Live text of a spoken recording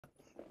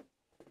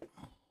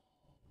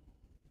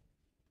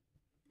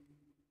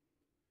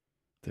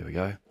There we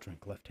go.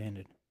 Drink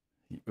left-handed.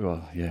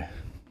 Well, yeah.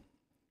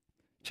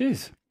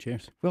 Cheers.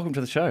 Cheers. Welcome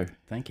to the show.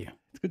 Thank you.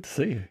 It's good to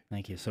see you.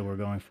 Thank you. So we're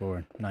going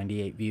for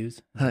 98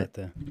 views. Hey.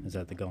 Is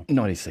that the goal?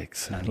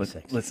 96.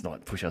 96. Let's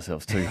not push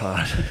ourselves too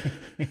hard.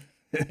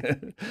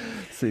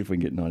 See if we can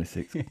get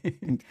 96.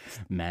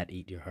 Matt,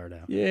 eat your heart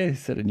out. Yeah,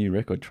 set a new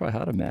record. Try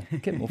harder,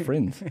 Matt. Get more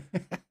friends.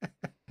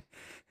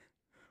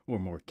 Or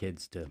more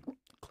kids to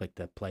click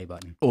that play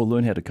button. Or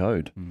learn how to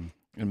code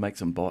and make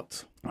some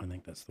bots. I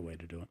think that's the way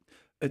to do it.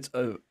 It's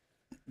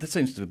that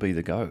seems to be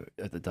the go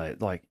at the day.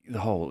 Like the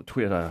whole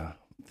Twitter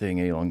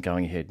thing, Elon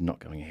going ahead, not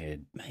going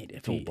ahead. Mate,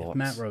 if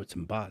Matt wrote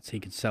some bots,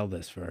 he could sell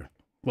this for,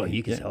 well,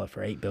 you could sell it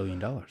for $8 billion,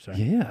 right?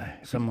 Yeah.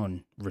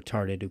 Someone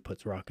retarded who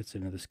puts rockets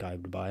into the sky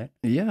would buy it.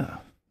 Yeah,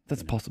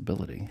 that's a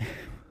possibility.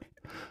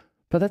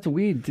 But that's a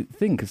weird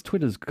thing because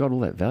Twitter's got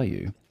all that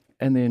value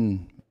and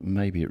then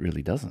maybe it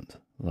really doesn't.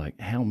 Like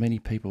how many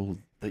people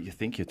that you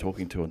think you're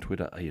talking to on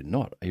Twitter are you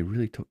not? Are you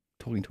really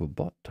talking to a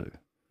bot to?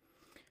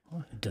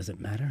 Does it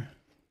matter?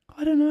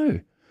 I don't know.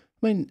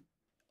 I mean,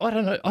 I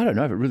don't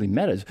know if it really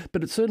matters,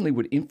 but it certainly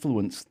would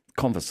influence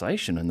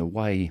conversation and the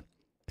way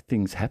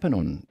things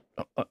happen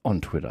on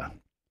Twitter.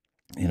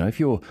 You know, if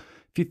you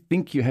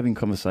think you're having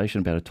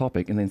conversation about a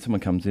topic and then someone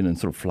comes in and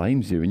sort of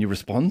flames you and you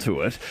respond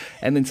to it,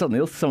 and then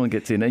someone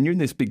gets in and you're in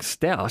this big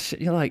stoush,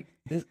 you're like,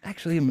 there's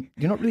actually,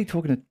 you're not really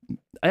talking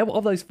to,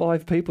 of those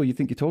 5 people you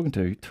think you're talking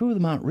to, 2 of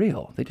them aren't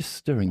real. They're just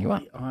stirring you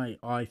up.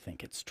 I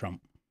think it's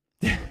Trump.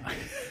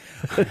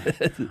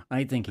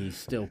 I think he's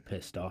still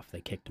pissed off they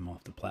kicked him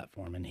off the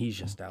platform, and he's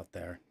just out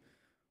there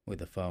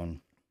with a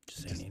phone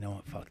just saying, you know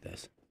what, fuck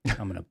this.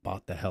 I'm going to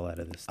bot the hell out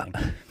of this thing.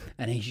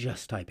 And he's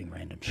just typing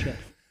random shit.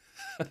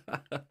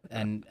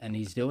 and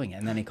he's doing it.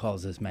 And then he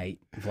calls his mate,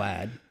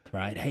 Vlad,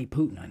 right? Hey,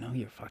 Putin, I know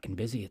you're fucking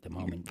busy at the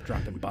moment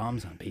dropping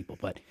bombs on people,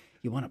 but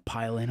you want to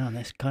pile in on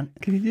this cunt?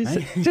 Can you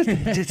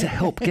just to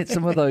help get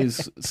some of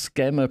those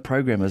scammer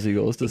programmers of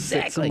yours to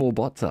set some more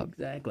bots up?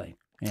 Exactly.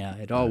 Yeah,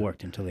 it all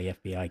worked until the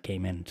FBI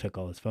came in and took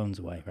all his phones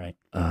away, right?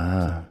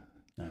 Well,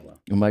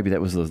 maybe that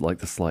was like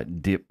the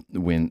slight dip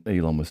when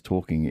Elon was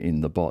talking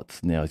in the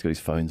bots. Now he's got his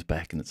phones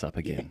back and it's up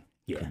again.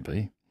 Yeah. Could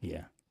be.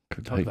 Yeah.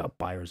 Could Talk be. about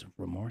buyers of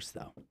remorse,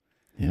 though.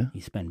 Yeah.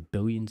 You spend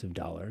billions of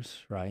dollars,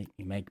 right?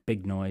 You make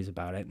big noise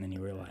about it, and then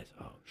you realize,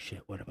 oh,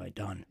 shit, what have I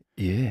done?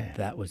 Yeah.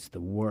 That was the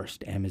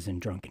worst Amazon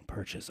drunken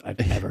purchase I've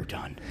ever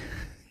done.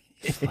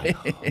 It's like,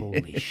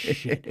 holy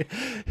shit.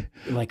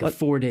 Like a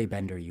 4-day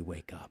bender, you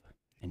wake up,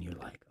 and you're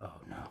like,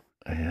 oh, no.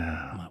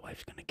 Yeah. My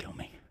wife's going to kill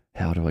me.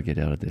 How do I get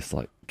out of this?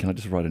 Like, can I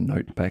just write a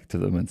note back to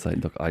them and say,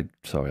 look, I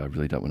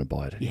really don't want to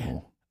buy it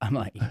anymore. Yeah. I'm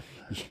like,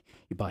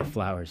 you buy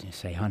flowers and you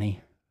say,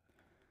 honey,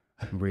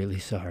 I'm really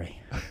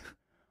sorry.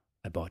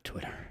 I bought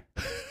Twitter.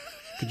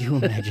 Could you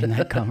imagine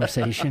that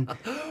conversation?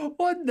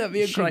 Wouldn't that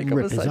be a great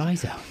rip conversation? his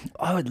eyes out.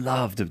 I would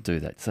love to do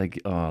that. Say,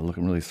 oh, look,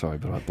 I'm really sorry,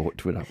 but I bought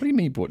Twitter. What do you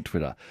mean you bought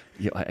Twitter?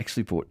 Yeah, I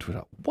actually bought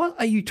Twitter. What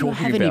are you talking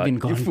about? You haven't even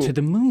gone to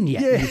the moon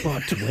yet. Yeah. You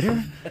bought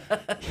Twitter?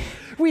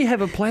 We have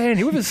a plan.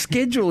 We have a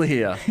schedule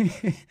here.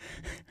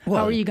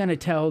 How are you going to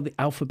tell the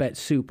alphabet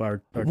soup,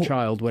 our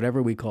child,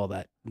 whatever we call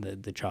that,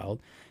 the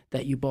child,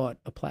 that you bought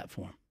a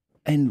platform?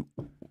 And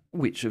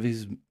which of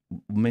his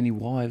many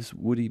wives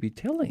would he be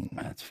telling?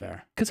 That's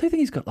fair. Because I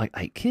think he's got like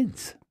 8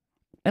 kids.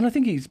 And I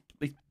think he's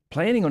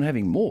planning on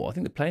having more. I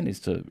think the plan is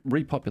to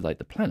repopulate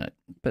the planet.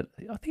 But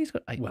I think he's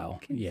got 8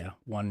 kids. Yeah,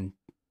 one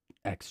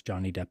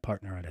ex-Johnny Depp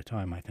partner at a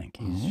time, I think.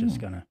 He's just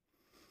going to...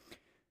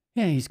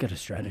 Yeah, he's got a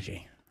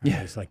strategy. Right?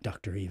 Yeah. He's like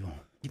Dr. Evil.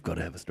 You've got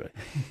to have a strategy.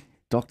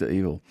 Dr.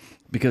 Evil.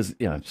 Because,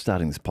 you know,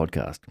 starting this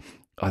podcast,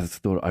 I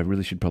thought I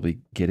really should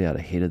probably get out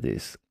ahead of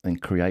this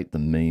and create the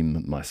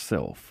meme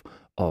myself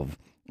of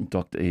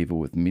Dr. Evil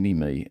with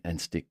mini-me and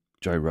stick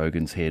Joe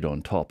Rogan's head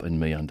on top and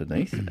me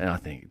underneath. And I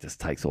think it just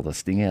takes all the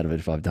sting out of it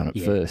if I've done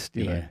it first.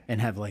 You know? And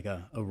have like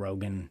a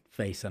Rogan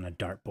face on a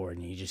dartboard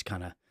and you just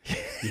kind of,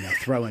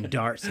 throwing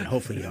darts and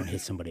hopefully you don't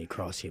hit somebody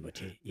across you, but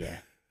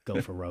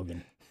go for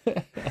Rogan.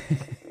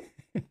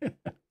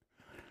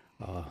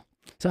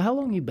 So how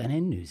long you been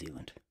in New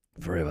Zealand?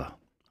 Forever.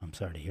 I'm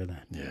sorry to hear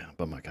that. Yeah,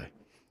 but I'm okay.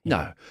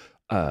 Yeah.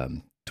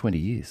 No, 20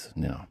 years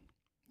now.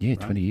 Yeah,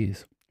 right. 20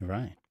 years.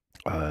 Right.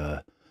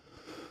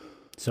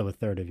 So a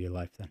third of your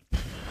life then.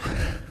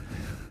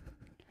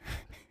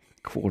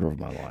 Quarter of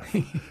my life.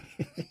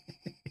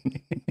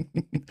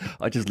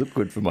 I just look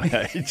good for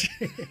my age.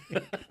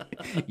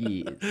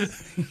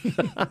 Yes.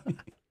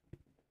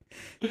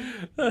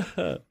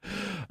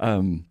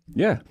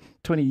 Yeah,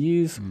 20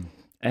 years,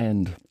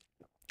 and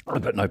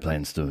I've got no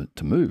plans to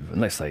move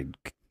unless they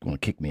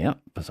want to kick me out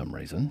for some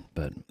reason,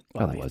 but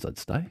otherwise I'd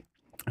stay.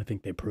 I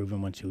think they've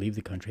proven once you leave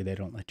the country, they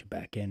don't let you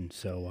back in,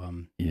 so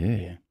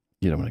yeah.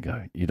 You don't want to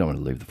go. You don't want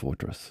to leave the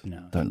fortress.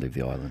 No. Don't leave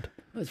the island.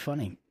 Well, it's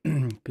funny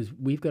because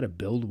we've got to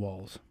build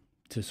walls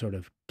to sort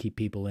of keep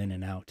people in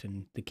and out.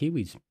 And the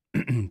Kiwis,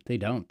 they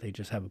don't. They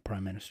just have a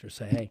prime minister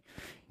say, hey,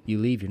 you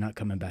leave, you're not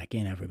coming back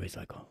in. Everybody's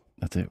like, oh,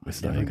 that's it. We're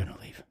never going to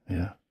leave.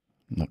 Yeah.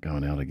 Not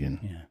going out again.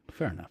 Yeah.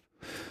 Fair enough.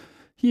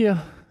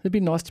 Yeah, it'd be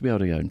nice to be able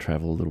to go and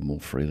travel a little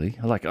more freely.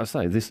 Like I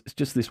say,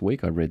 this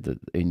week I read that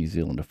Air New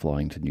Zealand are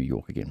flying to New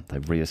York again.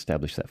 They've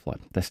re-established that flight.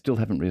 They still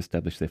haven't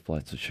re-established their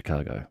flights to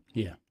Chicago.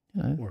 Yeah.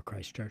 You know, Or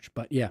Christchurch.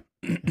 But yeah.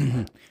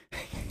 they're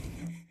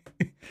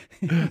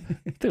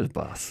the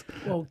boss.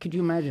 Well, could you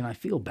imagine? I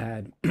feel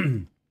bad,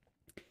 you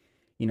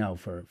know,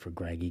 for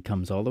Greg. He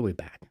comes all the way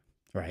back,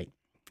 right?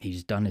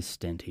 He's done his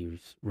stint.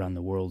 He's run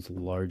the world's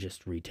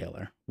largest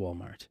retailer,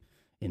 Walmart,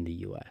 in the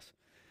U.S.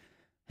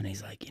 And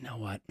he's like, you know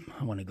what?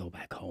 I want to go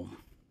back home,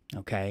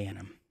 okay?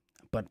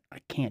 But I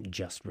can't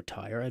just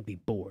retire. I'd be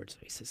bored. So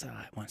he says,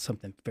 I want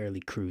something fairly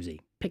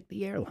cruisy. Pick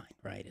the airline,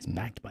 right? It's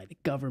backed by the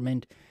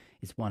government.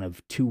 It's one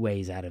of two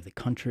ways out of the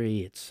country.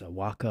 It's a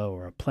Waka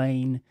or a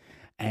plane.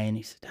 And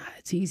he said,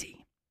 it's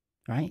easy,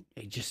 right?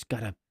 You just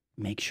got to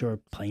make sure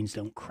planes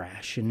don't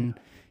crash and,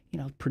 you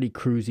know, pretty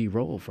cruisy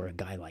role for a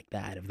guy like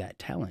that, of that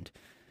talent.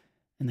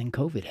 And then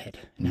COVID hit.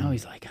 Now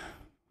he's like,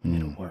 I'm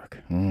going to work.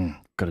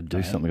 Got to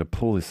do something to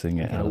pull this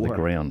thing out of the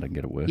ground and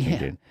get it working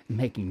again.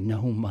 Making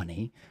no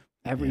money.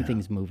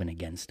 Everything's moving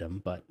against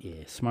him. But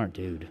yeah, smart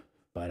dude.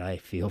 But I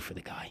feel for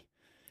the guy.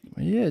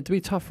 Yeah, it'd be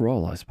a tough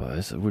role, I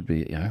suppose. It would be,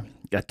 you know,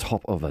 at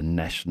top of a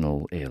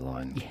national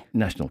airline,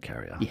 national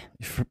carrier. Yeah.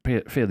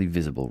 Fairly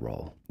visible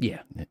role.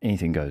 Yeah.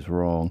 Anything goes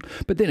wrong.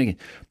 But then again,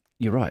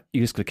 you're right.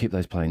 You just got to keep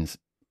those planes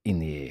in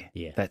the air.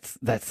 Yeah. That's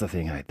the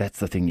thing, hey. That's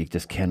the thing you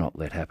just cannot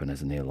let happen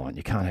as an airline.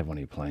 You can't have one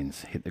of your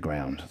planes hit the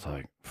ground. It's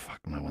like, fuck,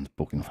 no one's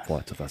booking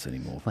flights with us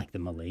anymore. Like the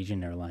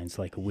Malaysian Airlines,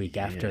 like a week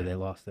after they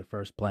lost their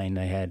first plane,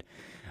 they had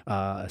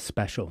a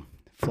special,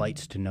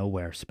 flights to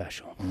nowhere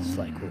special. It's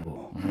like,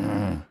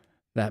 ooh.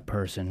 That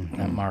person,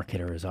 that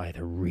marketer is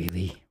either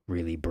really,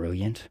 really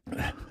brilliant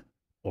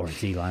or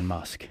it's Elon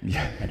Musk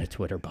and a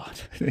Twitter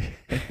bot.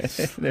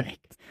 Like,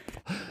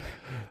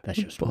 that's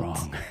just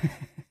wrong.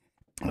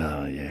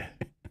 Oh, yeah.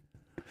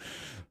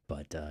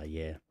 But,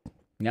 yeah.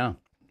 No.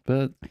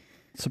 But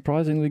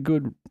surprisingly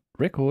good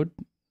record.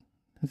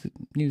 Has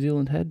New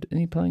Zealand had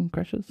any plane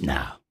crashes?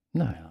 No.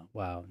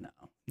 Wow, no.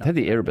 They had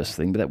the Erebus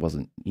thing, but that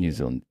wasn't New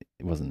Zealand.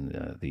 It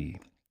wasn't the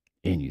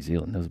Air New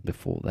Zealand. That was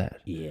before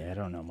that. Yeah, I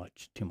don't know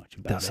too much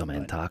about it. That's some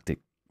Antarctic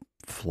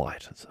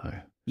flight, so.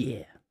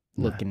 Yeah.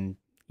 Looking,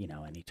 you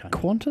know, anytime.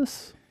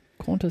 Qantas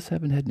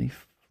haven't had any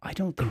I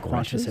don't think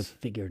crashes? Qantas have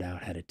figured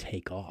out how to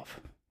take off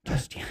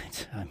just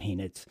yet. I mean,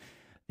 it's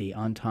the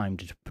on-time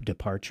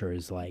departure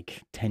is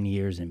like 10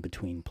 years in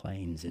between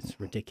planes.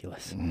 It's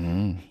ridiculous.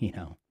 You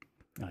know,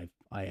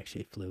 I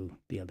actually flew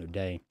the other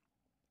day,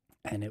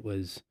 and it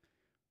was,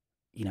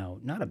 you know,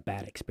 not a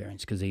bad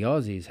experience because the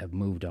Aussies have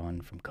moved on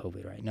from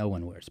COVID, right? No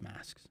one wears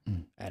masks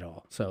at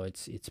all. So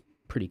it's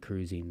pretty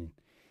cruisy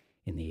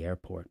in the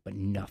airport, but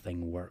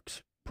nothing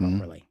works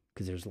properly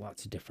because there's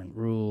lots of different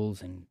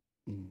rules, and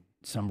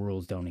some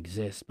rules don't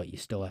exist, but you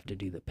still have to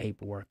do the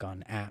paperwork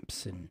on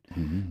apps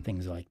and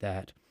things like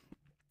that.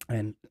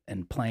 And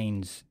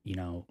planes, you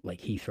know,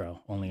 like Heathrow,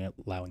 only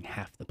allowing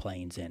half the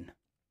planes in,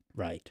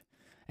 right?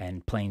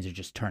 And planes are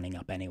just turning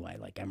up anyway.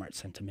 Like Emirates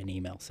sent them an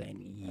email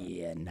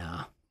saying,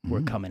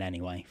 we're coming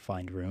anyway,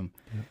 find room.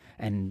 Yep.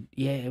 And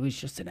yeah, it was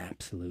just an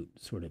absolute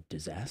sort of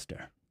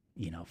disaster,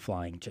 you know,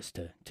 flying just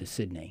to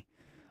Sydney.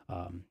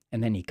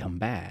 And then you come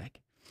back,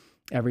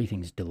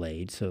 everything's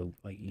delayed. So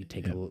like you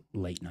take a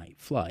late night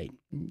flight,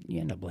 you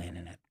end up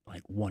landing at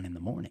like 1 in the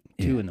morning,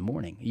 2 in the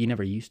morning. You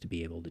never used to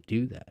be able to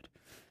do that.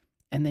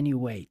 And then you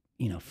wait,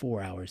 you know,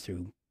 4 hours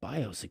through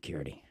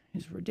biosecurity.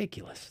 It's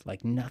ridiculous.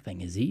 Like nothing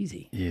is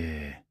easy.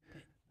 Yeah.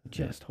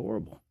 Just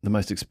horrible. The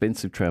most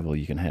expensive travel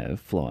you can have,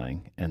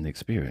 flying, and the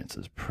experience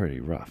is pretty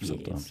rough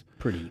sometimes. It's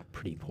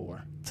pretty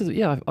poor. So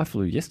yeah, I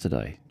flew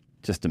yesterday,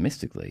 just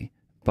domestically,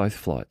 both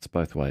flights,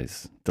 both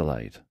ways,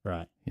 delayed.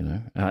 Right. You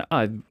know,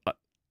 I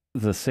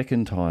the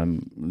second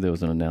time there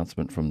was an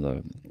announcement from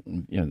the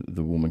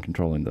woman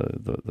controlling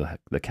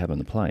the cab on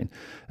the plane,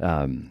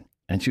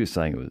 and she was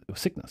saying it was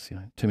sickness. You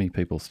know, too many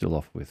people still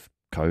off with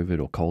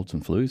COVID or colds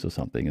and flus or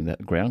something, and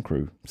that ground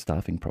crew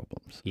staffing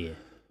problems. Yeah.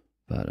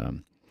 But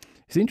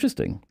it's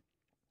interesting.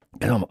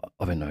 And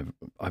I've been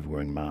over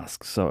wearing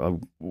masks. So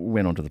I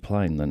went onto the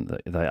plane, and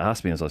they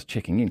asked me as I was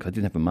checking in, because I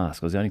didn't have a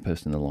mask. I was the only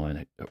person in the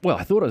line. Well,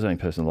 I thought I was the only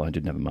person in the line who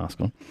didn't have a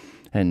mask on.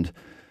 And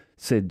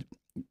said,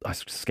 I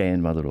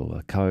scanned my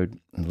little code,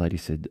 and the lady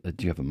said,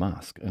 do you have a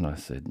mask? And I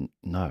said,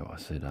 no. I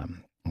said,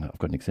 I've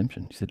got an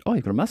exemption. She said, oh,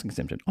 you've got a mask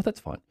exemption. Oh, that's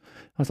fine.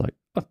 I was like,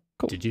 oh,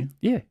 cool. Did you?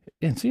 Yeah.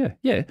 And so,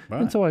 yeah.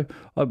 Right. And so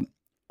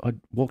I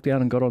walked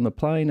down and got on the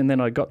plane, and then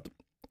I got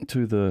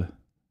to the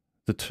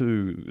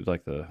two,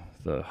 like the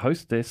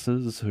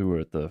hostesses who were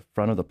at the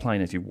front of the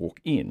plane as you walk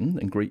in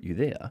and greet you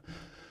there.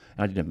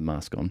 I didn't have a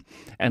mask on,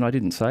 and I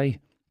didn't say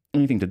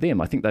anything to them.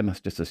 I think they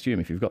must just assume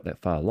if you've got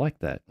that far like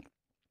that.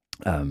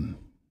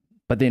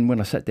 But then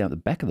when I sat down at the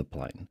back of the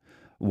plane,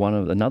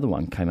 another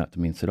one came up to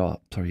me and said, oh,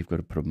 sorry, you've got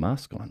to put a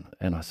mask on.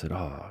 And I said,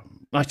 oh.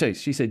 Actually,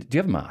 she said, do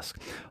you have a mask?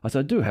 I said,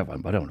 I do have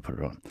one, but I don't want to put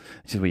it on.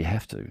 She said, well, you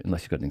have to,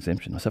 unless you've got an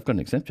exemption. I said, I've got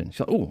an exemption. She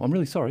said, oh, I'm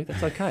really sorry.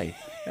 That's okay.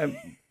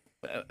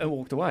 and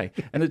walked away.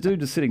 And the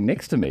dude was sitting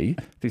next to me,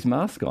 with his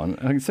mask on,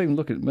 and I can see him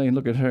look at me and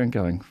look at her and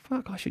going,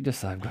 fuck, I should just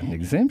say I've got an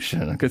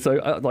exemption. Because so,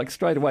 like,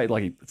 straight away,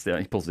 like, he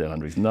pulls it down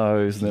under his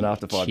nose, and then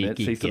after 5 minutes,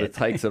 he sort of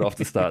takes it off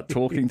to start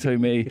talking to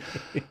me.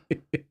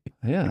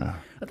 Yeah.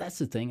 But that's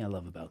the thing I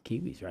love about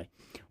Kiwis, right?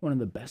 One of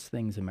the best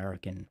things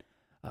Americans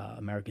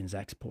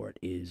export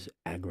is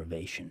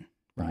aggravation.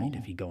 Right.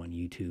 If you go on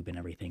YouTube and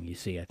everything, you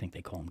see, I think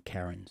they call them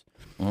Karens,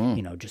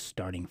 you know, just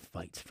starting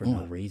fights for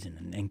no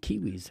reason. And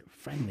Kiwis are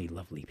friendly,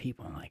 lovely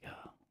people. I'm like,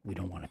 oh, we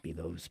don't want to be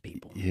those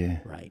people. Yeah.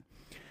 Right.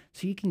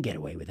 So you can get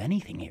away with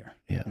anything here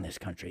in this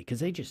country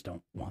because they just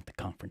don't want the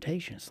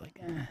confrontation. It's like,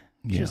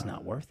 it's just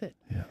not worth it.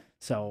 Yeah.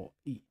 So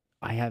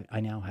I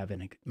now have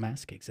a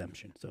mask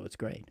exemption, so it's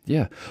great.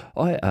 Yeah.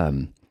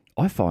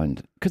 I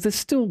find, because there's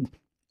still...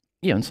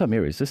 Yeah, in some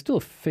areas, there's still a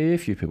fair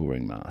few people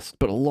wearing masks,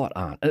 but a lot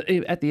aren't.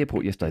 At the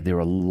airport yesterday, there were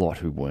a lot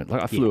who weren't.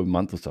 Like, I flew a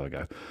month or so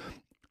ago,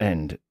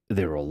 and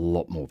there were a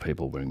lot more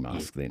people wearing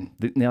masks then.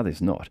 Now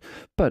there's not.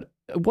 But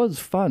it was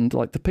fun,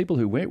 like, the people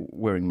who weren't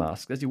wearing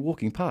masks, as you're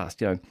walking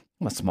past, you know,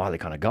 I'm a smiley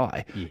kind of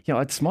guy. You know,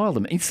 I'd smile at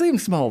them, and you see them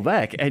smile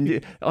back,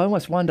 and I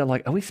almost wonder,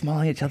 like, are we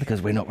smiling at each other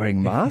because we're not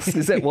wearing masks?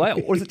 Is that why?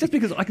 Or is it just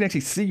because I can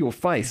actually see your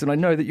face, and I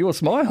know that you're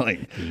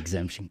smiling? The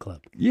exemption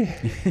club. Yeah.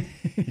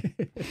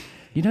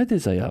 You know,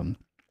 there's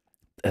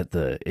at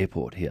the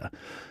airport here,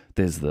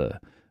 there's the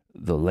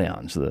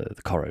lounge, the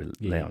Coro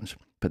lounge,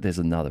 but there's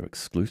another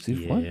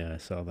exclusive one. Yeah, I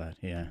saw that.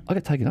 Yeah, I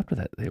got taken up to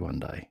that there one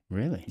day.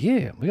 Really?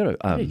 Yeah, we got to.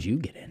 How did you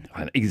get in?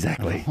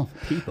 Exactly. Oh,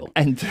 people.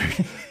 And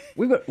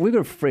we got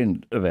a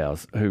friend of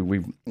ours who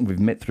we've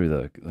met through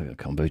the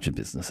kombucha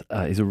business.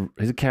 He's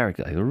a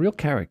character. He's a real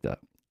character.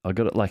 I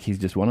got it. Like, he's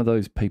just one of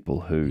those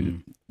people who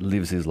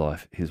lives his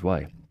life his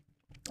way.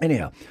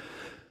 Anyhow.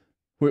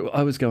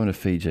 I was going to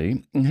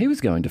Fiji, and he was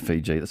going to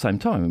Fiji at the same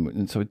time.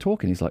 And so we're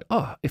talking. He's like,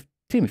 oh,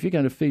 Tim, if you're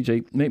going to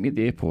Fiji, meet me at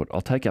the airport.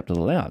 I'll take you up to the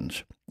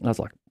lounge. And I was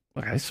like,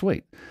 okay,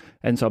 sweet.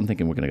 And so I'm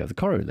thinking we're going to go to the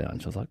Coro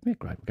lounge. I was like, yeah,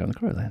 great, we're going to the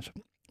Coro lounge.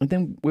 And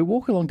then we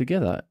walk along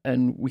together,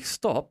 and we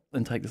stop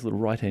and take this little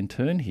right-hand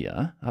turn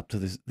here up to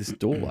this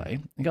doorway.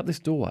 And go up this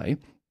doorway,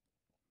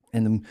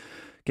 and then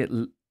get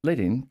let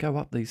in, go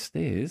up these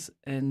stairs,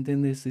 and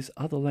then there's this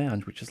other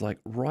lounge, which is like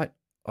right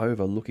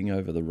looking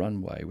over the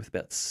runway with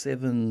about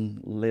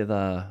 7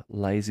 leather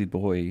lazy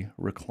boy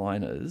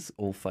recliners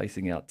all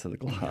facing out to the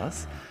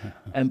glass,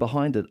 and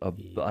behind it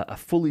a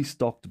fully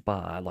stocked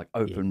bar, like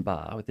open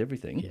bar with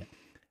everything. Yeah.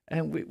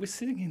 And we're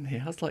sitting in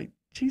there. I was like,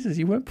 Jesus,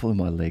 you weren't pulling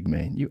my leg,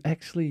 man. You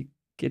actually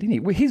get in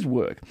here. Well, his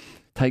work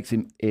takes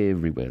him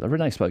everywhere. Like,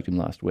 Renee spoke to him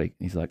last week.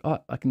 And he's like, oh,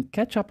 I can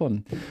catch up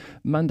on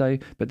Monday,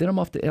 but then I'm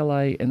off to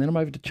LA, and then I'm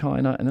over to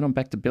China, and then I'm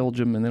back to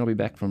Belgium, and then I'll be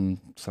back from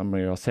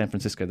somewhere else, San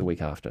Francisco the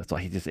week after. It's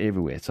like he's just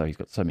everywhere. So he's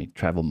got so many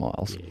travel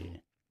miles.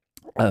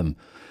 Yeah.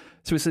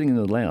 So we're sitting in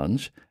the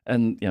lounge,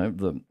 and you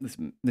know,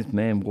 this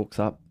man walks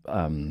up,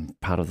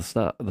 part of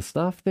the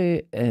staff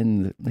there,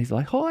 and he's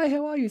like, "Hi,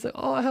 how are you?" He's like,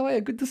 "Oh, how are you?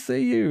 Good to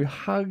see you."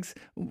 Hugs.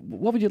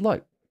 What would you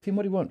like, Tim?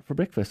 What do you want for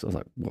breakfast? I was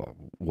like, "Well,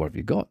 what have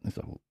you got?" He's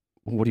like, well,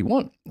 "What do you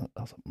want?"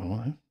 I was like,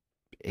 "Well,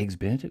 eggs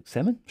Benedict,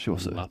 salmon, sure,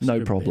 sir, Lobster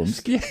no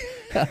problems." bisque.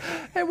 Yeah,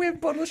 and we have a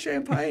bottle of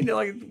champagne,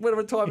 like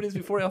whatever time it is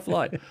before our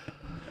flight.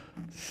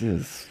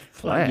 Just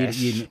flash.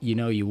 You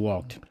know, you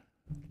walked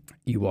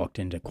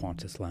into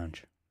Qantas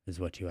Lounge. Is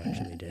what you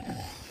actually did.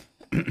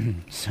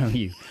 So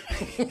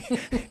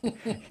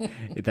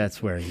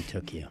that's where he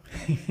took you.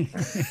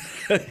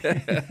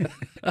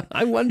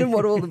 I wonder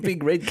what all the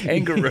big red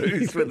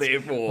kangaroos were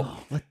there for.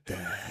 Oh, what the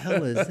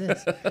hell is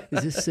this?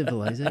 Is this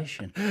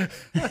civilization?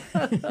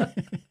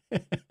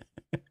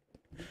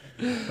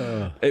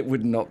 It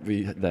would not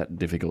be that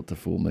difficult to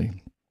fool me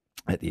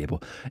at the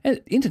airport.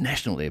 And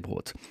international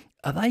airports,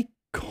 are they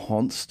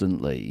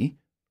constantly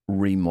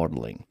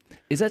remodeling?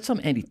 Is that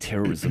some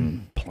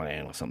anti-terrorism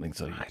plan or something?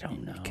 So I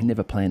don't know. You can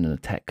never plan an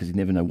attack because you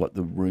never know what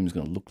the room's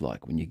going to look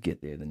like when you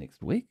get there the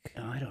next week.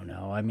 I don't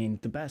know. I mean,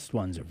 the best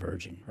ones are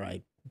Virgin,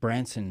 right?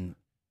 Branson,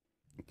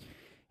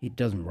 he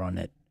doesn't run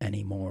it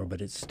anymore,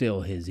 but it's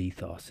still his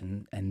ethos,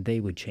 and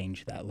they would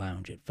change that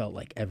lounge. It felt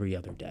like every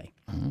other day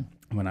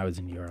when I was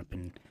in Europe,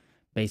 and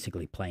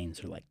basically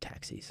planes are like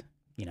taxis.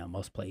 You know,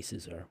 most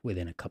places are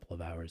within a couple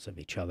of hours of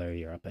each other.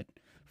 You're up at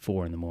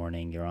 4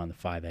 a.m, you're on the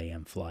 5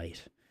 a.m.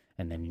 flight,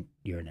 and then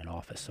you're in an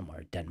office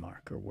somewhere,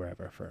 Denmark or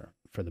wherever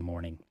for the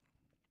morning.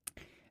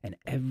 And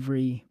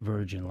every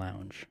Virgin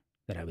lounge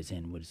that I was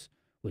in was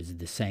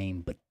the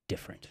same but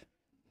different,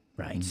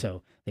 right?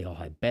 So they all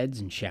had beds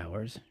and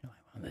showers. You're like,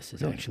 well, this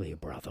is actually a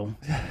brothel.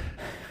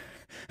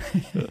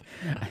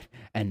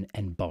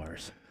 and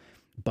bars.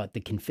 But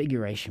the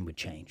configuration would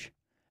change.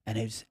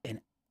 And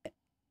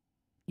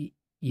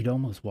you'd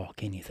almost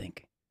walk in, you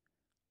think,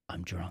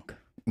 I'm drunk.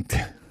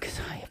 Because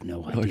I have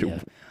no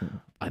idea.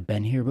 I've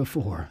been here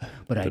before,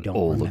 but I don't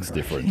all remember. Looks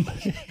different.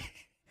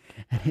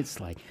 And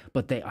it's like,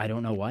 but I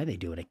don't know why they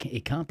do it.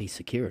 It can't be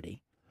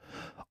security.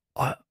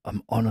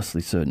 I'm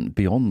honestly certain,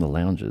 beyond the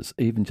lounges,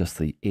 even just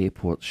the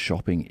airport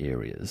shopping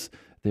areas,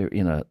 they're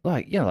in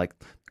like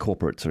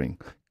corporates are in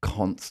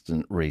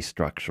constant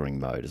restructuring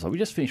mode. It's like, we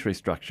just finished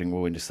restructuring.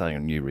 Well, we're just saying a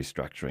new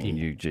restructuring, a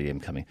new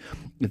GM coming.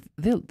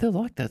 They're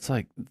like that. It's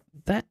like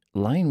that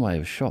laneway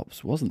of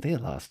shops wasn't there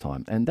last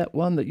time. And that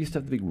one that used to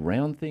have the big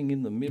round thing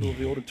in the middle of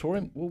the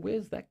auditorium, well,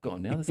 where's that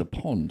gone now? There's a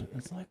pond.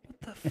 It's like,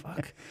 what the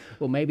fuck?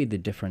 Well, maybe the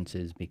difference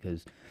is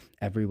because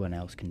everyone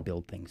else can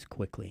build things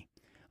quickly.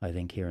 I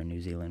think here in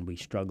New Zealand, we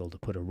struggle to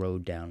put a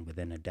road down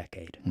within a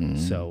decade.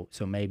 So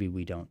maybe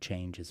we don't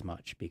change as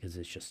much because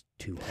it's just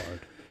too hard.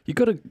 You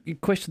got to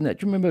question that.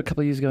 Do you remember a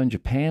couple of years ago in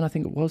Japan, I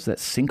think it was, that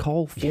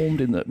sinkhole formed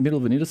in the middle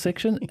of an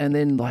intersection, and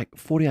then like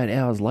 48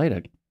 hours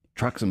later,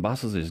 trucks and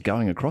buses is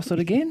going across it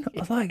again? I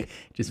was like,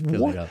 just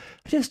fill it up.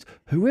 Just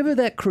whoever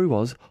that crew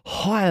was,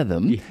 hire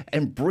them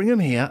and bring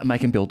them here and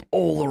make them build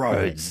all the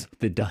roads.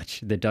 The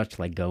Dutch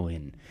like go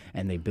in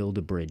and they build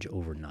a bridge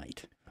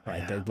overnight.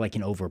 Right, they're like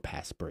an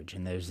overpass bridge,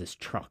 and there's this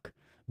truck,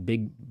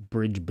 big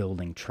bridge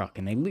building truck,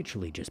 and they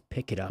literally just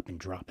pick it up and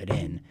drop it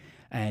in,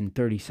 and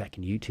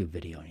 30-second YouTube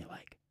video, and you're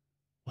like,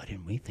 why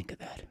didn't we think of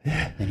that?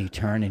 Yeah. Then you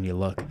turn and you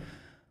look,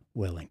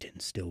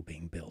 Wellington's still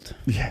being built.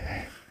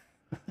 Yeah.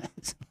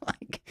 It's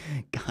like,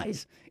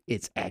 guys,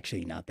 it's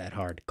actually not that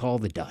hard. Call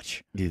the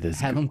Dutch. Yeah,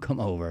 have them come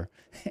over,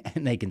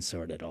 and they can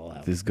sort it all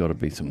out. There's got to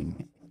be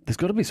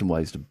some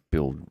ways to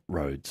build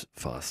roads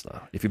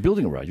faster. If you're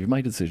building a road, you've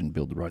made a decision to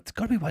build the road. There's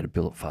got to be a way to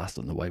build it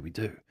faster than the way we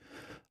do.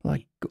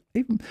 Like,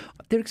 even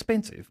they're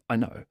expensive, I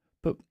know,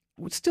 but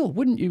still,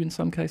 wouldn't you in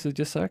some cases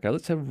just say, okay,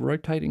 let's have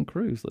rotating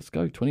crews. Let's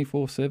go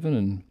 24/7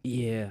 and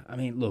yeah. I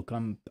mean, look,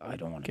 I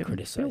don't want to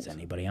criticize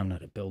anybody. I'm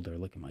not a builder.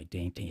 Look at my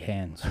dainty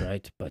hands,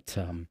 right? But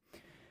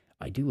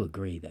I do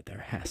agree that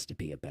there has to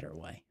be a better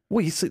way.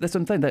 Well, you see, that's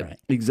what I'm saying. That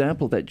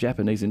example, that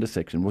Japanese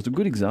intersection, was a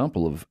good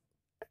example of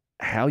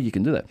how you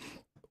can do that.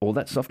 All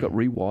that stuff got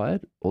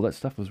rewired. All that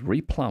stuff was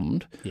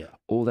replumbed. Yeah.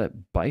 All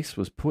that base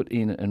was put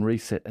in and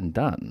reset and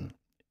done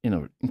in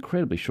an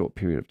incredibly short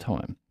period of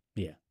time.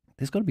 Yeah.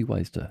 There's got to be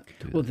ways to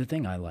do that. Well, the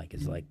thing I like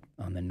is like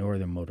on the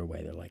northern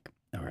motorway, they're like,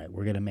 all right,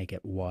 we're going to make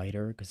it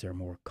wider because there are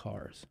more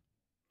cars.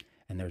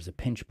 And there's a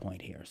pinch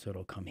point here, so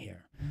it'll come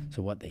here.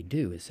 So what they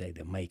do is say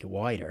they'll make it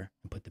wider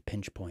and put the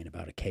pinch point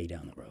about a K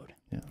down the road.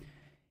 Yeah.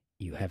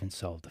 You haven't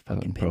solved the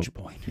fucking pinch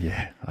point.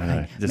 Yeah, I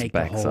know. Just make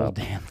backs the whole up.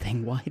 damn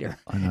thing wider.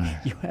 I know.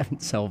 You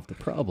haven't solved the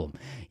problem.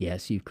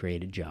 Yes, you've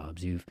created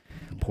jobs. You've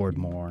poured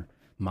more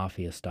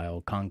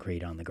mafia-style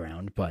concrete on the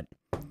ground. But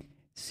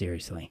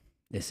seriously,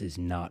 this is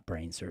not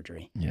brain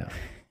surgery. Yeah.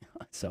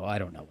 So I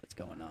don't know what's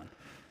going on.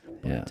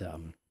 Yeah. But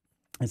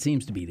it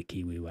seems to be the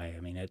Kiwi way. I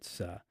mean, it's,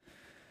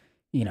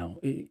 you know,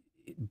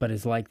 but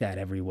it's like that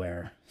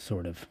everywhere,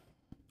 sort of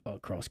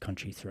across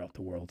countries throughout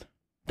the world.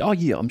 Oh,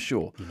 yeah, I'm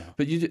sure. You know?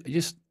 But you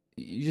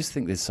just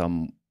think there's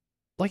some,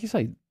 like you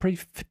say,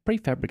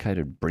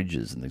 prefabricated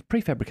bridges and there's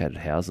prefabricated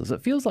houses.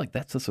 It feels like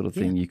that's the sort of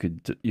thing you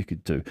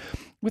could do.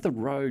 With a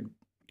road,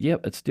 yeah,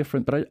 it's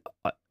different. But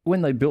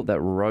when they built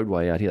that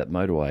roadway out here, that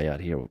motorway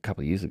out here a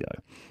couple of years ago,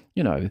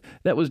 you know,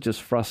 that was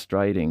just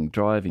frustrating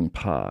driving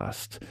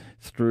past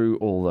through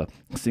all the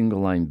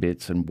single lane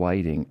bits and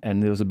waiting.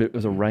 And it was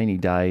a rainy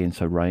day, and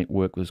so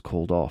work was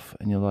called off.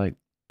 And you're like,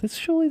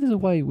 surely there's a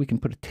way we can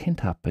put a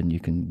tent up and you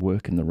can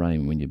work in the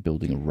rain when you're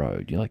building a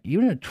road. You're like,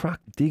 you're in a truck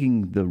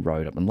digging the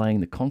road up and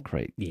laying the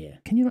concrete. Yeah.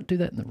 Can you not do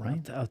that in the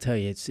rain? I'll tell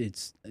you,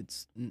 it's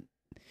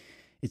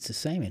the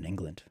same in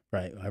England,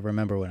 right? I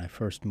remember when I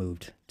first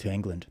moved to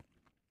England,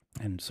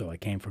 and so I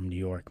came from New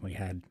York, and we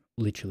had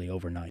literally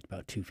overnight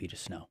about 2 feet of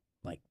snow,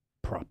 like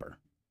proper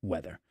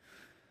weather.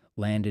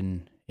 Land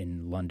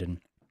in London,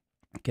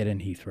 get in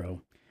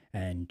Heathrow,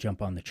 and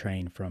jump on the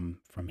train from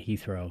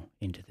Heathrow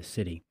into the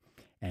city.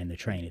 And the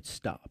train had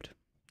stopped,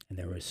 and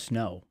there was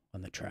snow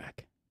on the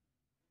track.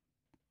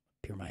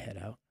 Peer my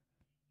head out,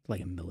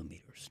 like 1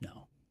 millimeter of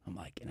snow. I'm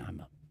like, and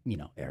I'm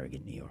a,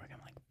 arrogant New York. I'm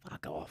like,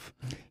 fuck off,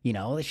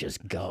 let's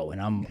just go.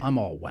 And I'm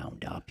all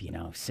wound up,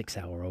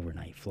 6-hour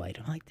overnight flight.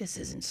 I'm like, this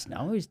isn't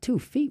snow. It was 2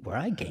 feet where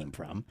I came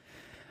from.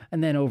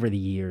 And then over the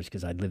years,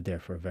 because I'd lived there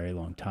for a very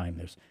long time,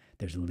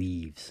 there's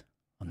leaves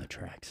on the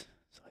tracks.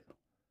 It's like,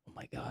 oh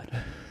my God,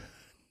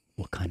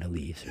 what kind of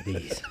leaves are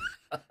these?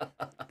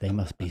 They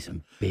must be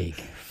some big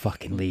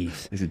fucking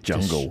leaves. These are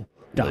jungle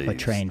Stop a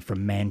train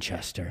from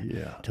Manchester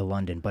to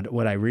London. But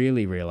what I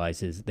really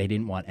realized is they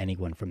didn't want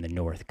anyone from the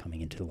north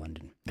coming into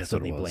London. That's so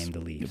what they it was. blamed the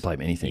leaves. You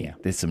blame anything. Yeah.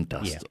 There's some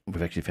dust. Yeah.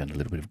 We've actually found a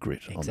little bit of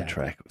grit on the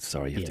track.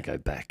 Sorry, you have to go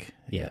back.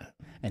 Yeah.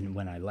 And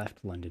when I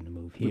left London to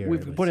move here,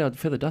 We've put our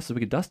feather dusters.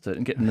 We could dust it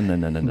and get.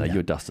 No.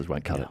 Your dusters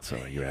won't cut it.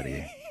 Sorry, you're out of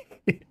here.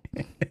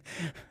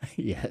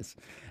 Yes.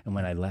 And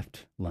when I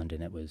left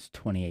London, it was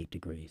 28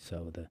 degrees.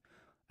 So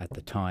at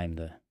the time,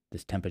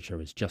 this temperature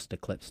was just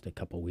eclipsed a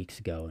couple weeks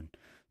ago, and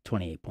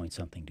 28 point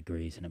something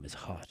degrees, and it was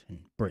hot.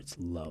 And Brits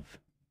love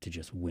to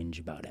just whinge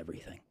about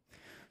everything.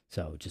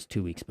 So just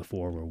 2 weeks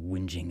before, we're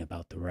whinging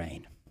about the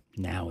rain.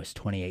 Now it's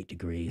 28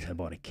 degrees. I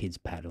bought a kid's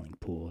paddling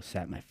pool,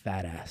 sat my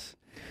fat ass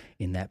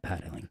in that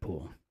paddling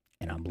pool,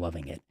 and I'm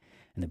loving it.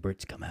 And the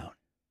Brits come out.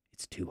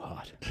 It's too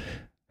hot.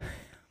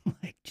 I'm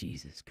like,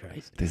 Jesus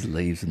Christ. There's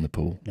leaves in the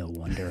pool. No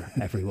wonder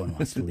everyone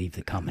wants to leave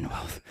the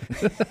Commonwealth.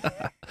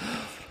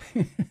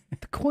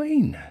 The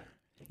Queen.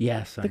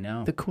 Yes, I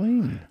know. The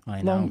Queen.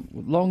 I know.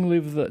 Long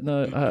live the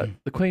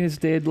the Queen is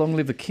dead. Long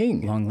live the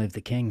King. Long live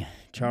the King,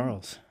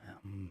 Charles.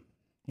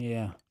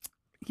 Yeah.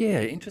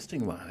 Yeah,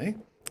 interesting one. Eh?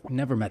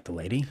 Never met the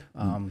lady.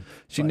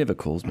 She never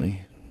calls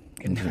me.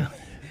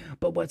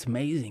 But what's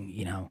amazing,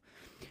 you know,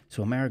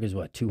 so America's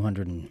what,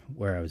 200 and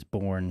where I was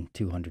born,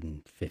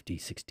 250,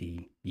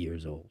 60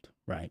 years old,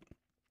 right?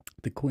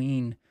 The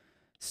Queen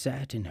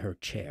sat in her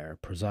chair,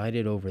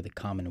 presided over the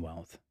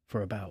Commonwealth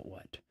for about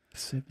what?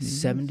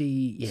 70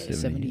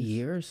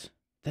 years?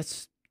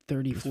 That's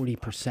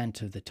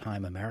 30-40% of the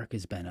time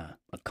America's been a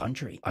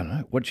country. I don't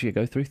know. What did she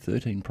go through?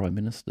 13 prime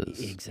ministers.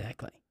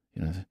 Exactly.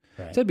 You know,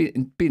 Right. so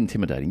it'd be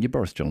intimidating. You're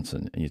Boris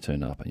Johnson and you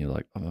turn up and you're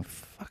like, I'm a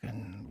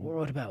fucking... Or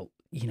what about,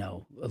 you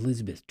know,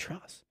 Elizabeth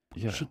Truss?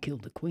 Yeah. She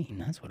killed the Queen.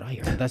 That's what I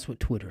heard. That's what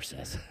Twitter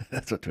says.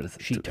 That's what Twitter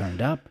says. She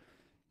turned up,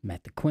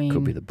 met the Queen.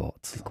 Could be the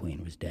bots. The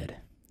Queen was dead.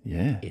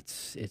 Yeah.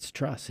 It's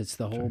Truss. It's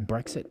the whole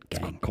Brexit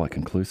gang. It's quite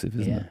conclusive,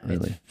 isn't it?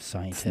 Really. It's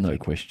scientific. No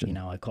question. You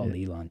know, I called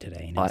Elon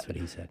today, and that's what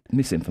he said.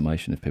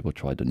 Misinformation if people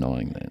try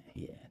denying that.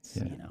 Yeah,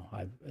 you know,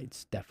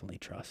 it's definitely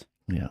Truss.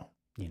 Yeah.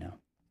 You know.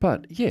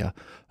 But yeah,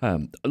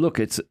 look,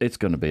 it's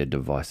going to be a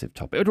divisive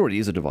topic. It already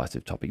is a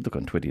divisive topic. Look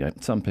on Twitter, you know,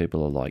 some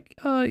people are like,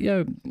 oh,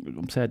 yeah,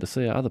 I'm sad to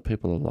see her. Other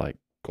people are like,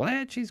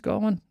 glad she's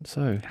gone.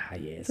 So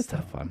Yes, it's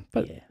tough one.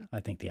 But yeah, I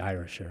think the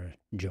Irish are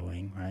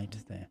enjoying, right?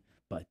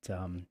 But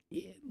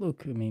yeah,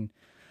 look, I mean,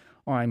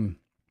 I'm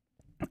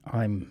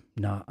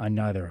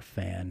neither a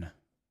fan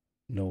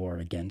nor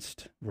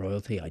against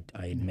royalty. I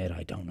admit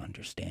I don't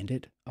understand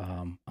it.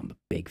 I'm a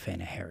big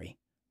fan of Harry,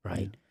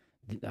 right? Yeah.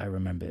 I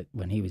remember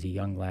when he was a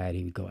young lad,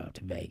 he would go out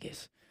to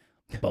Vegas,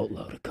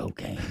 boatload of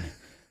cocaine,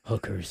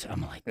 hookers.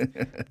 I'm like,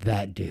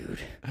 that dude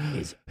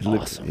is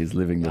awesome. He's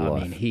living the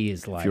life. I mean, he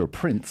is like... If you're a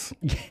prince.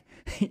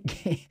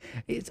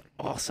 It's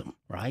awesome,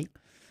 right?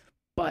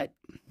 But,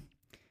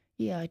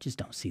 yeah, I just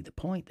don't see the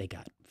point. They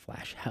got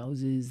flash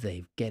houses.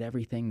 They get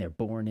everything. They're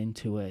born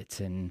into it.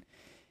 And,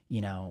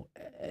 you know,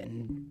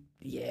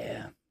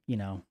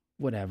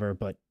 whatever.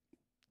 But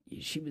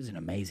she was an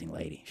amazing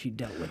lady. She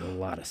dealt with a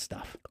lot of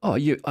stuff. Oh,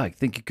 I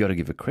think you've got to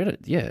give her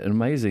credit. Yeah, an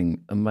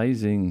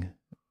amazing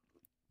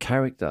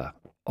character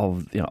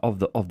of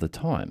the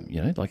time.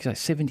 You know, like I say,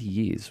 70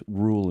 years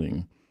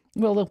ruling.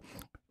 Well,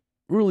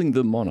 ruling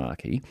the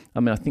monarchy.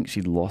 I mean, I think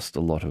she lost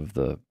a lot of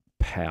the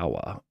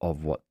power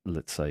of what,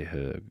 let's say,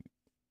 her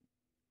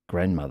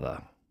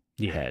grandmother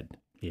had.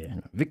 Yeah, you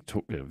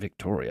know,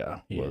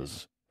 Victoria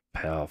was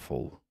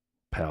powerful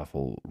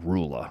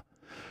ruler.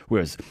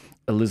 Whereas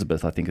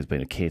Elizabeth, I think, has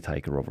been a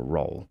caretaker of a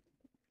role.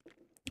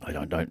 I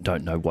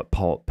don't know what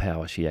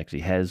power she actually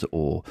has,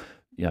 or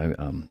you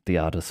know, the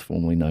artist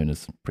formerly known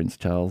as Prince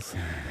Charles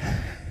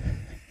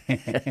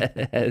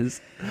has.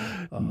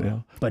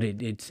 No. But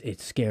it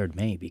scared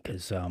me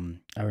because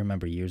I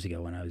remember years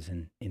ago when I was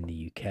in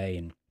the UK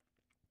and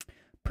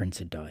Prince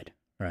had died,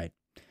 right?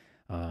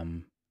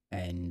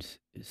 And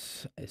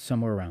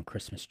somewhere around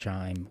Christmas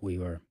time, we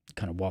were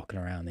kind of walking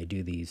around. They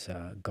do these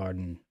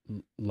garden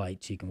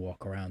lights. You can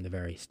walk around the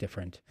various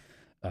different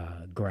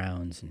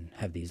grounds and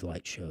have these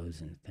light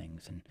shows and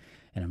things. And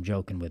I'm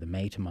joking with a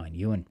mate of mine,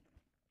 Ewan.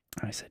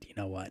 I said, you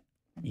know what?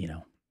 You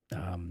know,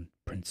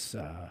 Prince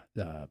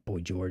Boy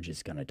George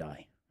is going to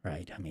die,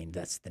 right? I mean,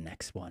 that's the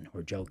next one.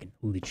 We're joking.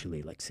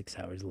 Literally like 6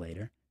 hours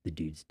later, the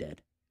dude's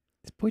dead.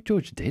 Is Boy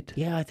George dead?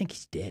 Yeah, I think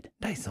he's dead.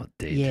 No, he's not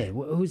dead. Yeah,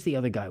 who's the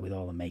other guy with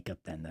all the makeup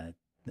and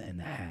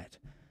the hat?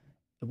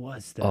 It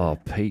was the... Oh,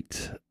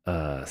 Pete,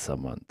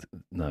 someone.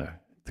 No,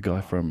 the guy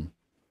from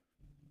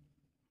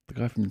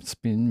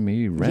Spin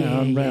Me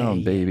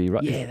Round, Baby.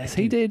 Right? Yeah, is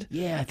he dead?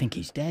 Yeah, I think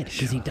he's dead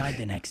because he died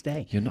the next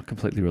day. You're not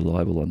completely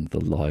reliable on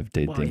the live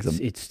dead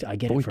things. I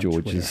get Boy it from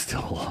George Twitter. is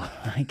still alive.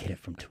 I get it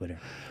from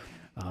Twitter.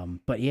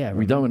 But yeah,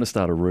 we don't want to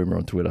start a rumor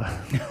on Twitter.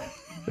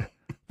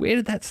 Where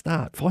did that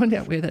start? Find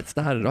out where that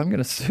started. I'm going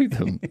to sue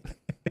them.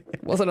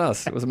 It wasn't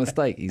us. It was a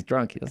mistake. He's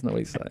drunk. He doesn't know what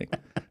he's saying.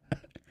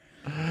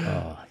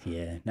 Oh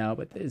yeah, no,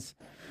 but there's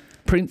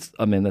Prince.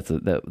 I mean, that's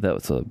a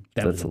loss.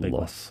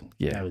 One.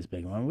 Yeah, that was a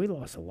big one. We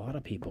lost a lot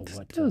of people.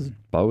 What was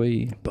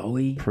Bowie,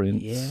 yeah,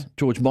 Prince,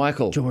 George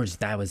Michael.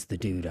 That was the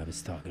dude I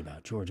was talking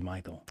about. George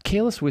Michael.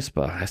 Careless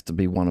Whisper has to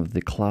be one of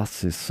the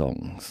classiest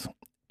songs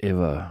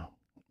ever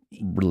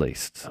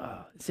released.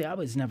 See, I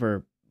was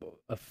never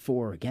a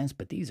for or against,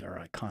 but these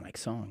are iconic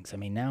songs. I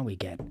mean, now we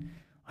get,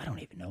 I don't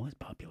even know what's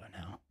popular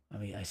now. I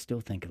mean, I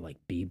still think of like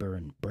Bieber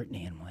and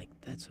Britney, and I'm like,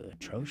 that's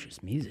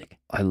atrocious music.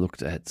 I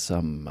looked at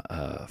some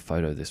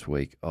photo this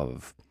week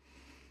of,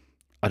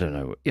 I don't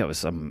know, it was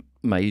some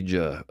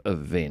major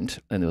event,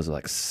 and there was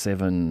like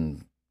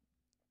 7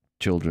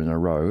 children in a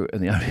row,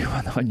 and the only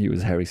one I knew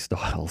was Harry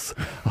Styles.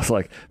 I was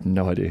like,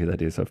 no idea who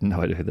that is. I have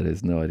no idea who that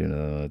is. No idea.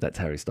 No, that's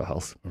Harry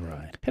Styles.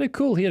 Right. He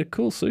had a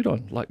cool suit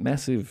on, like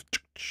massive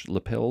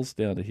lapels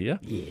down to here.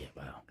 Yeah,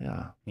 well,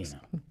 yeah, you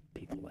know,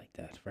 people like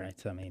that, right?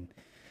 I mean,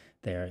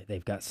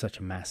 they've got such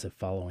a massive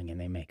following, and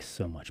they make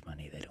so much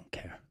money, they don't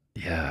care.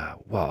 Yeah,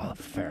 well,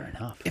 Fair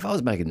enough. if I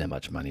was making that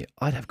much money,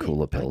 I'd have cool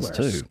I'd lapels wear a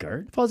too.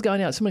 skirt. If I was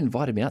going out, someone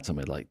invited me out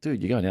somewhere, like,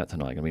 dude, you're going out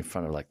tonight, gonna be in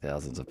front of like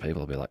thousands of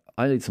people. I'd be like,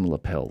 I need some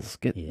lapels.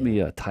 Get me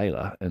a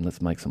tailor and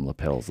let's make some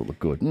lapels that look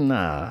good.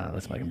 Nah,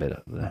 let's make them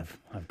better.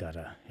 I've got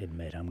to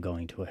admit, I'm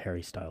going to a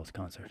Harry Styles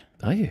concert.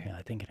 Are you? Yeah,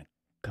 I think in a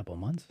couple of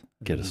months.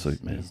 Get a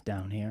suit, man. He's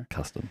down here.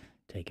 Custom.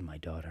 Taking my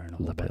daughter and a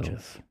whole bunch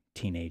of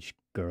teenage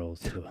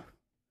girls to a...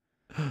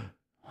 It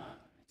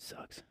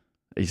sucks.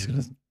 He's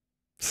going to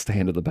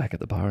stand at the back of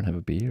the bar and have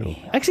a beer. Or...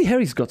 Actually,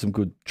 Harry's got some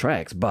good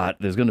tracks, but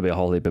there's going to be a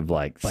whole heap of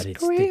like but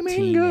it's screaming the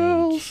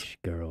teenage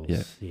girls.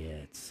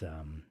 Yeah. It's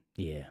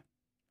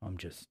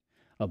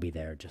I'll be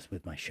there just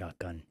with my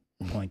shotgun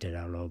pointed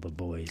out all the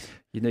boys.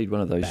 You need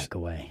one of those. Back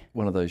away.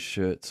 One of those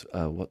shirts.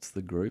 What's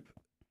the group?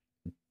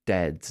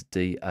 Dads.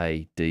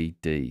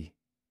 DADD.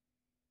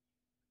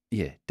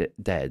 Yeah,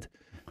 Dad.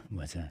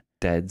 What's that?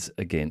 Dads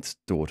against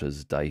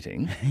daughters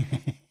dating.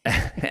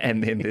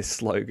 And then their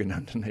slogan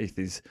underneath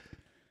is,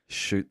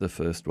 shoot the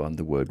first one,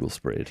 the word will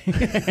spread.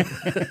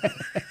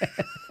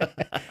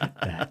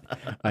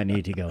 I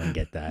need to go and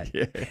get that.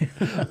 Yeah.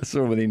 I saw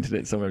them on the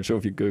internet somewhere. I'm sure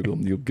if you Google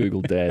them, you'll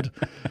Google Dad.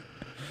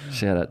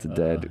 Shout out to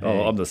Dad.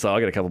 Hey. I'm the same. I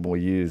got a couple more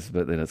years,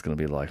 but then it's going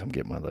to be like, I'm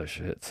getting one of those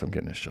shirts. I'm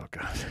getting a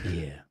shotgun.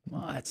 Yeah.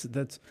 Well, it's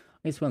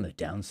one of the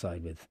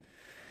downside with,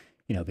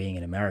 being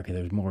in America.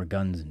 There's more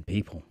guns than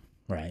people.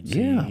 Right. So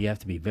yeah. You have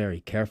to be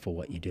very careful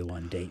what you do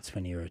on dates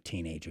when you're a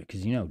teenager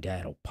because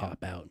Dad will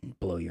pop out and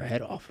blow your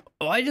head off.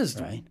 I'm just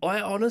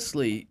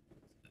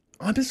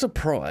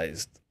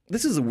surprised.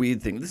 This is a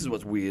weird thing. This is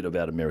what's weird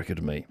about America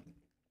to me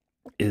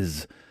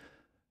is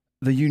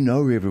that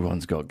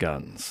everyone's got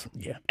guns.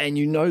 Yeah. And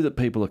that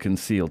people are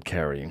concealed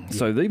carrying. Yeah.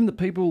 So even the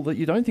people that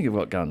you don't think have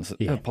got guns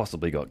have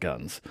possibly got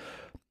guns.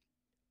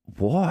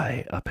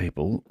 Why are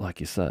people, like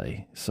you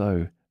say,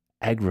 so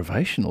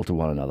aggravational to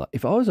one another?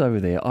 If I was over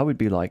there, I would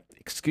be like,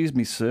 excuse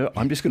me, sir,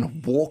 I'm just going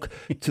to walk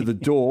to the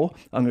door.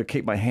 I'm going to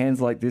keep my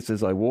hands like this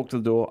as I walk to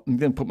the door. I'm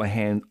going to put my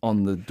hand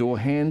on the door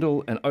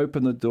handle and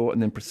open the door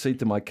and then proceed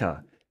to my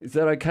car. Is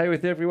that okay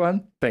with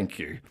everyone? Thank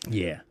you.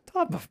 Yeah.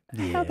 I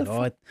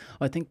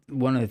think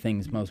one of the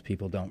things most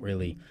people don't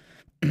really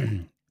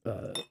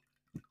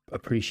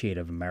appreciate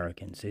of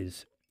Americans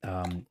is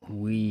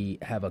we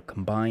have a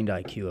combined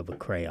IQ of a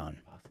crayon,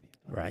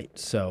 right?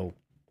 So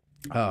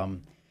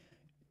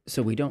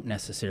we don't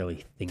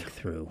necessarily think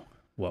through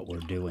what we're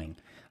doing.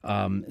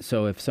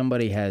 So if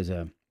somebody has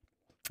a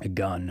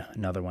gun,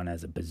 another one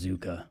has a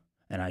bazooka,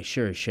 and I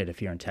sure as shit,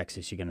 if you're in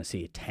Texas, you're going to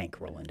see a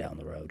tank rolling down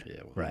the road,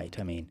 right?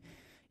 I mean,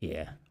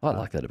 yeah. I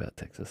like that about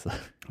Texas.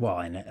 Well,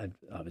 and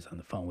I was on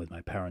the phone with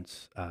my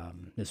parents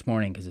this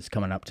morning because it's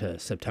coming up to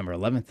September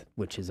 11th,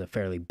 which is a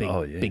fairly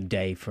big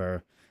day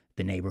for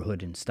the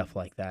neighborhood and stuff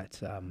like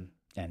that.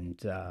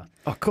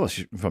 Of course,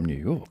 you're from New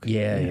York.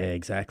 Yeah,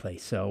 exactly.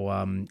 So,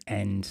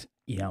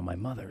 my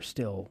mother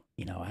still,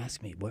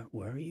 asks me,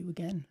 where are you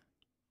again?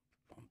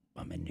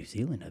 I'm in New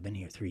Zealand. I've been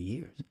here 3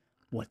 years.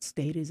 What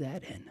state is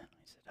that in?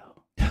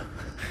 I said,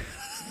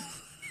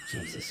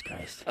 Jesus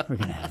Christ, we're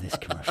going to have this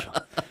commercial.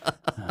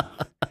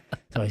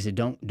 So I said,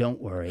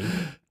 don't worry.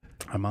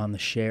 I'm on the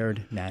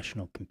shared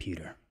national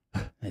computer.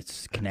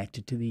 It's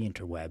connected to the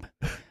interweb,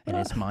 and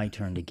it's my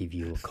turn to give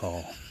you a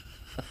call.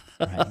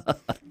 Right?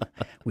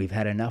 We've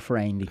had enough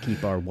rain to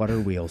keep our water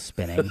wheels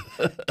spinning,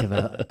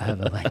 to have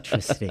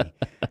electricity.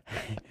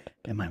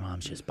 And my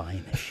mom's just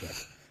buying this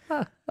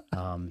shit.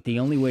 The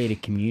only way to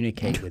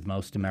communicate with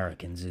most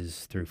Americans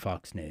is through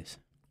Fox News.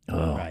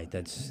 Oh, right.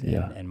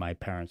 And my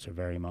parents are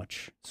very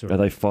much sort of.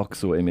 Are they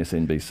Fox or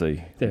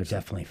MSNBC? They're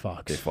definitely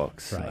Fox. They're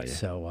Fox. Right. Oh, yeah.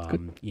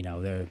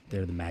 So,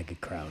 they're the MAGA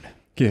crowd.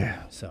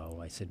 Yeah. So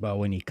I said, well,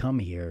 when you come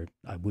here,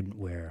 I wouldn't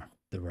wear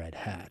the red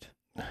hat.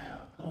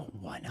 Oh,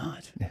 why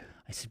not? Yeah.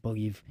 I said, well,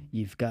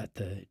 you've got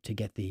to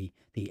get the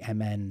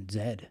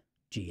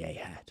MNZGA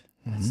hat.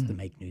 That's the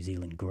Make New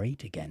Zealand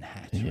Great Again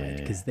hat, right?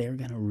 Because they're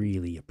going to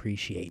really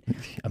appreciate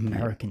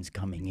Americans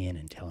coming in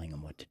and telling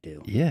them what to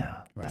do.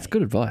 Yeah, right? That's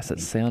good advice.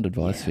 That's sound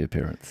advice for your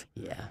parents.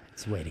 Yeah,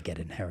 it's a way to get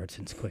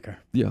inheritance quicker.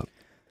 Yeah.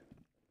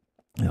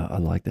 Yeah, I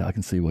like that. I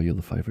can see why you're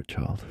the favorite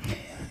child.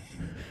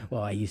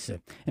 Well, I used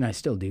to, and I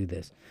still do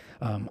this,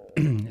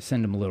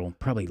 send them a little,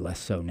 probably less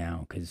so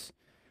now because,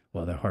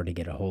 well, they're hard to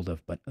get a hold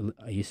of, but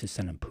I used to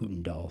send them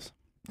Putin dolls.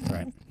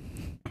 Right,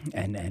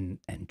 and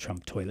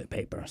Trump toilet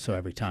paper. So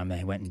every time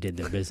they went and did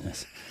their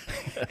business,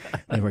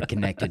 they were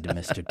connected to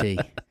Mr. T.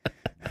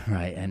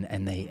 Right, and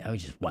I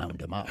just wound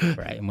them up.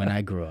 Right, and when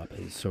I grew up,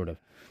 it was sort of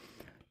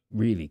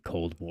really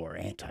Cold War,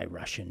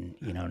 anti-Russian.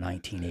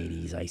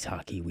 1980s ice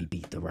hockey. We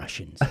beat the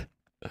Russians.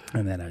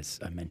 And then, as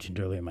I mentioned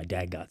earlier, my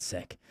dad got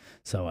sick,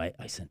 so I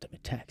sent him a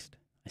text.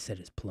 I said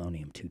it's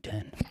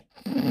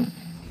polonium-210.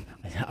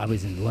 I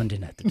was in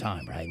London at the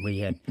time, right? We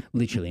had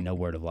literally no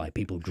word of lie.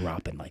 People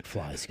dropping like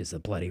flies because the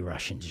bloody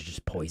Russians are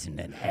just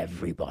poisoning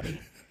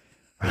everybody,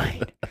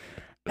 right?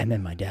 And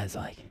then my dad's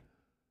like,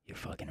 you're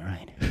fucking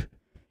right.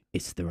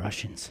 It's the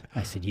Russians.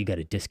 I said, you got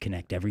to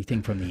disconnect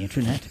everything from the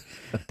internet.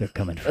 They're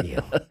coming for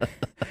you.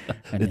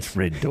 And it's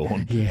Red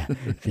Dawn. Yeah.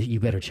 You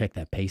better check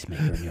that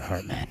pacemaker in your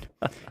heart, man.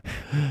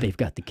 They've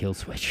got the kill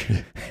switch.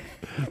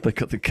 They've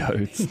got the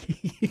codes.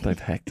 They've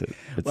hacked it.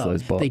 It's Well,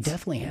 those bots. they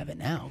definitely have it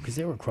now because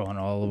they were crawling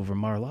all over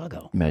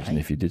Mar-a-Lago. Imagine right?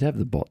 if you did have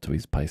the bot to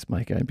his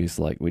pacemaker and he's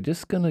like, we're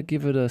just going to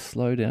give it a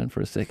slowdown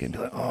for a second.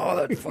 Like, oh,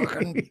 that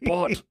fucking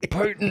bot.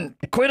 Putin,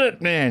 quit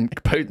it, man.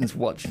 Putin's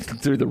watching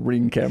through the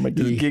Ring camera,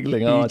 just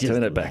giggling. Oh,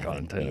 turn it back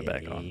on, turn it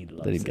back on.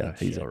 Let him go.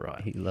 He's all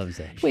right. He loves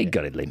that We shit.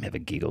 got to let him have a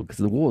giggle because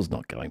the war's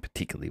not going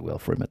particularly well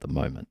for him at the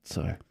moment.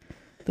 So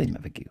let him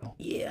have a giggle.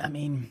 Yeah, I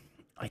mean,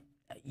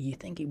 you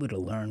think he would have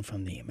learned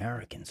from the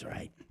Americans,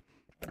 right?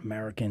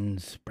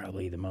 Americans,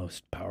 probably the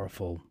most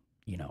powerful,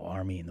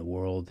 army in the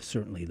world,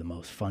 certainly the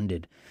most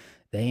funded.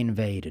 They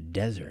invade a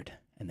desert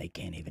and they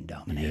can't even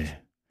dominate. Yeah.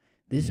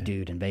 This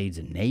dude invades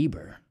a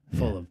neighbor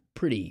full of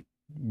pretty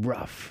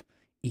rough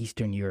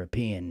Eastern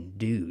European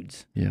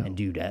dudes and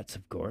dudettes,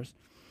 of course,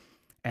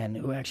 and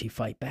who actually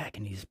fight back.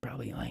 And he's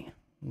probably like,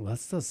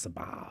 what's this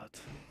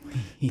about?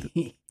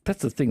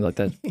 That's the thing. Like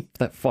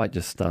that fight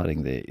just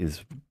starting there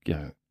is,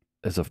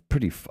 is a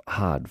pretty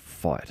hard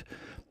fight.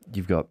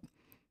 You've got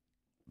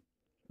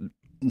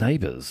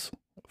neighbors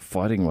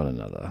fighting one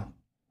another,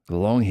 a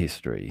long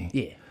history.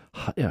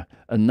 Yeah.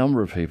 A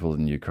number of people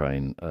in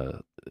Ukraine,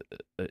 are,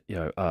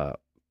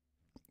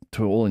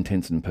 to all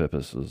intents and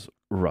purposes,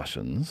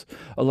 Russians.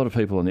 A lot of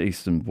people on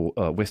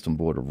the western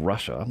border of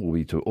Russia will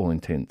be, to all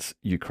intents,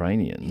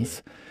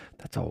 Ukrainians. Yeah.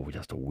 That's all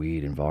just a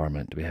weird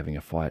environment to be having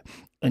a fight.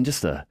 And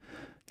just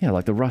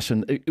like the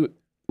Russian,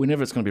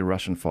 whenever it's going to be a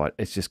Russian fight,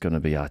 it's just going to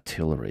be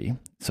artillery.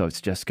 So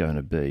it's just going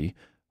to be,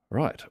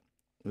 right,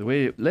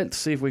 let's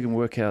see if we can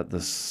work out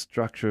the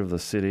structure of the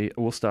city.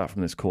 We'll start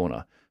from this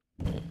corner.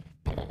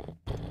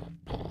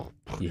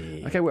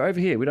 Yeah. Okay, we're over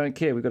here. We don't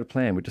care. We've got a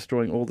plan. We're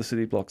destroying all the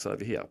city blocks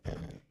over here.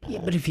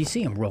 Yeah, but if you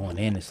see them rolling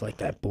in, it's like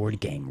that board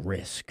game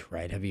Risk,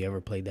 right? Have you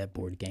ever played that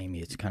board game?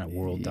 It's kind of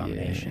world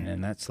domination,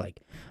 and that's like,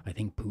 I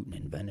think Putin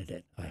invented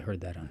it. I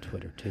heard that on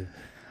Twitter too.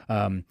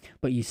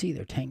 But you see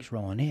their tanks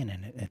rolling in,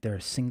 and they're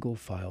a single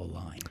file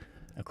line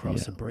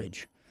across a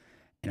bridge.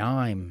 And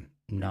I'm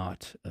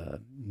not a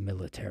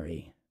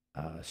military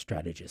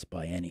strategist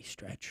by any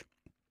stretch,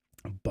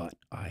 but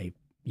I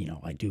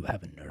do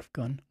have a Nerf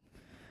gun,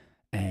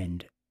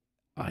 and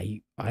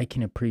I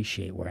can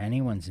appreciate where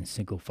anyone's in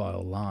single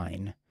file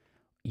line.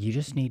 You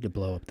just need to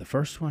blow up the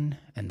first one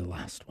and the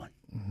last one.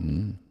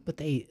 Mm-hmm. But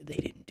they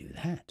didn't do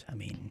that. I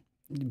mean,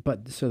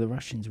 so the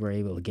Russians were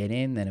able to get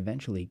in, then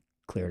eventually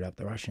cleared up.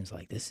 The Russians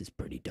like, this is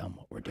pretty dumb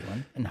what we're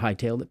doing, and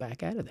hightailed it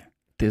back out of there.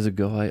 There's a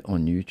guy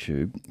on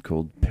YouTube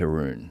called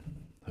Perun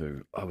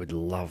who I would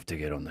love to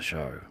get on the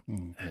show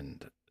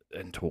and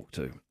talk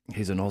to.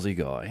 He's an Aussie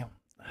guy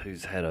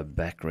who's had a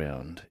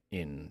background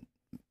in,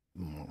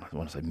 I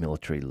want to say,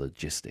 military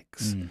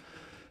logistics.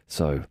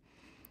 So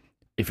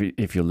if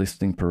you're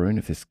listening, Perun,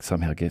 if this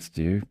somehow gets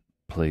to you,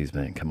 please,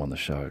 man, come on the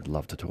show. I'd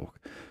love to talk.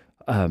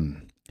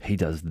 He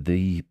does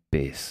the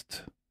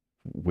best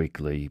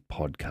weekly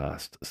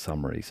podcast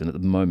summaries, and at the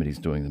moment he's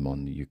doing them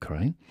on the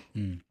Ukraine.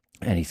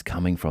 And he's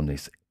coming from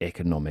this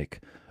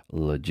economic,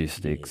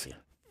 logistics,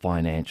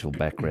 financial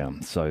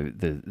background. So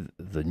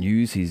the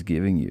news he's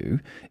giving you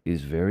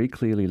is very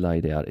clearly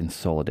laid out in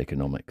solid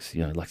economics.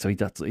 So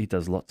he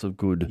does lots of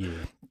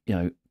good,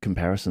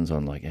 comparisons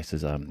on, like, he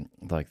says,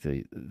 like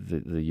the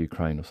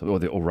Ukraine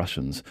or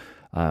Russians.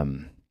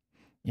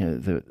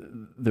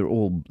 They're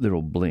all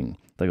bling.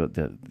 They don't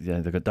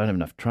have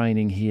enough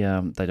training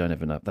here. They don't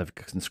have enough. They've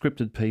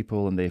conscripted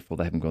people, and therefore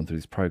they haven't gone through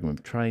this program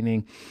of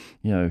training.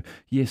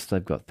 Yes,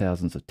 they've got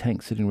thousands of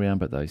tanks sitting around,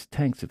 but those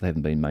tanks, if they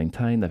haven't been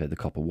maintained, they've had the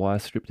copper wire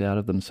stripped out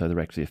of them, so they're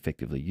actually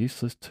effectively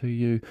useless to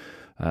you.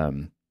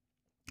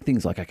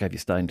 Things like, okay, if you're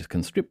starting to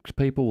conscript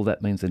people, well,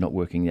 that means they're not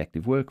working the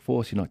active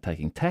workforce. You're not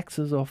taking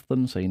taxes off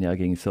them, so you're now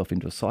getting yourself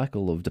into a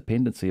cycle of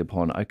dependency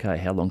upon, okay,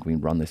 how long can we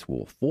run this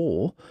war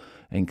for?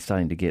 And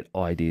starting to get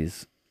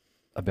ideas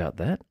about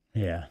that.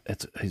 Yeah.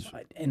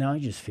 And I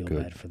just feel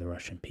good. bad for the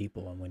Russian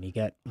people. And when you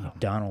get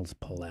McDonald's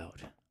pull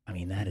out, I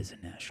mean, that is a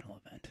national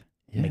event.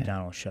 Yeah.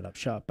 McDonald's shut up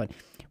shop. But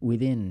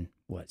within,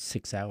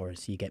 6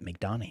 hours, you get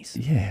McDonald's.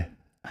 Yeah.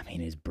 I mean,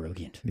 it's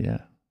brilliant. Yeah.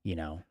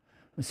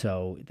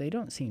 So they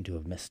don't seem to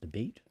have missed a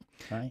beat,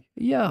 right?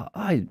 Yeah.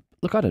 I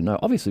don't know.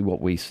 Obviously,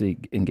 what we see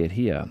and get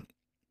here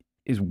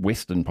is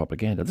Western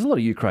propaganda. There's a lot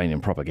of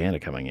Ukrainian propaganda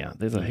coming out.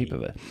 There's a heap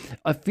of it.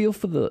 I feel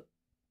for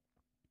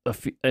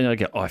and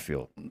again, I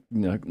feel,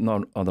 not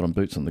that I'm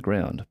boots on the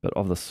ground, but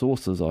of the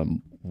sources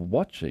I'm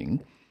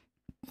watching,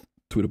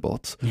 Twitter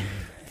bots,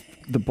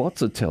 the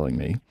bots are telling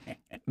me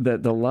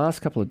that the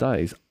last couple of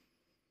days,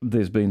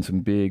 there's been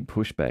some big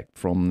pushback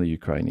from the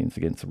Ukrainians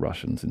against the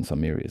Russians in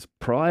some areas.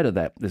 Prior to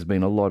that, there's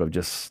been a lot of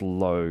just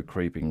slow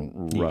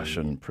creeping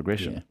Russian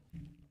progression.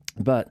 Yeah.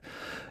 But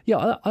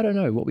I don't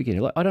know what we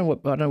get. I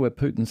don't know where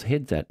Putin's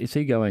head's at. Is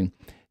he going,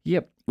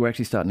 yep, we're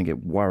actually starting to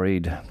get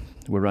worried.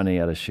 We're running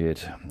out of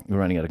shit. We're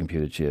running out of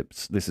computer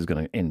chips. This is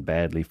going to end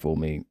badly for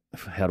me.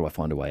 How do I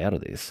find a way out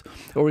of this?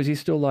 Or is he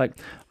still like,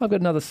 I've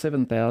got another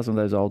 7,000 of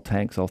those old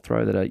tanks. I'll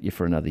throw that at you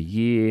for another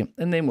year,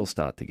 and then we'll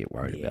start to get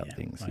worried about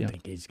things. I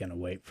think he's going to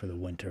wait for the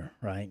winter,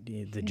 right?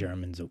 The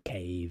Germans will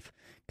cave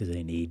because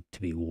they need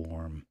to be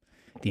warm.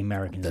 the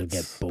Americans will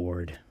get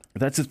bored.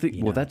 That's the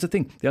thing. Well, that's the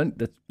thing.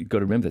 You've got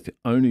to remember that the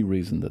only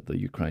reason that the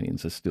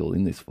Ukrainians are still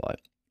in this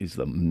fight is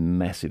the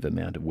massive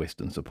amount of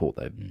Western support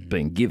they've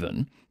been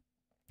given.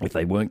 If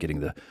they weren't getting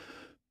the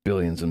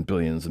billions and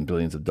billions and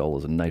billions of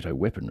dollars in NATO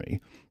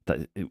weaponry,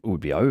 that it would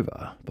be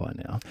over by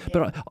now. Yeah.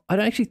 But I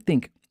don't actually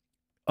think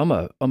I'm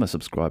a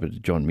subscriber to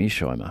John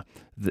Mearsheimer.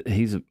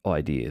 His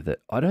idea that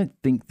I don't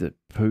think that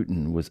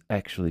Putin was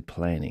actually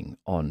planning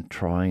on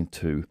trying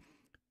to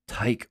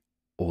take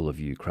all of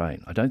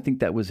Ukraine. I don't think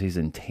that was his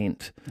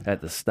intent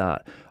at the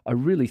start. I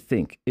really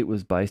think it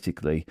was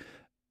basically,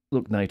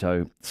 look,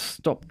 NATO,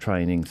 stop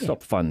training,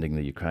 stop funding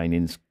the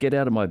Ukrainians, get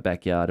out of my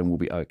backyard and we'll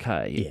be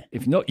okay. Yeah.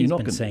 If not, he's you're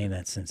not been saying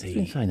that since he's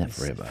been saying that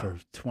forever. For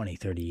 20,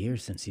 30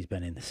 years since he's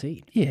been in the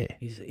seat. Yeah.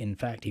 In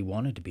fact, he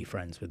wanted to be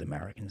friends with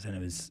Americans, and it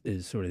was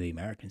sort of the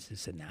Americans who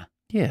said, nah.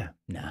 Yeah.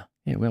 Nah.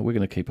 Yeah, well, we're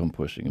going to keep on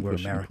pushing and we're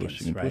pushing Americans, and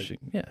pushing and right? pushing.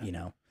 Yeah. You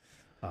know.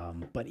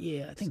 But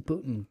yeah, I think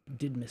Putin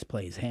did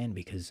misplay his hand,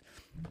 because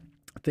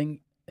the thing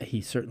he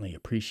certainly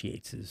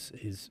appreciates is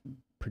his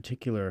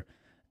particular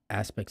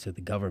aspects of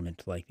the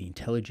government, like the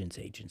intelligence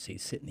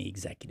agencies, sit in the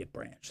executive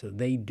branch. So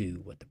they do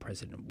what the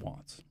president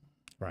wants,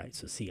 right?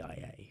 So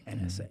CIA,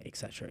 NSA, et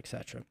cetera, et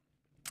cetera.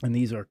 And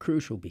these are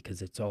crucial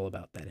because it's all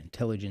about that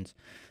intelligence.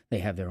 They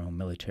have their own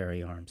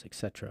military arms, et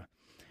cetera.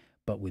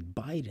 But with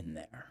Biden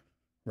there,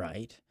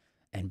 right,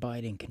 and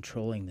Biden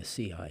controlling the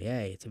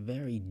CIA, it's a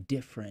very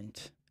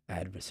different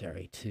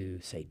adversary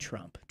to, say,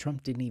 Trump.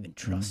 Trump didn't even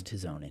trust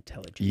his own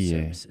intelligence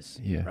services,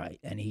 right?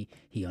 And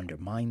he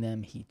undermined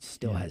them. He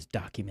still has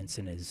documents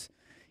in his,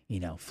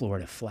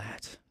 Florida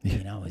flat,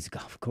 his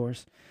golf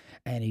course,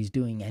 and he's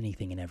doing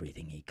anything and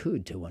everything he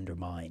could to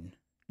undermine,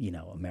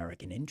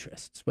 American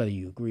interests, whether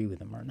you agree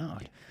with him or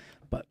not.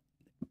 But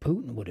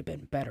Putin would have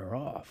been better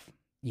off,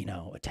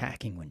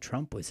 attacking when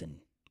Trump was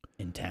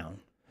in town,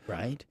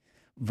 right?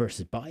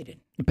 Versus Biden.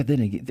 But then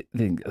again,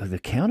 the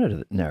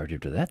counter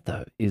narrative to that,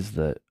 though, is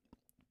that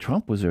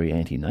Trump was very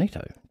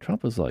anti-NATO.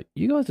 Trump was like,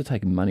 you guys are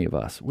taking money of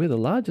us. We're the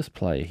largest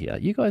player here.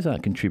 You guys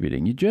aren't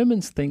contributing. You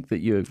Germans think that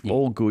you're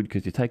all good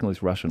because you're taking all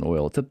this Russian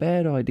oil. It's a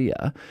bad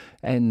idea.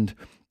 And,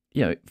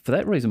 for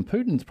that reason,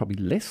 Putin's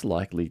probably less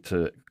likely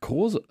to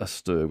cause a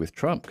stir with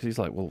Trump, because he's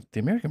like, well, the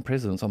American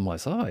president's on my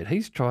side.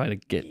 He's trying to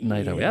get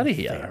NATO out of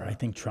here. Fair. I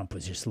think Trump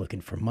was just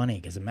looking for money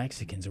because the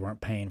Mexicans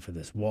weren't paying for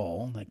this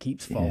wall that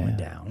keeps falling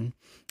down.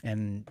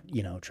 And,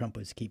 Trump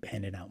was keep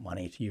handing out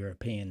money to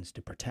Europeans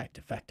to protect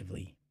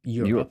effectively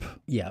Europe.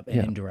 And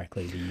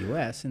indirectly the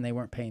U.S., and they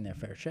weren't paying their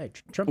fair share.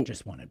 Trump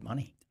just wanted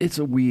money. It's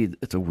a weird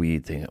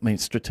thing. I mean,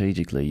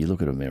 strategically, you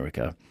look at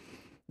America,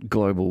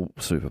 global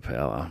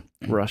superpower,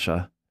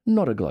 Russia,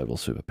 not a global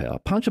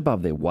superpower, punch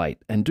above their weight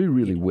and do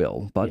really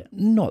well, but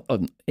not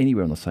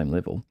anywhere on the same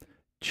level.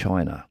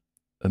 China,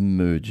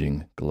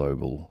 emerging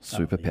global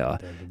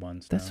superpower. They're the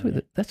ones that's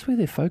where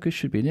their focus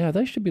should be now.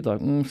 They should be like,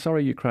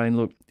 sorry, Ukraine,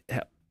 look,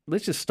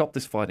 let's just stop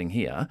this fighting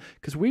here,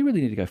 because we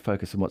really need to go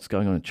focus on what's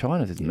going on in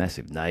China. There's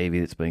massive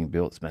navy that's being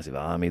built, this massive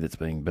army that's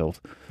being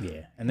built.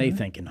 Yeah, and they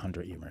think in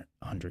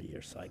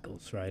 100-year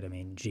cycles, right? I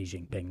mean, Xi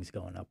Jinping's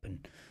going up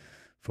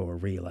for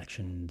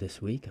re-election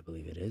this week, I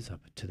believe it is,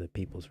 up to the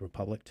People's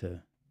Republic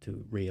to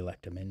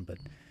re-elect him in. But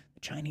the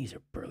Chinese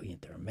are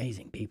brilliant. They're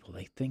amazing people.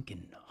 They think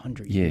in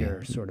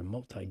 100-year sort of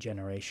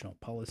multi-generational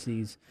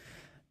policies.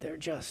 They're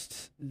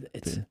just,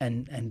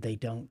 and they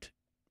don't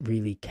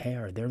really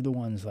care. They're the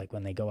ones, like,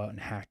 when they go out and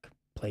hack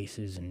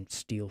places and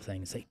steal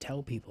things, they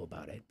tell people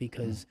about it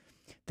because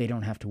they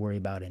don't have to worry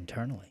about it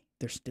internally.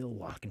 They're still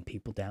locking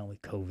people down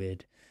with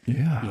COVID.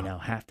 Yeah.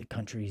 Half the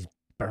country's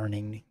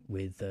burning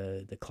with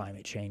the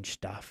climate change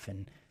stuff,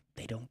 and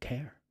they don't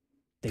care.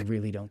 They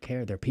really don't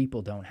care. Their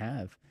people don't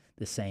have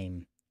the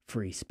same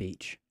free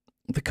speech.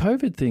 The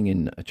COVID thing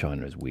in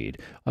China is weird.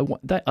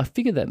 I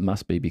figure that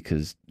must be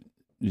because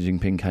Xi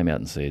Jinping came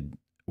out and said,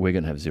 we're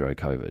going to have zero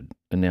COVID.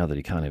 And now that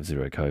he can't have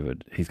zero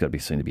COVID, he's got to be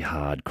seen to be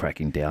hard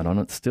cracking down on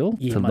it still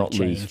to not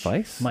lose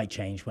face. Might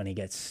change when he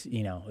gets,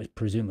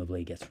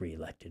 presumably gets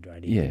reelected,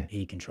 right?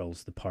 He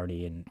controls the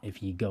party, and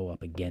if you go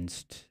up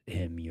against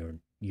him, you're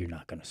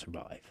not going to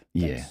survive.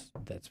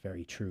 That's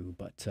very true.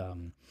 But I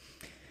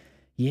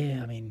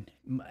mean,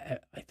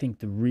 I think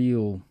the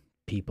real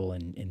people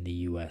in the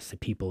U.S., the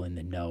people in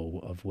the know,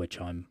 of which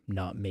I'm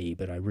not me,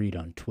 but I read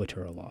on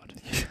Twitter a lot,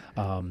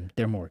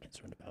 they're more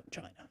concerned about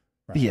China.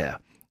 Right? Yeah.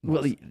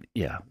 Well,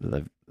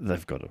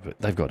 they've got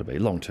to be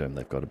long term.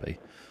 They've got to be.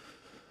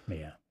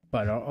 Yeah,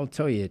 but I'll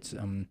tell you, it's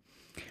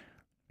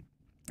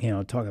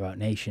talk about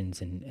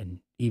nations and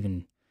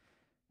even,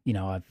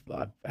 I've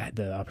had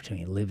the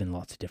opportunity to live in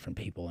lots of different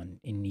people, and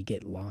you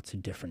get lots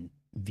of different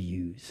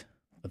views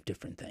of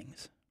different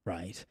things,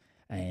 right?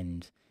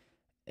 And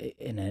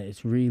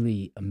it's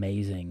really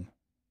amazing.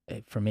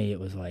 For me, it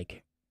was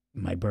like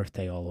my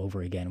birthday all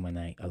over again when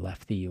I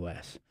left the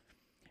U.S.,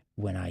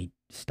 when I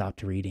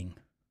stopped reading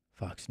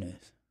Fox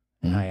News.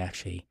 And I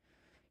actually,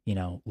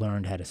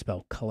 learned how to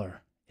spell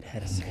color. It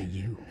had to say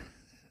U.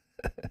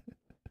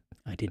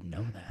 I didn't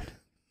know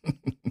that.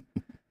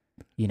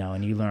 you know,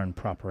 and you learn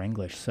proper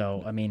English.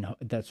 So, I mean,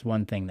 that's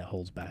one thing that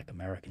holds back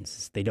Americans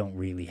is they don't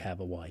really have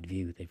a wide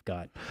view. They've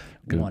got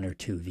one or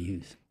two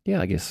views.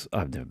 Yeah, I guess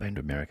I've never been to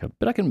America,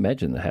 but I can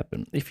imagine that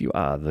happen. If you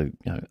are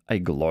a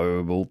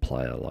global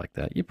player like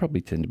that, you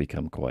probably tend to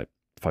become quite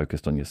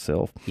focused on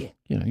yourself. Yeah.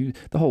 You know,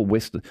 the whole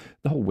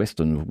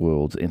Western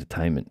world's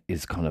entertainment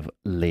is kind of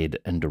led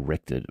and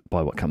directed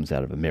by what comes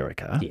out of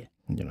America. Yeah.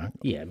 You know.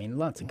 Yeah, I mean,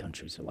 lots of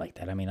countries are like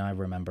that. I mean, I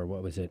remember,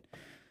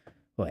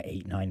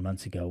 8-9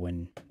 months ago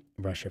when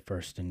Russia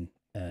first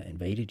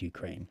invaded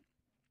Ukraine.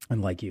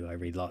 And like you, I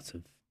read lots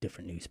of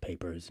different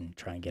newspapers and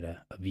try and get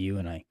a view.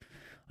 And I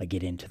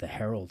get into the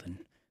Herald and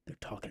they're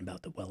talking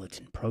about the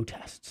Wellington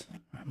protests.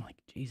 I'm like,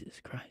 Jesus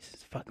Christ,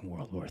 it's fucking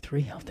World War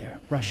III out there.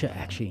 Russia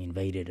actually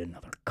invaded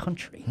another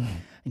country.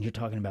 And you're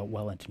talking about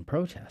Wellington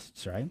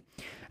protests, right?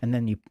 And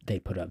then they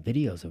put up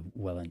videos of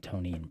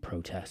Wellingtonian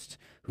protests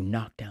who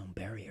knock down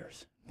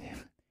barriers. Yeah.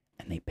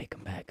 And they pick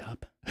them back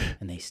up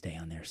and they stay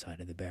on their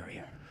side of the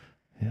barrier.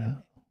 Yeah.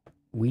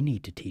 We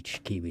need to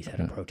teach Kiwis how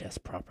to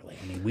protest properly.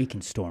 I mean, we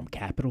can storm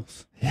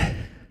capitals.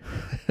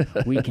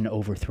 We can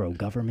overthrow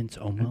governments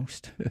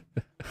almost.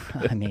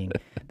 I mean,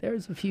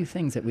 there's a few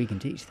things that we can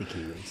teach the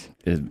Kiwis.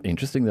 It's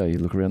interesting, though, you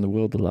look around the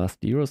world the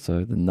last year or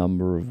so, the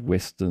number of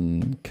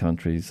Western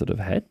countries that have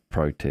had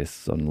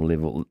protests on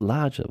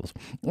large levels.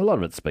 A lot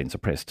of it's been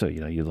suppressed too. You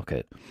know, you look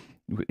at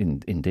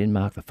in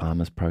Denmark, the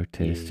farmers'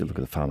 protests, you look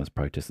at the farmers'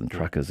 protests and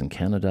truckers in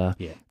Canada,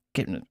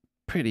 getting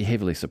pretty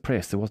heavily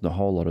suppressed. There wasn't a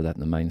whole lot of that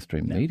in the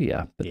mainstream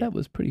media, but that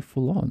was pretty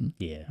full on.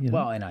 Yeah. You know?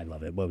 Well, and I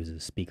love it. What was the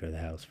Speaker of the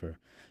House for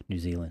New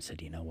Zealand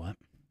said, you know what?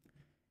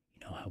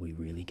 You know how we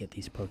really get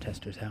these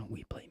protesters out?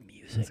 We play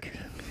music.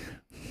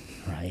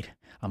 Right?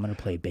 I'm going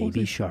to play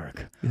Baby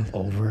Shark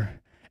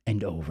over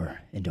and over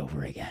and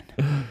over again.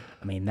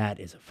 I mean, that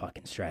is a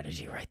fucking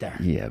strategy right there.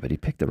 Yeah, but he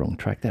picked the wrong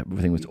track. That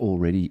thing was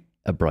already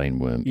a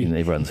brainworm in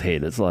everyone's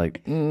head. It's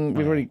like,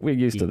 we're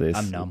used to this.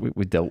 I'm numb.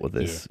 We dealt with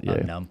this. Yeah,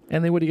 I'm numb.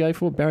 And then what do you go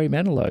for? Barry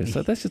Manilow.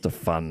 So that's just a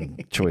fun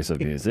choice of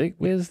music.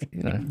 Where's,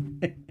 you know.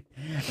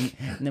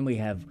 And then we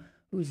have,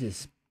 who's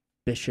this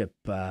Bishop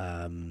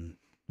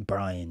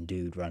Brian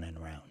dude running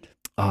around?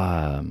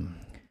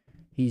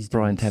 He's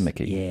Brian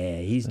Tamaki.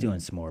 Yeah, he's doing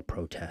some more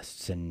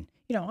protests. And,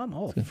 you know, I'm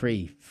all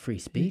free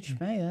speech.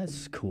 Hey,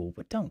 that's cool.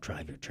 But don't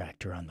drive your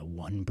tractor on the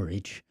one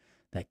bridge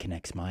that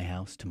connects my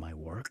house to my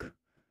work.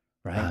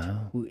 Right?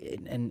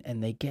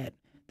 And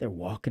they're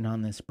walking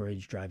on this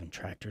bridge, driving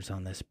tractors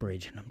on this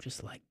bridge. And I'm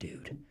just like,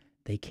 dude,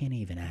 they can't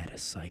even add a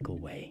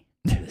cycleway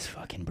to this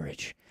fucking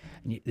bridge.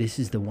 And this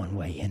is the one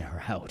way in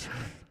or out.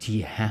 Do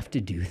you have to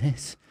do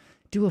this?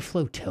 Do a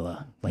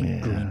flotilla like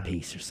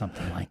Greenpeace or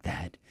something like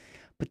that.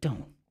 But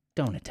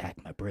don't attack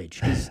my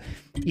bridge because,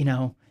 you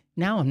know,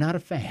 now I'm not a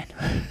fan.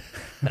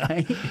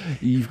 Right?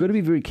 You've got to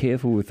be very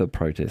careful with the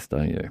protest,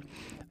 don't you?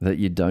 That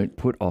you don't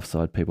put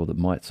offside people that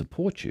might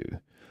support you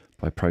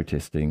by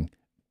protesting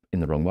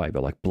in the wrong way,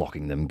 but like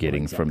blocking them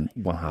getting from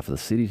one half of the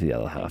city to the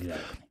other half.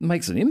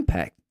 Makes an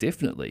impact,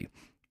 definitely.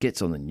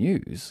 Gets on the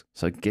news,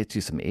 so it gets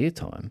you some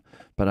airtime.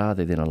 But are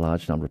there then a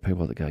large number of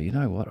people that go, you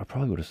know what, I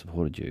probably would have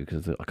supported you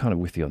because I'm kind of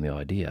with you on the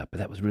idea, but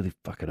that was really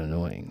fucking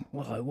annoying.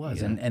 Well, it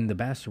was. Yeah. And the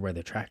bastard where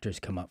the tractors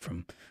come up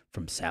from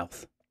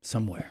south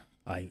somewhere.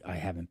 I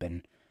haven't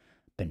been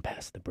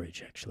past the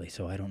bridge, actually,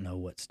 so I don't know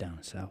what's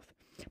down south.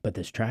 But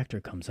this tractor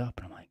comes up,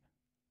 and I'm like,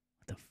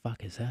 what the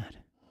fuck is that?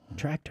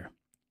 Tractor.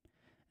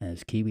 And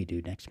this Kiwi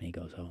dude next to me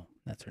goes, oh,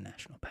 that's our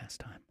national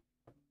pastime.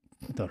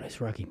 I thought it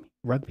was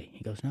rugby.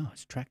 He goes, no,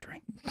 it's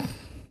tractoring. I'm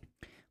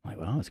like,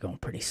 well, I was going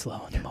pretty slow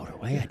on the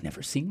motorway. I'd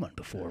never seen one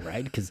before,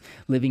 right? Because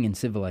living in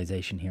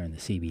civilization here in the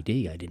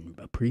CBD, I didn't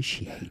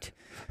appreciate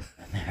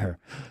there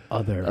are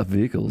other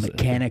vehicles,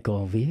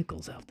 mechanical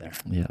vehicles out there.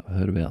 Yeah, I've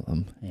heard about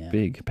them. Yeah.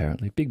 Big,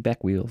 apparently. Big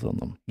back wheels on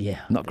them. Yeah.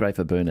 Not great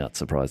for burnout,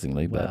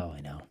 surprisingly. Well,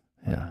 I know.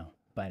 Yeah.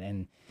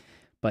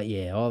 But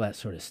yeah, all that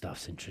sort of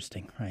stuff's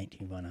interesting, right?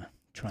 You want to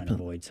try and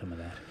avoid some of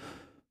that.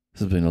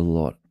 There's been a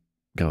lot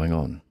going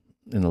on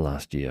in the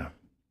last year.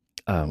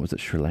 Was it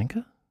Sri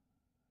Lanka?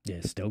 Yeah,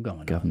 it's still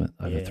going Government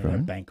on. overthrown.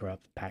 Yeah,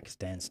 bankrupt.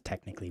 Pakistan's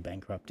technically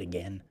bankrupt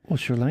again. Well,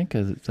 Sri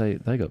Lanka,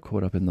 they got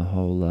caught up in the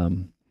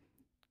whole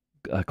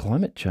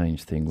climate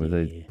change thing where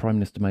the Prime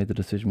Minister made the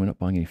decision we're not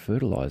buying any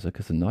fertiliser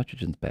because the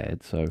nitrogen's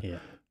bad. So,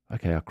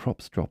 okay, our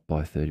crops dropped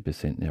by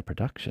 30% in our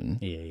production.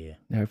 Yeah.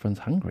 Now everyone's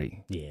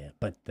hungry. Yeah,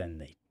 but then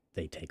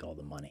they take all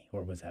the money.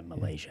 Or was that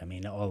Malaysia? I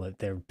mean,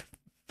 they're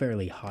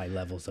fairly high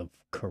levels of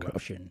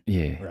corruption.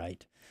 Yeah.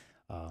 Right?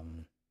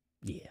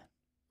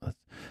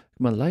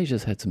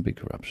 Malaysia's had some big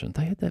corruption.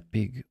 They had that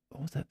big,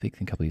 what was that big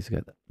thing a couple of years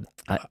ago?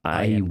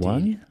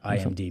 A1?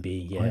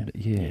 IMDb, yeah.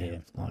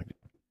 It's like $1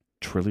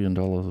 trillion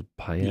payout.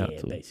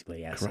 Yeah,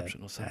 basically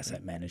corruption or something.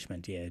 Asset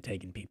management,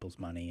 taking people's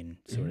money and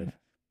sort of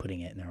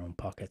putting it in their own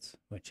pockets,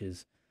 which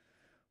is,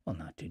 well,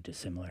 not too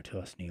dissimilar to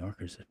us New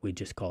Yorkers. We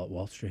just call it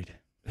Wall Street.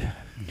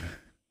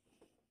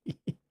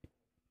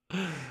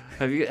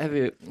 Have you got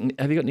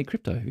any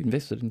crypto? Have you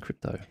invested in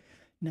crypto?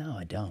 No,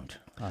 I don't.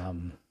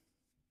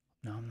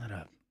 No, I'm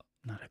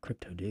not a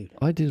crypto dude.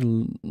 I did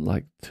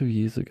like 2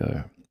 years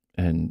ago,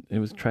 and it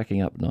was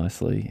tracking up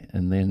nicely.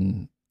 And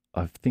then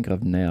I think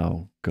I've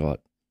now got,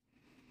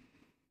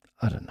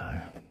 I don't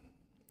know,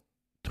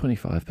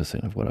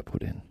 25% of what I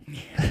put in.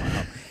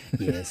 Wow.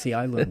 Yeah, see,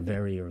 I learned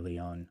very early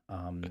on.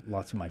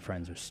 Lots of my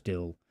friends are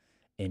still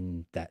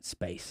in that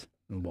space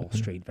in Wall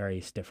Street,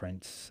 various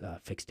different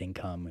fixed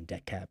income and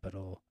debt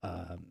capital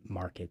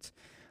markets.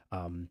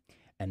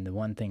 And the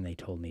one thing they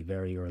told me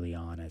very early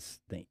on is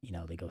that,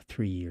 they go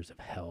 3 years of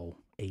hell,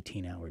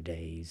 18-hour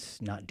days,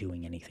 not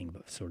doing anything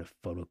but sort of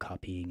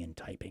photocopying and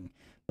typing,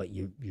 but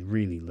you're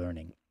really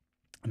learning.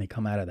 And they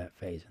come out of that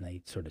phase and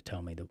they sort of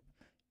tell me,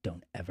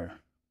 don't ever,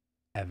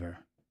 ever,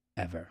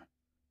 ever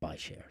buy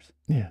shares.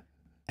 Yeah.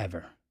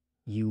 Ever.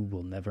 You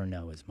will never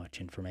know as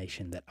much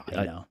information that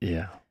I know.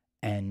 Yeah.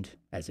 And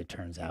as it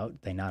turns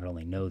out, they not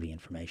only know the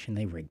information,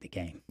 they rig the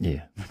game.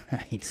 Yeah.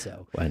 Right.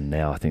 So. And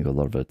now I think a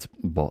lot of it's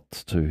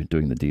bots too,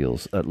 doing the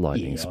deals at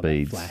lightning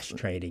speeds. Flash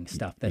trading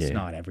stuff. That's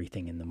not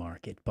everything in the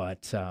market.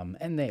 But,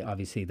 and they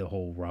obviously the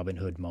whole Robin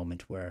Hood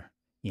moment where,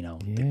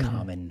 the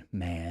common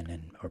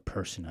man or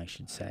person, I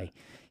should say,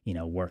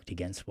 worked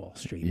against Wall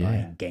Street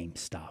buying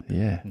GameStop.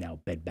 And now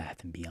Bed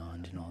Bath &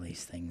 Beyond and all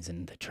these things.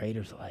 And the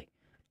traders are like,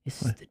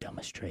 this is the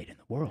dumbest trade in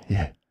the world.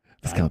 Yeah.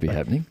 This can't be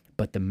happening.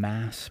 But the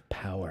mass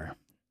power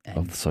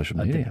of the social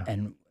media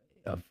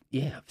of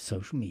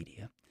social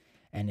media,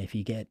 and if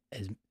you get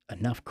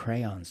enough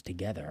crayons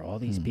together, all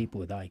these people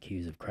with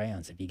IQs of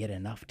crayons, if you get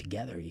enough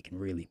together, you can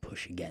really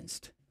push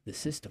against the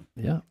system.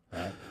 Yeah,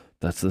 right?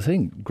 That's the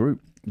thing.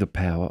 The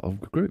power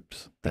of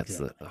groups. That's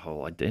the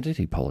whole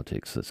identity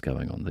politics that's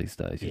going on these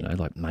days. You know,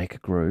 like make a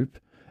group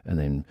and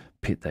then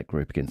pit that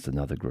group against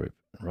another group.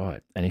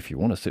 Right. And if you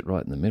want to sit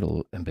right in the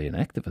middle and be an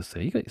activist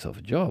there, you got yourself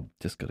a job.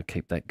 Just got to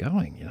keep that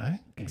going,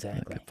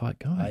 Exactly. Keep that fight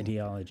going.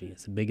 Ideology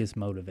is the biggest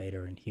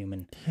motivator in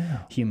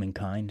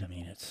humankind. I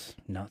mean, it's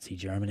Nazi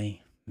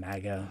Germany,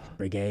 MAGA,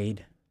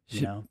 Brigade,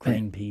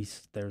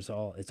 Greenpeace.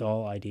 It's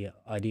all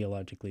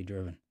ideologically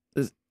driven.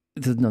 There's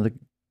another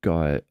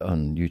guy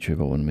on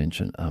YouTube I want to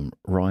mention,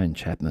 Ryan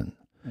Chapman.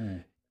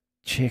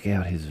 Check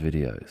out his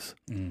videos.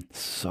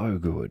 So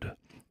good.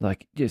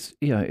 Like, if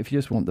you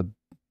just want the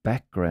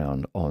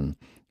background on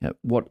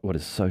what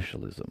is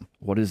socialism,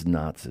 what is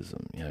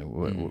Nazism,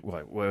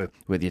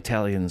 were the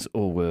Italians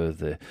or were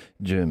the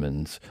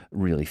Germans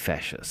really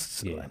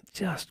fascists?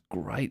 Just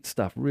great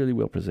stuff, really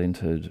well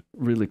presented,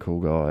 really cool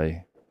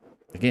guy.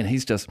 Again,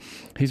 he's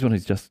one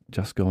who's just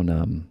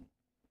gone,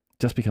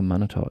 just become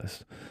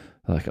monetized.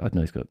 Like, I don't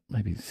know, he's got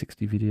maybe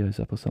 60 videos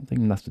up or something.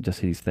 He must have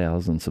just hit his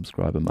 1,000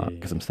 subscriber mark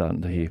because I'm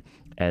starting to hear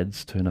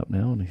ads turn up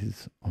now on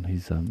his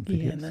videos.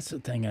 Yeah, and that's the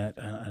thing, and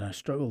I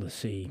struggle to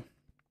see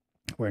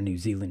where New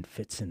Zealand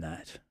fits in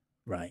that,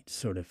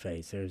 sort of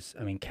phase.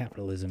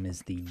 Capitalism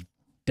is the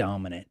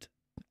dominant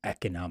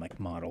economic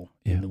model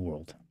in the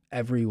world.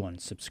 Everyone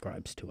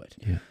subscribes to it.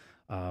 Yeah.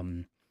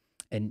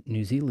 And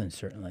New Zealand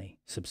certainly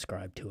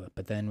subscribed to it.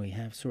 But then we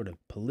have sort of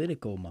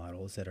political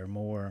models that are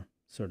more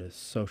sort of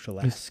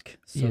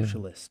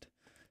socialist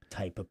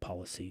type of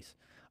policies.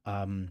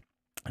 And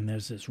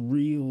there's this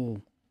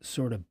real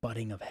sort of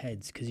butting of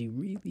heads because you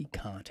really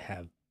can't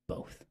have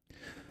both.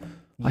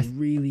 You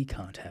really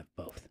can't have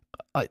both.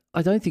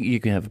 I don't think you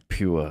can have a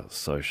pure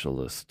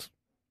socialist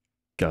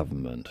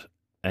government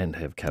and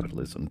have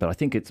capitalism, but I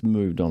think it's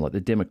moved on, like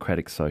the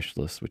democratic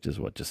socialists, which is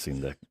what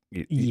Jacinda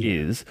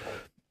is.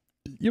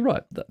 You're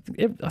right.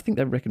 I think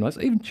they recognise,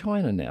 even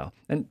China now,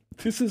 and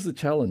this is the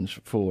challenge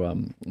for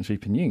Xi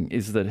Jinping,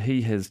 is that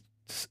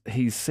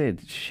he's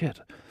said, shit,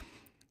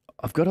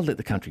 I've got to let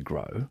the country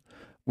grow.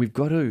 We've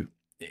got to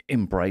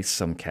embrace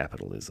some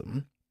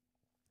capitalism.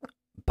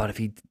 But if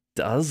he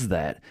does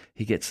that,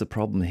 he gets the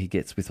problem he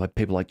gets with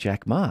people like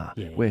Jack Ma,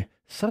 where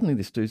suddenly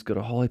this dude's got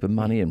a whole heap of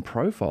money and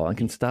profile and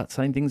can start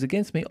saying things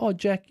against me. Oh,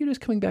 Jack, you're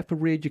just coming back for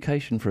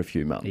re-education for a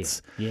few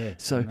months. Yeah,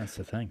 so that's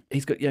the thing.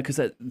 He's got, because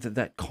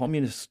that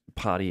Communist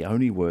Party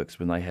only works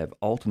when they have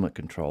ultimate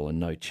control and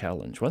no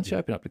challenge. Once you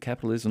open up to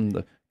capitalism,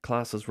 the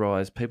classes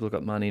rise, people have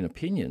got money and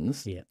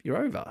opinions, you're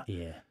over.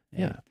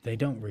 Yeah. They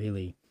don't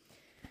really...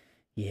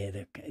 Yeah,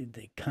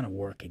 they kind of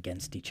work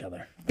against each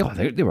other. Oh,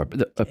 they're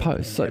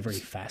opposed. In every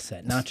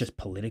facet, not just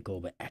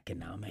political, but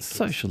economic.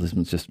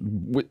 Socialism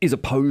is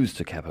opposed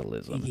to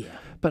capitalism. Yeah.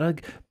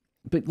 But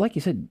like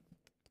you said,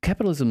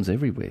 capitalism's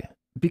everywhere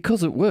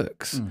because it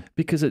works.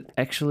 Because it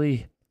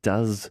actually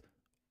does.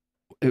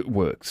 It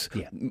works.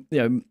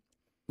 Yeah.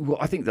 Well,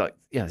 I think that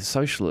the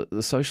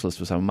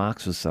socialists were saying,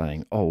 Marx was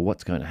saying, oh,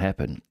 what's going to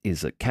happen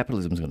is that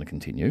capitalism is going to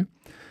continue,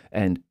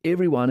 and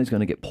everyone is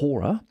going to get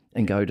poorer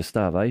and go to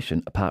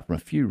starvation, apart from a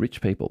few rich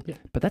people. Yeah.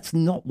 But that's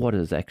not what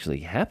has actually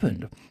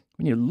happened.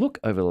 When you look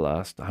over the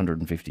last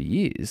 150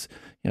 years,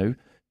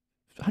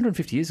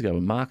 150 years ago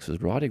when Marx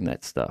was writing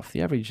that stuff,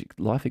 the average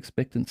life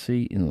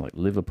expectancy in like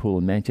Liverpool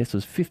and Manchester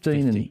was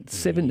 15 and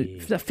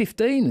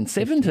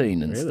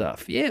 17 and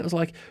stuff. Yeah, it was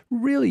like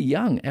really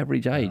young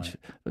average age. Right.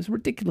 It was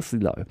ridiculously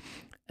low.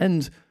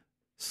 And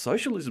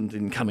socialism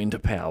didn't come into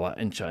power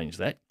and change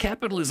that.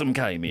 Capitalism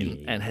came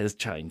in and has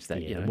changed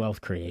that. Wealth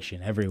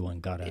creation.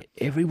 Everyone got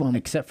everyone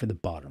except for the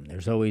bottom.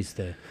 There's always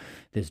the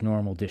there's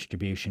normal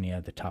distribution. You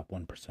have the top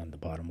 1%, the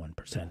bottom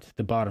 1%.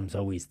 The bottom's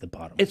always the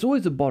bottom. It's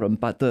always the bottom,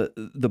 but the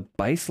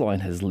baseline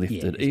has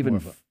lifted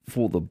even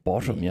for the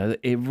bottom. You know,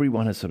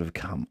 everyone has sort of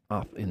come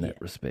up in that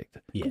respect.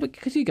 Yeah.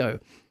 Because you go,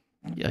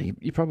 yeah,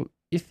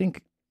 you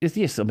think,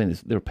 yes, I mean,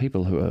 there are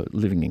people who are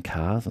living in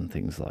cars and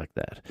things like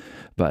that,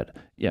 but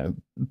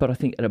I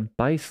think at a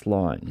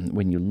baseline,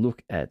 when you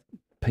look at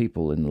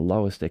people in the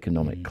lowest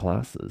economic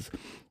classes,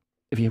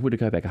 if you were to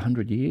go back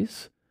 100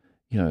 years,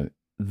 you know,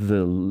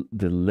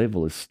 the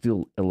level is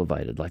still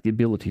elevated, like the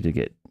ability to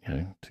get, you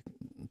know,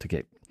 to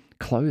get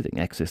clothing,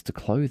 access to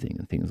clothing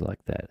and things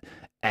like that,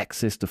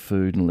 access to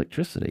food and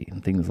electricity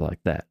and things like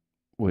that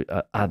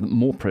are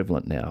more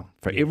prevalent now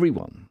for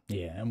everyone.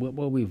 Yeah, and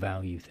we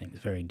value things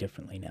very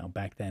differently now.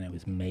 Back then it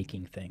was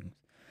making things.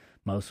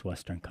 Most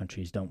Western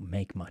countries don't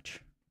make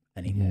much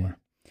anymore.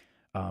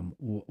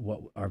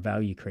 What our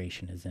value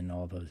creation is in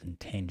all those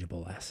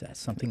intangible assets.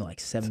 Something like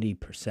 70%,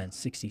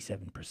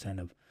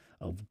 67%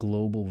 of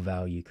global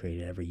value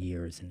created every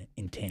year is an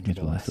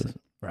intangible asset,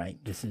 right?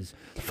 This is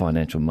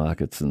financial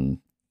markets and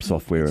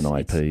software and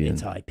IP.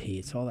 It's IP.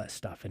 It's all that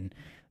stuff. And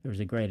there was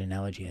a great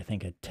analogy, I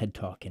think, a TED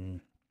Talk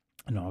in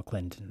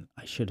Auckland, and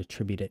I should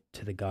attribute it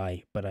to the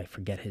guy, but I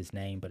forget his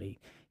name, but he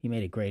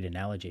made a great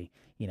analogy.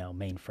 You know,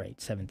 main freight,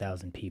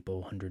 7,000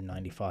 people,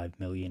 195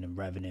 million in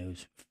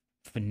revenues,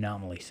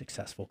 phenomenally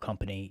successful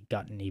company,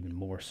 gotten even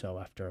more so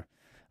after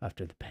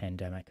the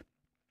pandemic,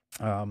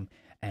 and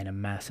a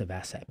massive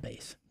asset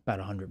base, about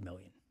 100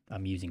 million.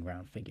 I'm using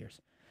round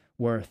figures,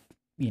 worth,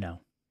 you know,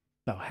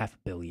 about $500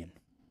 million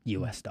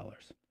US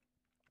dollars.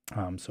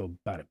 So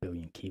about $1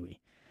 billion Kiwi.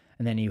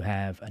 And then you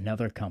have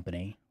another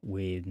company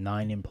with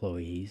 9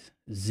 employees,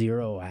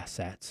 0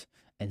 assets,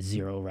 and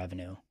 0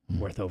 revenue,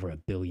 worth over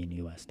 $1 billion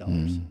US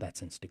dollars.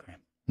 That's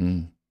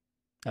Instagram.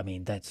 I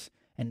mean, that's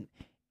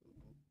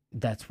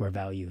where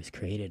value is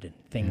created, and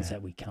things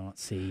that we can't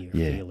see or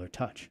feel or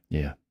touch.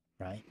 Yeah.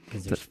 Right?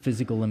 Because there's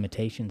physical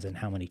limitations in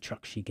how many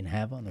trucks you can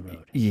have on the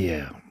road.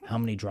 Yeah. How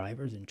many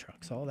drivers in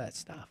trucks, all that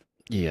stuff.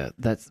 Yeah,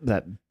 that's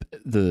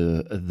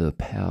the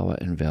power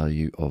and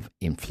value of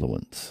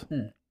influence.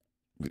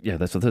 Yeah,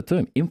 that's the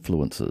term,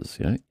 influencers,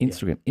 you know,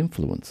 Instagram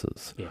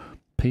influencers. Yeah.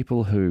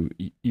 People who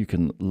you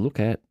can look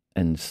at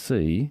and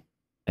see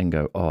and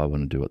go, oh, I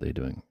want to do what they're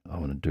doing. I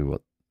want to do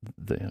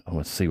I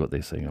want to see what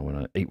they're seeing. I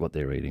want to eat what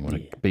they're eating. I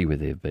want to be where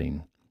they've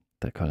been.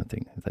 That kind of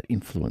thing. That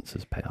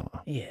influences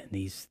power. Yeah,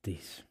 these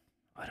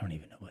I don't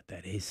even know what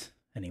that is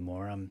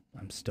anymore. I'm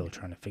still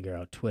trying to figure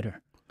out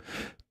Twitter.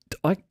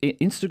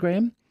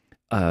 Instagram,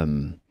 I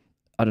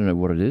don't know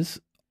what it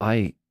is.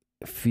 I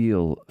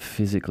feel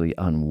physically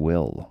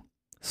unwell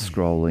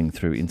scrolling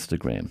through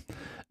Instagram.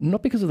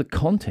 Not because of the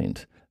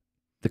content.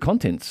 The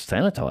content's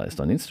sanitized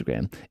on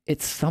Instagram.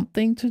 It's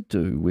something to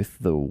do with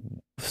the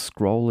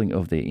scrolling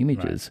of their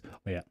images,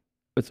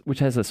 which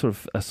has a sort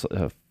of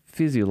a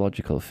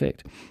physiological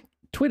effect.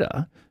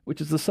 Twitter, which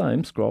is the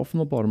same, scroll from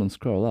the bottom and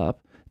scroll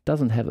up,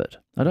 doesn't have it.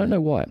 I don't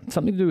know why.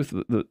 Something to do with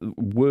the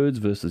words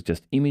versus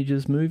just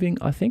images moving,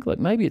 I think. Like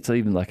maybe it's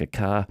even like a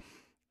car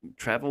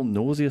travel,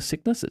 nausea,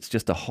 sickness. It's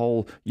just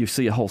you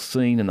see a whole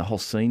scene and the whole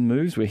scene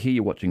moves, where here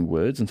you're watching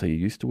words and so you're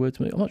used to words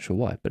moving. I'm not sure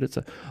why, but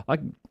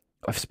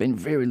I've spent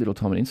very little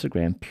time on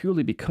Instagram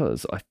purely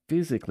because I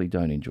physically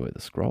don't enjoy the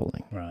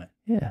scrolling. Right.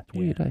 Yeah, it's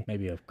weird, eh?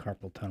 Maybe a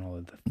carpal tunnel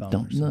of the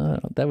thumb or something. No,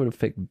 that would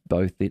affect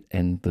both it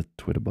and the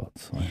Twitter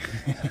bots.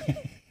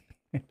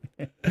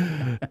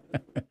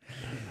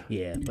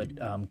 Yeah,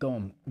 but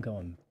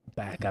going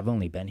back, I've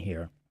only been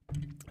here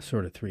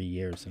sort of 3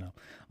 years, and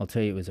I'll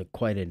tell you, it was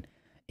quite an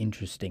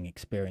interesting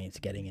experience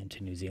getting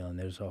into New Zealand.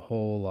 There's a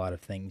whole lot of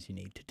things you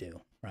need to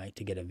do, right,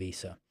 to get a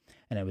visa.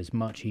 And it was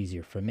much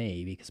easier for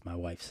me because my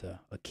wife's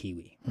a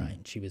Kiwi, right?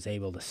 And she was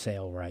able to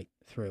sail right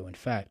through. In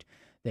fact,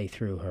 they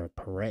threw her a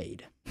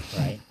parade,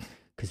 right?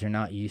 Because they're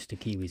not used to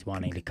Kiwis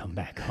wanting to come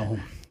back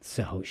home.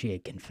 So she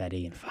had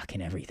confetti and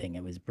fucking everything.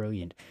 It was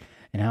brilliant.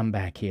 And I'm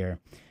back here,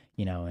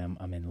 you know,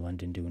 I'm in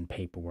London doing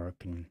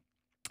paperwork and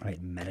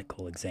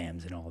medical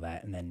exams and all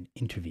that, and then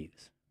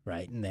interviews,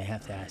 right? And they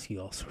have to ask you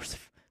all sorts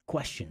of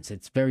questions.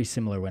 It's very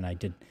similar when I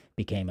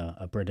became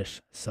a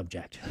British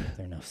subject.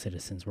 They're no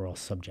citizens. We're all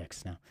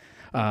subjects now.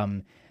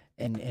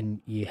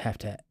 And you have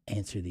to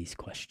answer these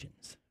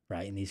questions,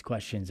 right? And these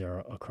questions are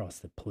across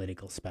the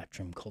political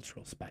spectrum,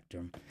 cultural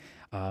spectrum.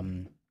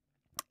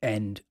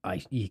 And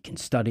you can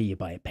study, you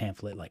buy a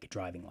pamphlet like a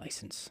driving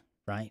license,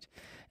 right?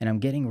 And I'm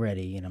getting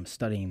ready and I'm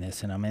studying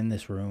this, and I'm in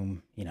this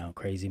room, you know,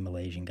 crazy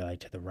Malaysian guy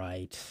to the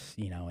right,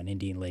 you know, an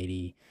Indian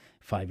lady,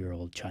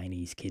 5-year-old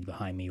Chinese kid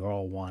behind me, are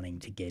all wanting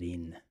to get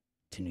in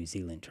to New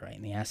Zealand, right?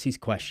 And they ask these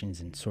questions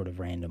in sort of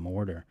random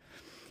order.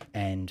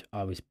 And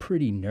I was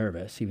pretty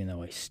nervous, even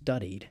though I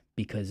studied,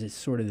 because it's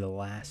sort of the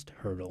last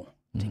hurdle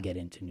to get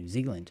into New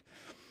Zealand.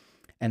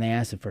 And they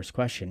asked the first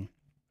question,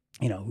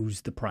 you know,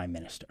 who's the prime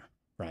minister,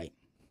 right?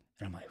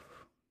 And I'm like,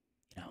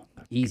 you know,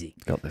 easy.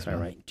 Got this, so I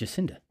write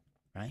Jacinda,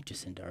 right?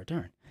 Jacinda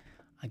Ardern.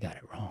 I got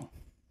it wrong.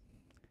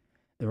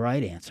 The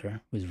right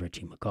answer was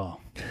Richie McCaw.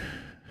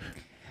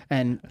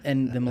 And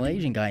the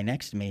Malaysian guy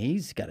next to me,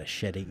 he's got a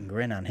shit-eating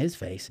grin on his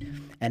face,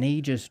 and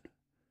he just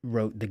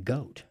wrote the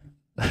GOAT.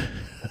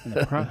 And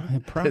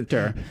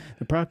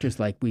the proctor's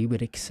like, we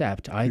would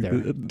accept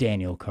either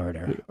Daniel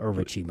Carter or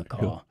Richie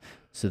McCaw.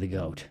 So the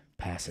GOAT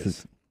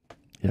passes.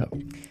 Yeah.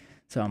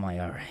 So I'm like,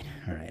 all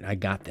right, I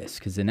got this.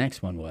 Because the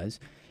next one was,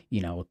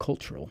 a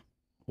cultural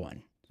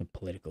one, a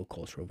political,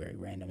 cultural, very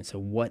random. And so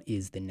what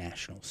is the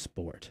national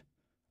sport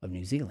of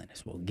New Zealand? I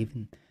said, well,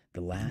 given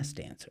the last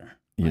answer,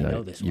 I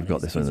know this one. You've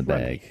got this one in the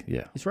rugby. bag.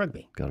 Yeah. It's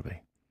rugby. Got to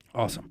be.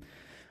 Awesome.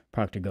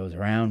 Proctor goes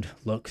around,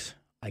 looks,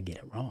 I get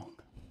it wrong.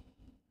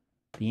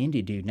 The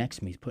India dude next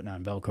to me is putting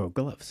on Velcro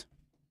gloves.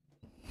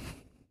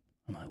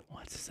 I'm like,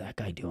 what's that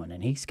guy doing?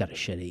 And he's got a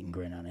shit-eating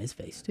grin on his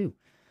face, too.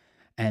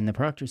 And the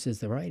proctor says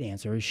the right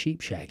answer is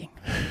sheep shagging.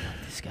 I'm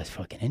like, this guy's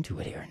fucking into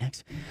it here.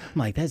 Next, I'm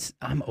like,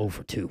 I'm 0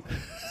 for 2.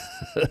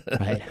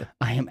 Right?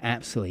 I am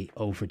absolutely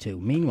 0 for 2.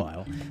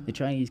 Meanwhile, the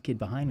Chinese kid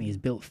behind me has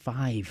built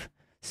 5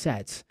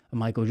 sets of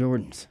Michael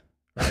Jordans.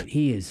 Right?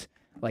 He is,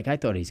 like, I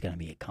thought he's going to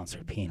be a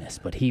concert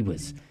pianist, but he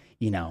was,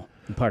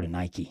 part of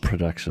Nike.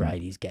 Production.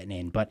 Right? He's getting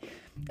in. But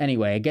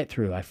anyway, I get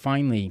through. I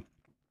finally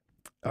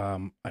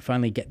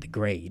get the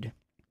grade,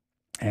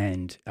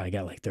 and I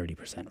got like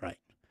 30% right.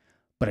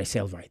 But I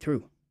sailed right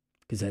through,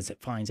 because as it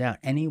finds out,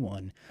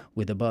 anyone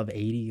with above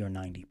 80 or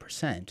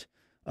 90%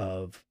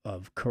 of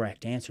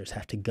correct answers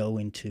have to go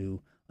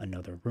into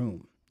another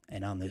room.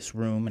 And on this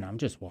room, and I'm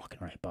just walking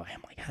right by,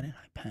 I'm like, how did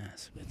I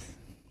pass with,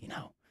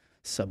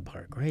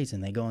 subpar grades?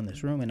 And they go in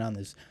this room, and on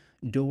this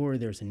door,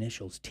 there's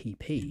initials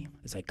TP,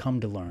 as I come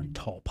to learn,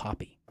 tall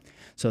poppy.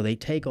 So they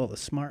take all the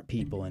smart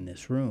people in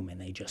this room, and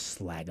they just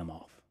slag them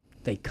off.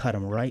 They cut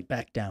them right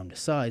back down to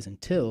size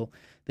until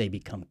they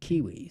become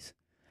Kiwis.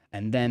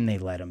 And then they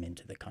let them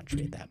into the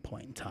country at that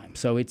point in time.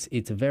 So it's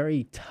a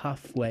very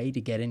tough way to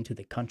get into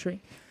the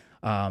country.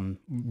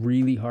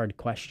 Really hard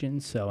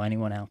questions. So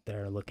anyone out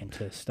there looking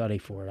to study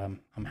for it,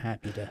 I'm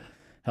happy to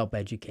help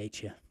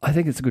educate you. I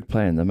think it's a good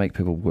plan to make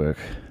people work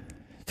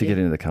to get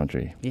into the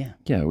country. Yeah.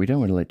 Yeah, we don't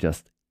want to let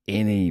just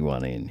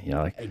anyone in.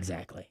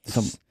 Exactly.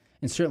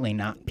 And certainly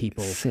not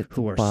people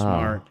who are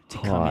smart to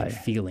come in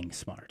feeling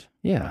smart.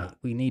 Yeah. Right?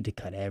 We need to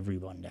cut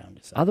everyone down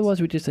to size. Otherwise,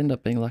 we just end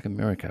up being like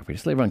America. If we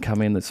just let everyone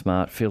come in that's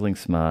smart, feeling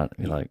smart,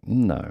 you're like,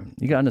 no.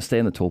 You got to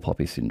understand the tall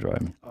poppy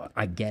syndrome.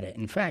 I get it.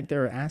 In fact,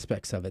 there are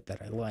aspects of it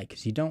that I like,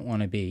 because you don't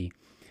want to be,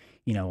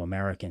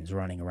 Americans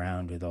running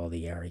around with all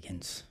the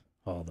arrogance,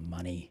 all the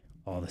money,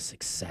 all the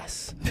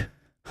success.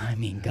 I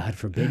mean, God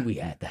forbid we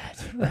had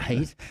that,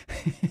 right?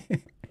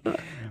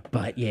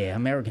 But yeah,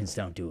 Americans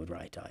don't do it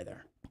right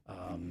either.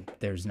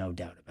 There's no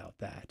doubt about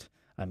that.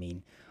 I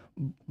mean,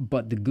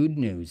 but the good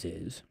news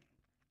is,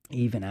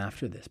 even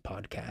after this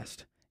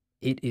podcast,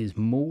 it is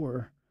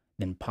more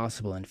than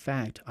possible. In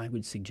fact, I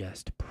would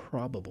suggest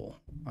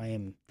probable. I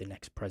am the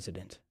next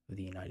president of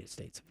the United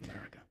States of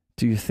America.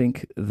 Do you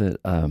think that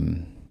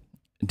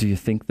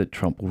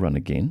Trump will run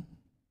again?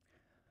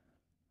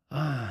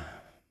 I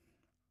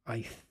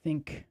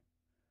think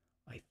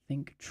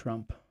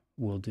Trump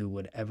will do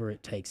whatever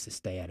it takes to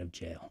stay out of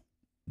jail.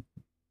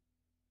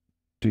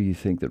 Do you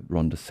think that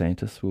Ron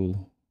DeSantis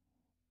will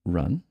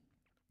run?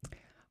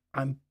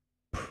 I'm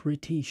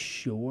pretty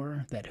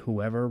sure that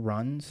whoever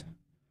runs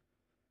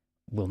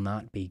will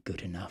not be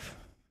good enough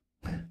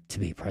to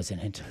be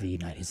president of the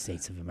United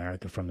States of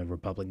America from the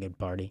Republican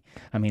Party.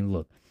 I mean,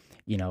 look,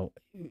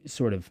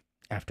 sort of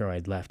after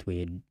I'd left, we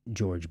had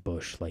George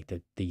Bush, like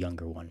the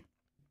younger one.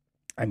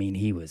 I mean,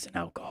 he was an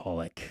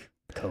alcoholic,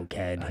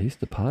 cokehead. I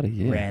used to party,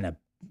 yeah. Ran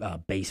a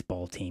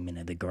baseball team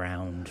into the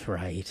ground,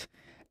 right?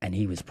 And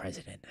he was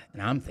president.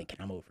 And I'm thinking,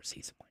 I'm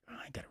overseas. I'm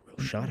like, I got a real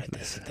shot at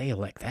this if they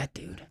elect that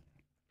dude.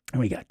 And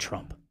we got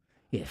Trump.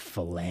 Yeah,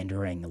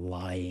 philandering,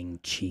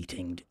 lying,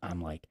 cheating. I'm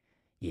like,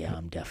 yeah,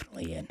 I'm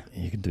definitely in.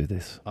 You can do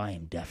this. I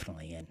am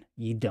definitely in.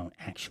 You don't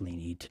actually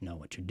need to know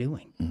what you're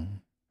doing,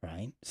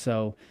 right?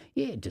 So,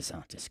 yeah,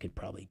 DeSantis could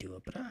probably do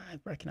it, but I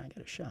reckon I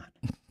got a shot.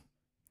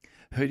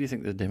 Who do you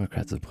think the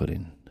Democrats have put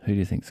in? Who do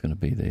you think is going to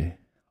be their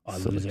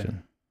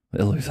selection?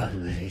 A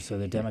loser. So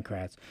the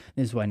Democrats,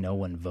 this is why no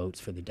one votes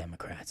for the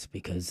Democrats,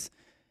 because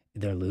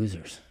they're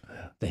losers.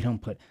 Yeah. They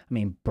don't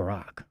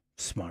Barack,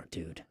 smart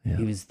dude. Yeah.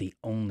 He was the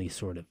only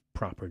sort of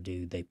proper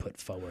dude they put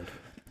forward.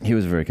 He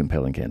was a very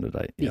compelling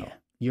candidate. Yeah.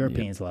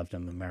 Europeans loved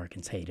him.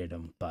 Americans hated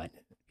him, but,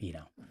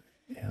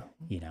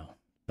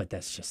 but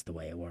that's just the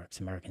way it works.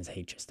 Americans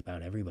hate just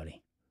about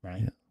everybody,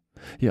 right?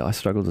 Yeah, I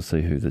struggle to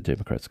see who the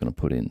Democrats are going to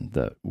put in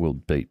that will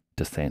beat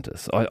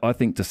DeSantis. I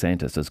think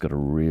DeSantis has got a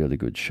really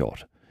good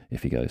shot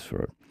if he goes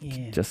for it.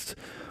 Yeah.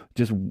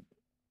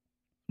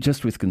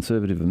 Just with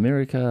conservative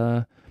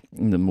America,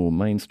 the more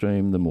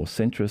mainstream, the more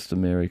centrist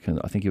American,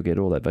 I think you'll get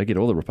all that. They get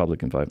all the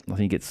Republican vote. I think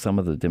you get some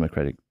of the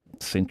Democratic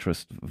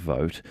centrist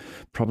vote,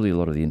 probably a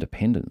lot of the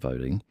independent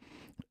voting.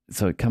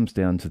 So it comes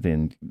down to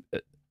then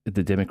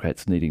the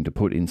Democrats needing to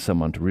put in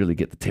someone to really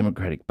get the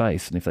Democratic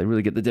base. And if they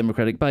really get the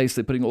Democratic base,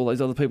 they're putting all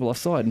those other people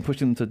aside and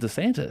pushing them to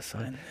DeSantis.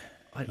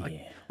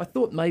 I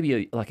thought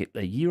maybe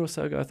a year or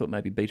so ago, I thought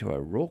maybe Beto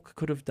O'Rourke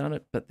could have done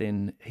it, but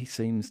then he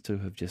seems to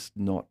have just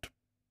not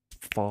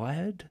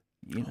fired.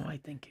 You know, I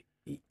think,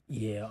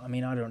 yeah. I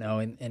mean, I don't know.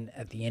 And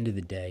at the end of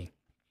the day,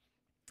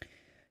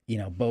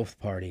 both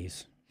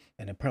parties,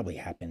 and it probably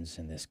happens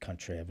in this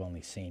country. I've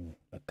only seen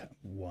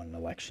one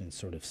election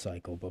sort of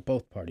cycle, but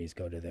both parties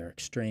go to their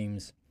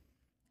extremes,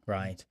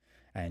 right?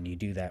 And you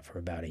do that for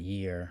about a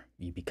year.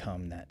 You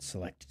become that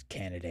selected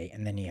candidate,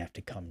 and then you have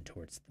to come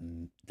towards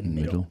the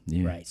middle,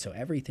 yeah. right? So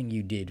everything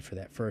you did for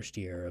that first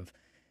year of,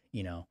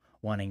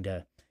 wanting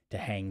to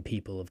hang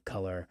people of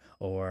color,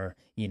 or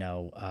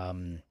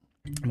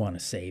want to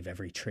save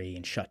every tree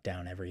and shut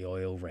down every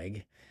oil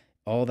rig,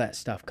 all that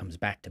stuff comes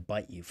back to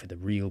bite you for the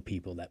real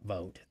people that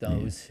vote,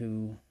 those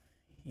who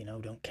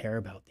don't care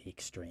about the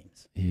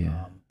extremes.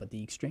 But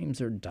the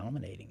extremes are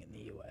dominating in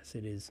the U.S.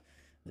 It is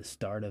the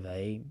start of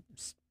a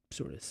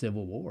sort of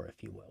civil war,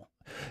 if you will,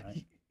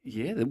 right?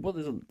 Yeah, well,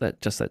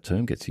 that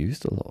term gets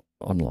used a lot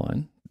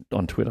online,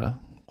 on Twitter,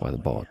 by the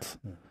bots.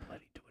 Yeah.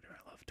 Bloody Twitter.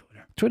 I love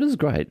Twitter. Twitter's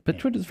great, but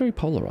Twitter's very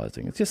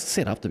polarizing. It's just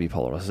set up to be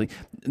polarizing.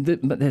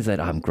 But there's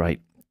that great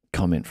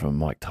comment from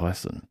Mike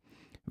Tyson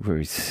where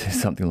he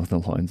says something along the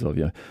lines of,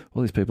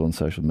 all these people on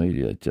social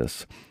media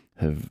just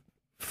have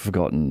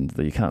forgotten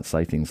that you can't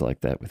say things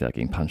like that without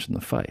getting punched in the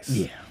face.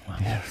 Yeah.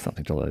 Well,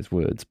 something to those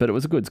words. But it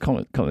was a good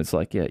comment. It's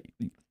like,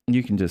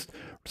 you can just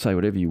say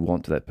whatever you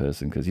want to that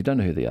person because you don't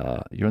know who they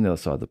are. You're on the other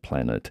side of the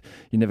planet.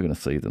 You're never going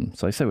to see them.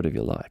 So say whatever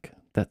you like.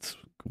 That's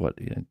what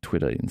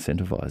Twitter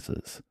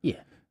incentivizes.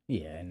 Yeah.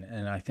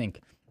 And I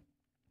think,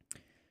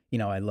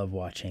 I love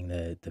watching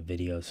the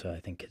videos. I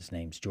think his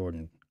name's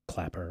Jordan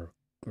Clapper,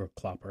 or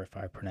Klopper, if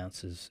I pronounce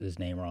his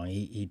name wrong.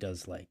 He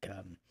does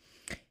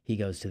he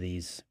goes to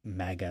these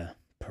MAGA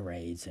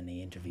parades and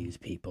he interviews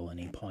people and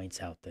he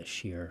points out the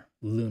sheer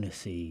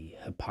lunacy,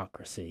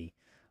 hypocrisy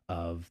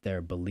of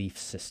their belief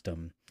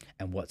system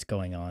and what's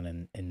going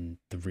on in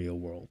the real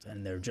world.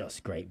 And they're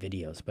just great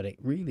videos, but it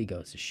really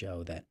goes to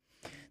show that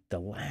the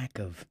lack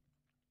of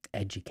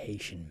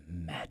education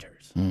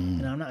matters.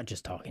 And I'm not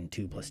just talking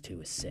 2 +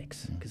 2 is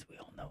 6, because we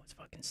all know it's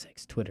fucking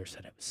 6. Twitter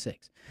said it was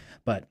 6.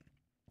 But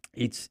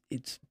it's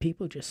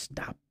people just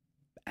stop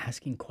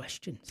asking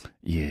questions.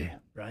 Yeah.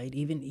 Right?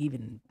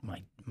 Even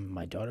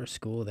my daughter's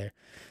school,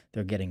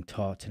 they're getting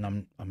taught,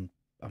 and I'm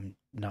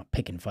not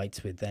picking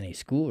fights with any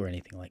school or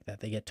anything like that.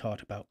 They get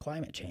taught about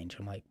climate change.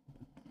 I'm like,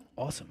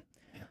 awesome.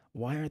 Yeah.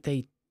 Why aren't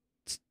they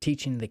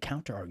teaching the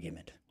counter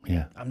argument?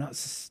 Yeah. I'm not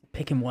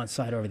picking one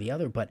side over the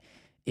other, but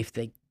if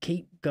they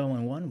keep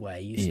going one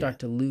way, you start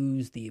to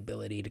lose the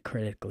ability to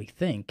critically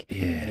think,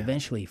 and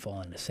eventually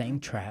fall in the same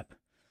trap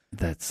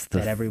that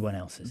everyone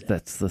else is in.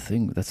 That's the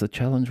thing. That's the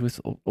challenge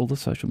with all the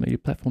social media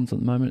platforms at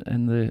the moment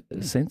and the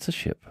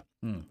censorship.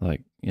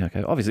 Like,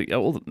 obviously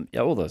all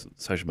those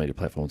social media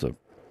platforms are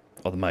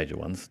the major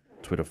ones,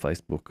 Twitter,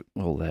 Facebook,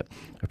 all that,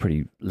 are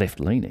pretty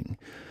left-leaning.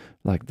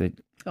 Like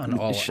and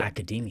all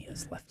academia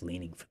is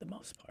left-leaning for the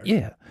most part.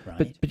 Yeah,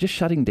 right? but just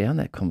shutting down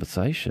that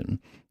conversation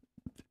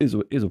is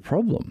a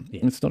problem.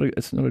 Yeah. It's not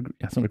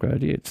a great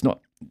idea. It's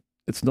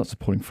not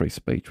supporting free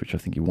speech, which I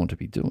think you want to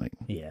be doing.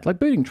 Yeah. Like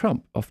booting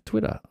Trump off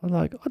Twitter.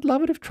 I'd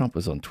love it if Trump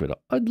was on Twitter.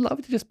 I'd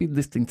love to just be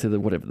listening to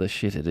whatever the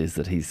shit it is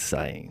that he's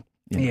saying.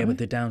 Yeah, but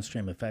the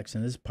downstream effects,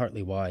 and this is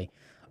partly why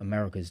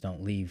Americans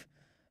don't leave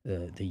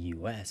the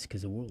U.S.,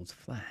 because the world's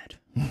flat.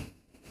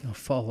 They'll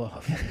fall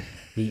off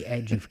the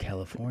edge of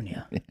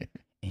California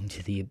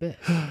into the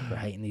abyss,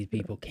 right? And these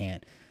people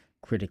can't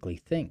critically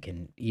think.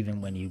 And even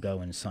when you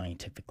go and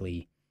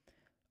scientifically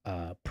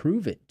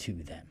prove it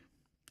to them,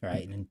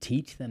 right, and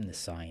teach them the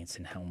science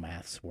and how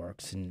maths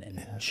works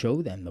and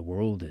show them the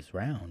world is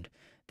round,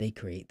 they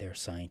create their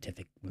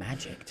scientific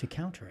magic to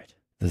counter it.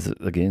 This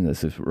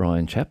is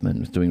Ryan Chapman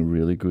was doing a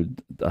really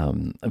good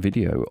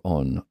video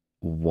on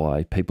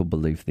why people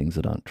believe things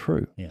that aren't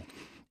true. Yeah.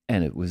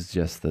 And it was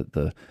just that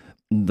the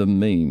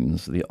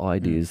memes, the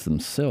ideas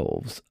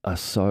themselves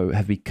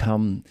have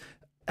become,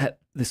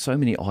 there's so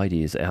many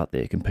ideas out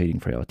there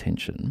competing for our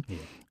attention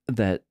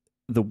that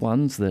the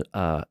ones that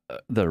are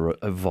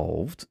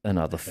evolved and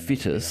are the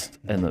fittest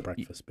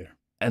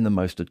and the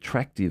most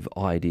attractive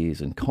ideas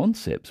and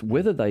concepts,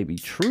 whether they be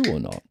true or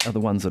not, are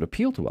the ones that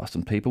appeal to us,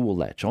 and people will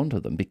latch onto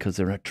them because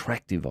they're an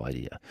attractive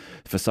idea.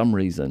 For some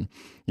reason,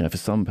 for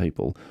some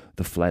people,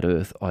 the flat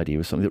earth idea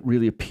is something that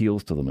really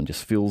appeals to them and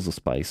just fills the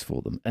space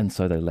for them, and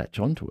so they latch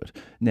onto it.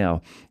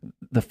 Now,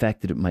 the fact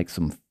that it makes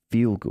them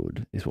feel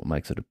good is what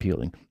makes it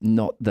appealing,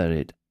 not that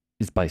it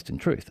is based in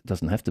truth. It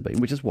doesn't have to be,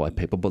 which is why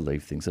people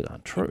believe things that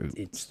aren't true.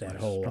 It's that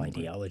whole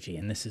ideology,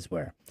 and this is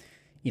where,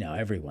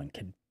 everyone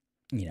can,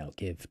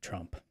 give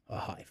Trump a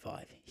high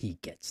five. He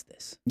gets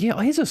this. Yeah,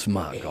 he's a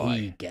smart guy.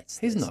 He gets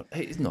this.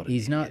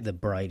 He's not the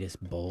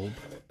brightest bulb,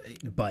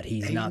 but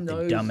he's not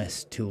the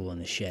dumbest tool in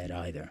the shed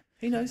either.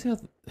 He knows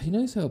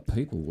how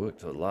people work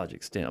to a large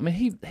extent. I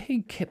mean,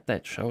 he kept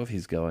that show of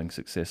his going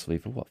successfully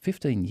for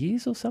 15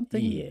 years or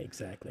something? Yeah,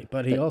 exactly.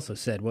 But he also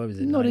said, what was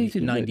it, not easy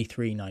to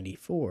 93,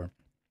 94?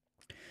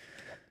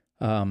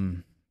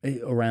 Around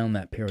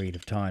that period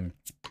of time,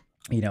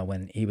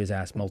 when he was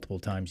asked multiple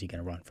times, "You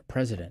going to run for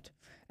president?"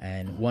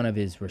 And one of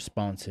his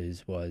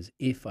responses was,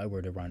 "If I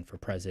were to run for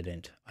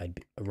president,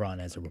 I'd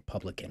run as a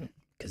Republican,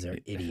 because they're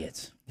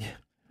idiots.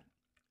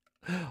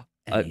 Yeah.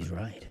 And he's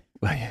right.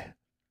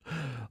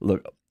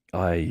 Look,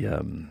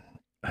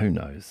 who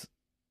knows?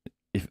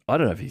 If I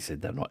don't know if he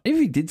said that or not. If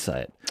he did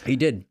say it. He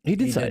did. He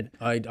did say it.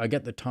 I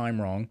get the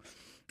time wrong.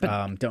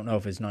 Don't know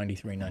if it's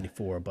 93,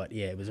 94, but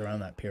yeah, it was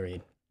around that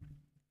period.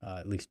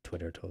 At least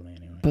Twitter told me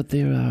anyway. But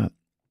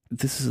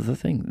this is the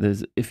thing.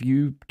 If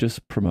you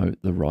just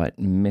promote the right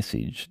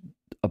message,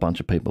 a bunch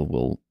of people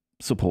will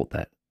support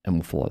that and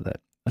will follow that.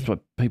 That's why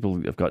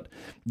people have got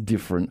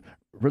different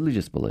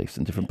religious beliefs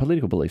and different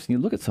political beliefs. And you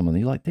look at someone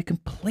and you're like, they're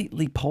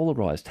completely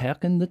polarized. How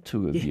can the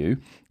two of you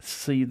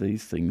see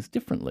these things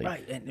differently?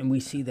 Right. And we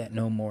see that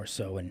no more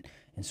so in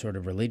sort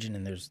of religion.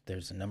 And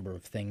there's a number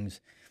of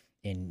things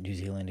in New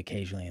Zealand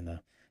occasionally in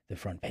the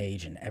front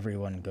page, and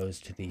everyone goes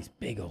to these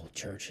big old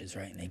churches,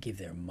 right? And they give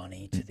their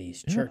money to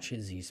these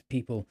churches. These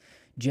people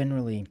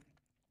generally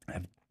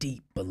have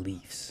deep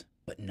beliefs,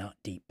 but not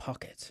deep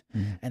pockets.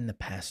 And the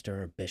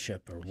pastor or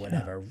bishop or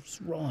whatever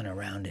is rolling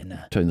around in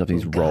a turns up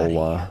his Bugatti.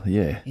 roller.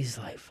 Yeah. He's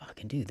like,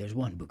 fucking dude, there's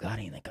one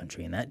Bugatti in the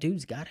country, and that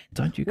dude's got it.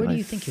 Don't you Where do guys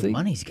you think see? your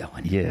money's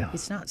going? Yeah.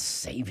 It's not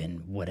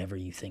saving whatever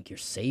you think you're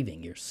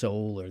saving, your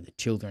soul or the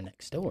children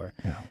next door.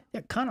 Yeah.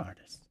 They're con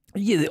artists.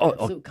 Yeah,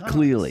 Absolute con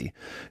clearly.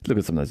 Look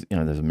at some of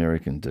those, those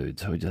American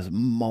dudes who are just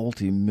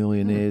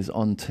multi-millionaires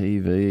on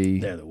TV.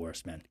 They're the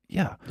worst, man.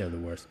 Yeah. They're the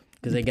worst.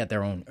 Because they got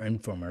their own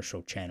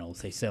infomercial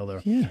channels. They sell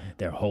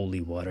their holy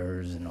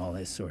waters and all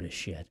this sort of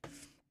shit.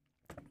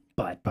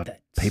 But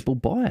people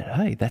buy it.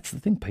 Hey, that's the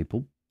thing.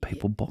 People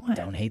buy it.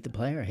 Don't hate the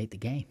player, hate the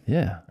game.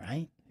 Yeah.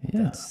 Right?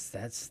 Yeah.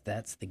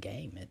 That's the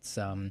game. It's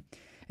and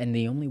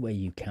the only way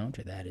you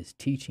counter that is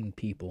teaching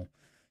people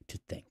to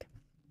think.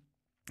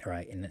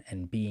 Right,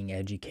 and being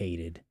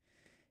educated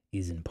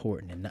is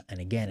important, and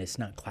again, it's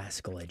not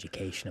classical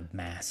education of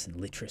maths and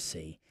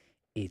literacy.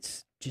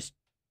 It's just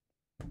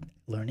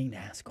learning to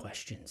ask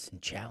questions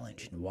and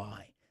challenge and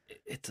why.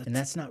 And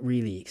that's not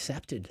really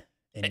accepted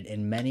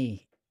in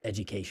many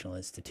educational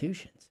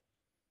institutions.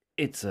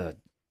 It's a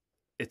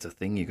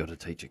thing you got to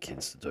teach your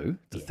kids to do,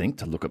 to think,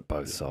 to look at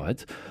both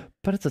sides,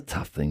 but it's a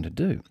tough thing to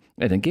do.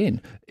 And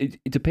again,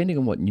 depending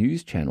on what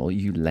news channel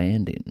you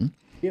land in,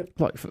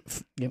 like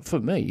for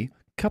me.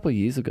 Couple of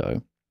years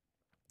ago,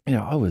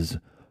 I was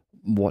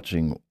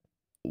watching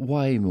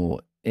way more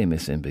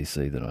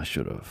MSNBC than I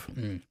should have.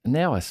 And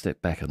now I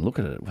step back and look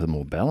at it with a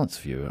more balanced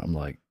view. I'm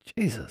like,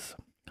 Jesus,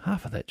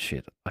 half of that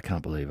shit, I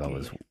can't believe I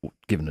was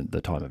given it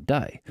the time of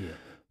day. Yeah.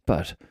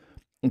 But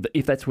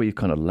if that's where you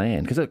kind of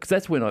land, because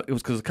that's when it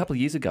was a couple of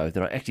years ago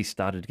that I actually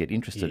started to get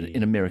interested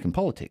in American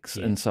politics.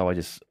 And so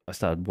I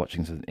started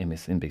watching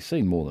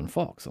MSNBC more than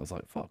Fox. I was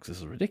like, Fox, this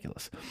is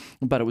ridiculous.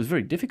 But it was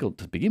very difficult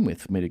to begin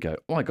with for me to go,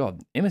 oh my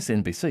God,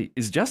 MSNBC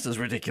is just as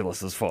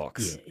ridiculous as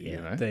Fox.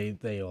 Yeah.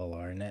 They all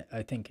are. And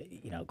I think,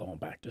 going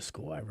back to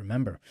school, I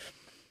remember,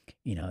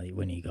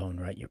 when you go and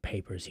write your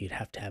papers, you'd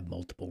have to have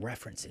multiple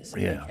references.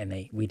 Yeah.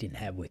 And we didn't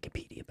have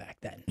Wikipedia back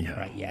then. Yeah.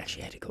 Right? You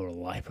actually had to go to the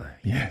library.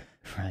 Yeah.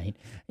 Right?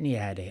 And you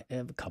had to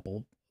have a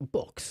couple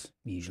books.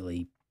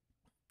 Usually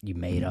you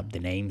made up the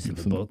names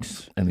of the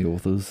books. And the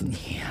authors. And,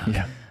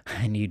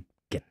 And you'd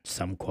get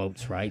some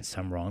quotes right,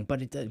 some wrong.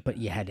 But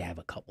you had to have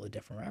a couple of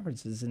different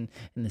references. And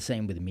the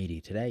same with the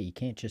media today. You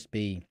can't just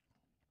be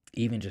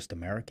even just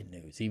American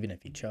news, even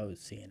if you chose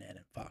CNN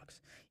and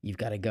Fox. You've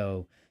got to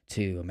go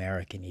to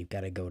American, you've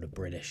got to go to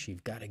British,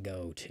 you've got to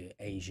go to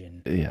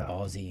Asian,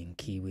 Aussie and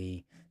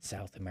Kiwi,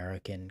 South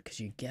American, because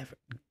you get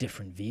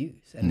different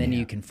views. And then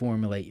you can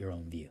formulate your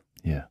own view.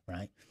 Yeah.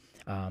 Right?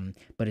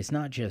 But it's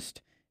not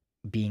just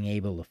being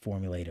able to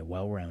formulate a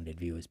well-rounded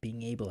view, it's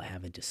being able to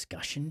have a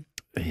discussion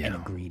and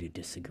agree to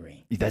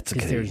disagree. That's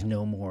because there's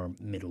no more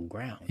middle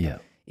ground. Yeah.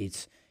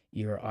 It's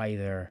you're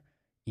either,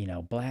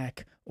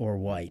 black or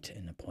white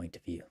in the point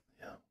of view.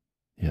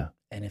 Yeah.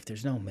 And if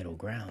there's no middle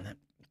ground,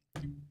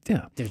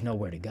 there's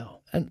nowhere to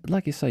go. And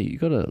like you say, you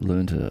got to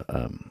learn to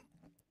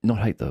not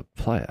hate the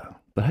player,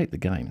 but hate the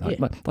game.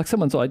 Like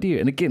someone's idea.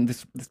 And again,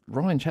 this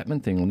Ryan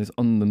Chapman thing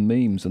on the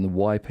memes and the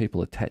why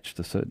people attach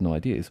to certain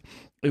ideas,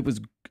 it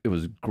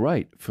was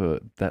great for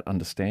that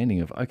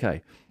understanding of,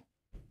 okay,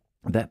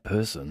 that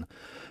person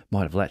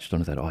might have latched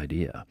onto that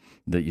idea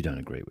that you don't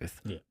agree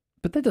with. Yeah.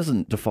 But that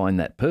doesn't define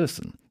that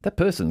person. That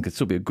person could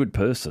still be a good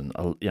person,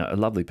 a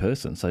lovely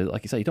person. So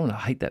like you say, you don't want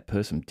to hate that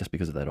person just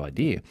because of that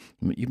idea.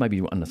 You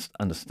maybe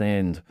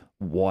understand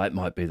why it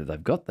might be that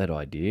they've got that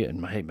idea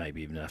and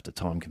maybe even after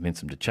time convince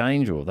them to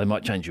change, or they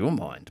might change your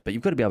mind. But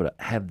you've got to be able to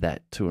have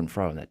that to and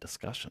fro in that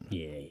discussion.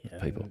 Yeah.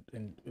 People.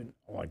 And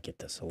I get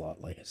this a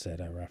lot. Like I said,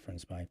 I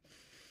reference my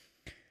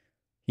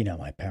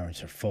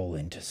parents are full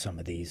into some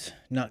of these,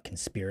 not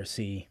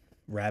conspiracy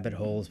rabbit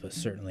holes, but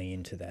certainly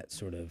into that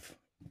sort of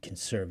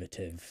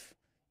conservative,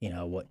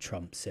 what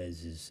Trump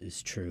says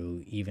is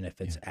true, even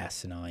if it's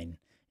asinine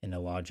and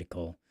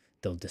illogical,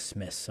 they'll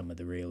dismiss some of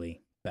the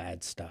really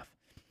bad stuff.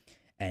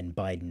 And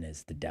Biden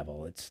is the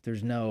devil.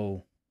 There's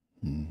no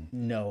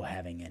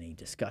having any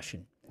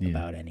discussion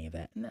about any of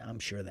that. And I'm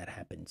sure that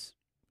happens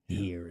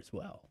here as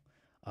well.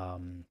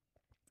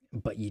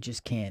 But you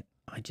just can't,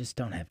 I just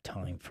don't have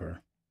time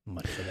for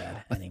much of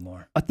that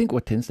anymore. I think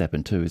what tends to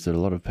happen too is that a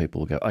lot of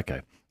people go,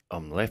 okay,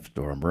 I'm left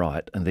or I'm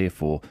right, and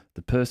therefore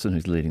the person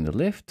who's leading the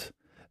left,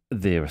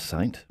 they're a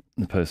saint.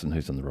 The person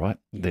who's on the right,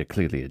 they're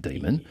clearly a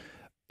demon.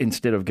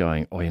 Instead of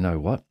going, oh, you know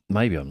what?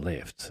 Maybe I'm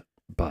left,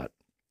 but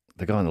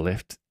the guy on the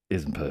left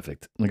isn't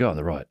perfect, and the guy on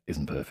the right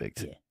isn't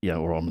perfect.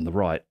 Or I'm on the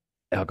right,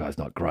 our guy's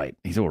not great.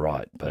 He's all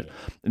right, but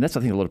and that's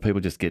I think a lot of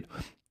people just get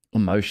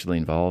emotionally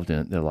involved in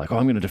it. They're like, oh,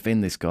 I'm going to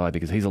defend this guy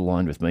because he's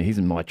aligned with me. He's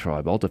in my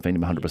tribe. I'll defend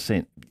him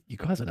 100%. You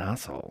guy's an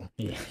asshole.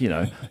 You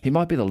know, he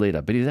might be the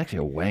leader, but he's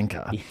actually a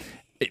wanker.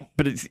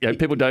 But it's,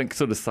 people don't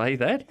sort of say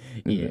that.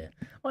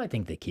 Well, I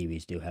think the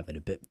Kiwis do have it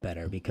a bit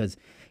better because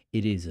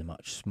it is a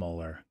much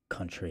smaller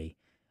country.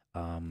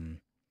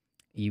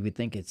 You would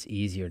think it's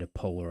easier to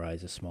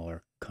polarize a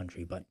smaller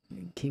country, but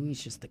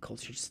Kiwis the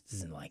culture just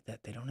isn't like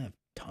that. They don't have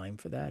time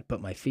for that.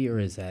 But my fear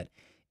is that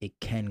it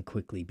can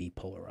quickly be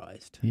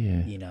polarized.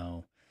 You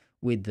know,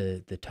 with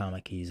the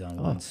Tamakis on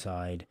one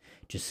side,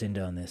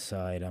 Jacinda on this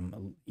side,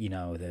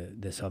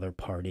 this other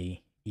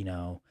party,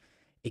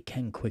 it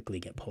can quickly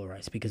get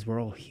polarized because we're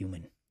all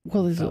human,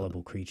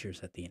 fallible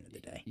creatures at the end of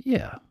the day.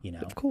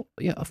 Of course.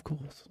 Of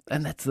course.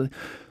 And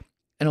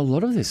and a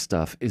lot of this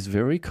stuff is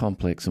very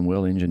complex and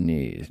well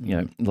engineered. You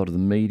know, a lot of the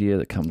media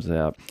that comes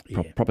out,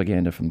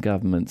 propaganda from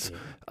governments,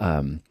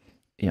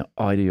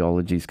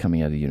 ideologies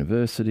coming out of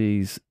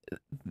universities.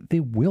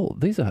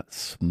 These are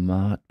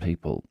smart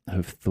people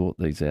who've thought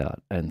these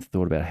out and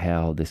thought about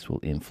how this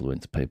will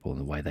influence people and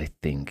the way they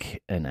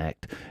think and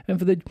act. And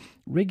for the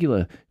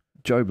regular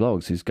Joe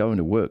Bloggs who's going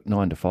to work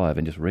 9 to 5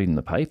 and just reading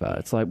the paper,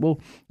 it's like,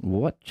 well,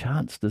 what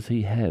chance does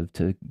he have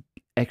to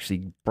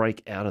actually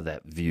break out of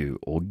that view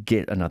or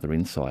get another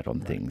insight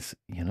on things?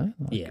 I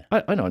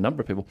know a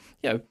number of people,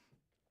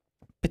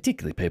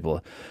 particularly people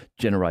a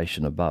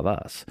generation above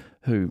us,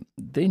 who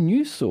their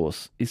news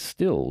source is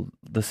still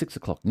the 6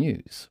 o'clock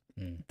news.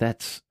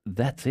 That's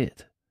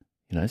it.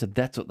 So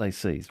that's what they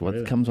see. It's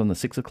what comes on the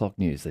 6 o'clock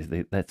news.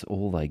 That's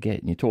all they get.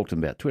 And you talk to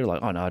them about Twitter,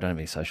 like, oh no, I don't have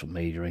any social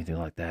media or anything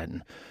like that.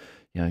 And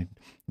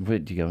where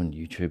do you go on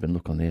YouTube and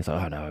look on there? It's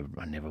like, oh no,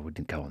 I never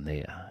would go on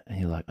there. And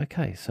you're like,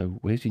 okay, so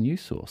where's your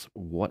news source?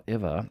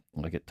 Whatever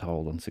I get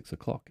told on 6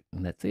 o'clock,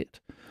 and that's it.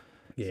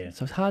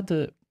 So it's hard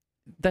to.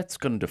 That's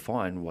going to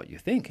define what you're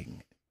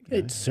thinking.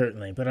 It's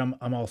certainly, but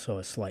I'm also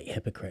a slight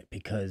hypocrite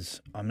because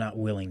I'm not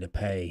willing to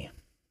pay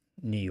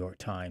New York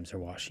Times or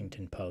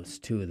Washington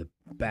Post, two of the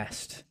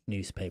best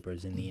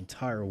newspapers in the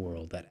entire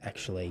world that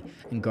actually,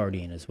 and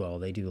Guardian as well,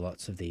 they do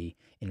lots of the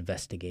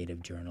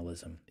investigative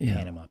journalism,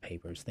 Panama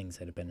Papers, things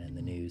that have been in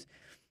the news.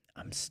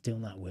 I'm still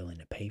not willing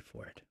to pay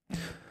for it,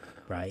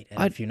 right?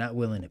 And if you're not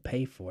willing to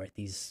pay for it,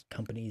 these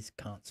companies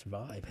can't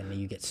survive, and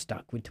you get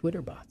stuck with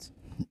Twitter bots.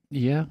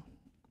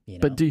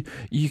 But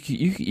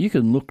you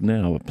can look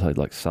now at places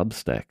like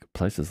Substack,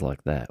 places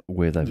like that,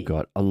 where they've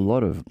got a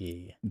lot of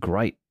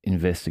great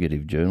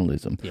investigative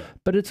journalism.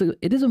 But it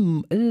is a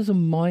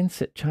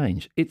mindset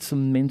change. It's a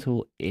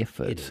mental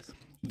effort. It is.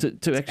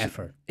 To actually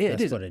effort.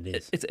 That's what it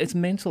is. It's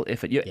mental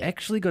effort. You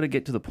actually got to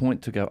get to the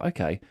point to go,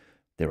 okay,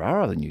 there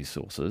are other news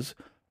sources.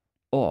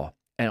 For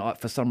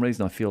some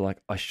reason I feel like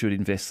I should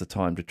invest the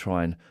time to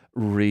try and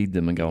read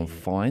them and go and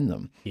find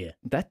them.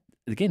 That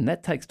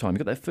takes time.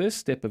 You've got that first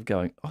step of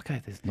going,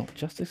 okay, there's not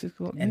just this.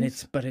 And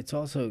it's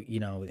also,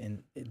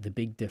 in the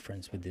big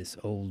difference with this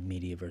old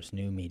media versus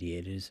new media,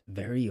 it is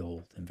very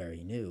old and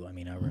very new. I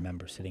mean, I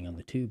remember sitting on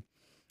the tube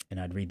and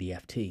I'd read the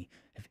FT.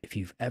 If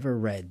you've ever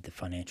read the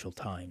Financial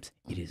Times,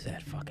 it is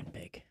that fucking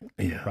big.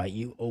 Right?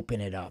 You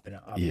open it up, and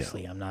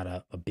obviously I'm not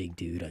a big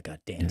dude. I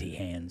got dainty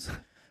hands,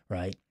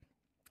 right?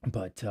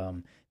 But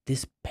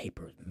this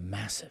paper is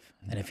massive.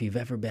 And if you've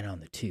ever been on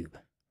the tube,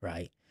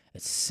 right,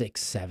 at 6,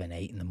 7,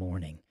 8 in the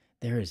morning,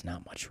 there is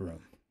not much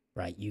room,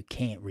 right? You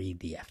can't read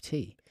the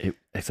FT.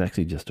 It's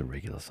actually just a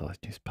regular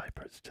sized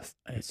newspaper. It's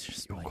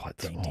just you're like quite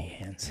dainty small.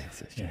 hands.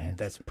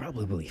 That's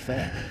probably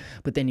fair.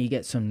 But then you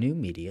get some new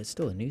media. It's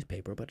still a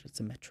newspaper, but it's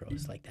a metro.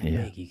 It's like that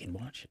big. You can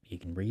watch it. You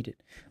can read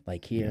it,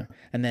 like here.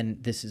 And then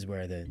this is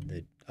where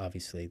the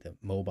obviously the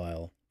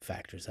mobile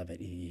factors of it.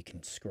 You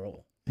can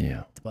scroll.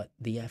 But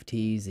the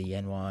FTs, the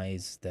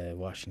NYs, the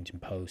Washington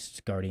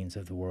Posts, Guardians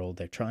of the World,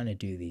 they're trying to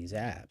do these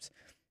apps,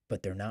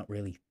 but they're not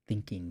really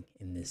thinking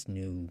in this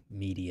new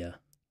media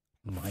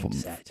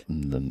mindset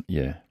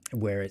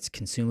where it's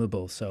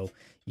consumable. So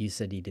you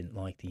said you didn't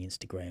like the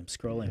Instagram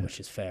scrolling, which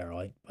is fair.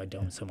 I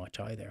don't so much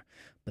either.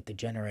 But the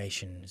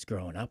generation is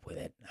growing up with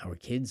it. Our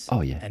kids,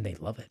 and they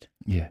love it.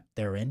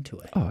 They're into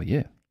it.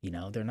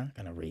 They're not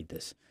going to read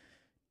this,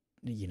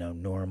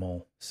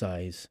 normal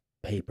size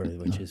paper,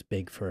 which is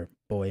big for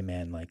boy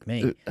man like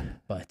me.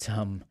 But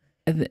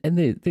and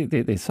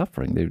they're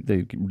suffering. They're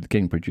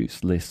getting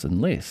produced less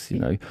and less.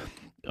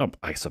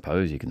 I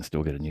suppose you can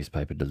still get a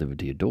newspaper delivered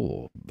to your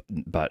door,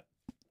 but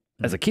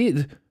as a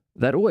kid,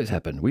 that always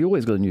happened. We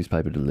always got a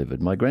newspaper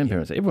delivered. My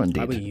grandparents, everyone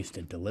did. We used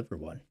to deliver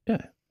one.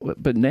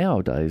 But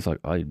nowadays,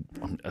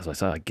 as I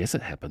say, I guess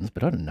it happens,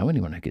 but I don't know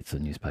anyone who gets a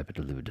newspaper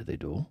delivered to their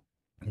door.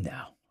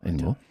 No,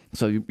 anymore.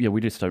 So, yeah,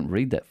 we just don't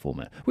read that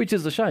format, which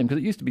is a shame because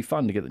it used to be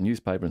fun to get the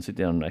newspaper and sit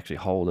down and actually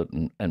hold it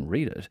and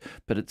read it.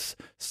 But it's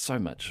so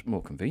much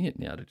more convenient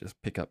now to just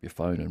pick up your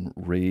phone and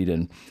read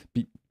and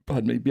be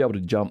able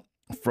to jump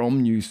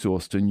from news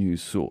source to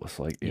news source.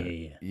 Like,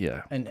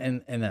 yeah.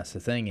 And that's the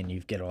thing. And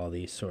you've got all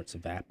these sorts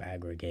of app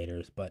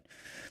aggregators, but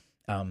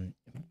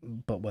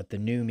what the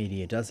new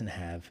media doesn't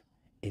have,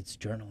 it's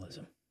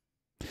journalism.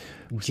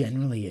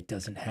 Generally, it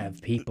doesn't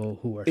have people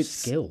who are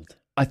skilled.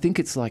 I think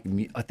it's like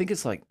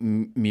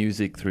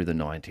music through the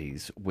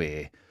 90s,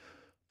 where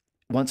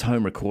once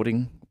home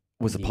recording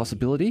was a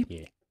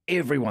possibility,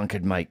 everyone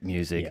could make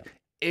music,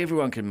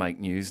 everyone can make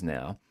news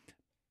now,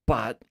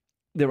 but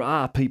there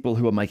are people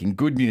who are making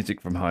good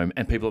music from home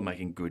and people are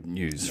making good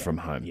news from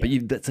home. But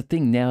that's the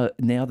thing now.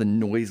 Now the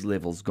noise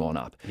level's gone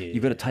up.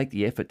 You've got to take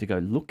the effort to go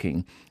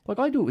looking. Like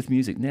I do it with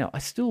music now.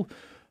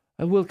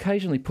 I will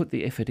occasionally put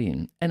the effort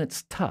in, and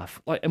it's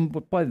tough. Like, and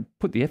by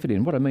put the effort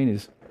in, what I mean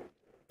is,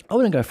 I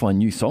want to go find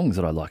new songs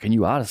that I like and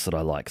new artists that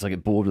I like because I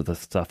get bored with the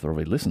stuff that I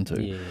already listen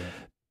to. Yeah.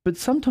 But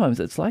sometimes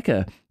it's like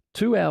a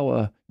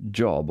 2-hour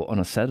job on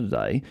a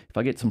Saturday, if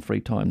I get some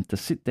free time, to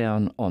sit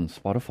down on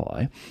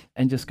Spotify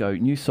and just go,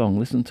 new song,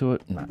 listen to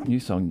it, nah, new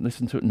song,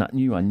 listen to it, nah,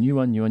 new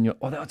one.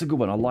 Oh, that's a good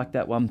one. I like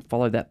that one.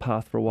 Follow that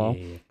path for a while.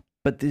 Yeah.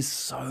 But there's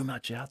so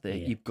much out there.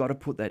 You've got to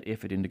put that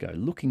effort in to go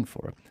looking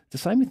for it. It's the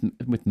same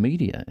with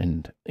media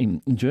and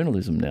in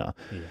journalism now.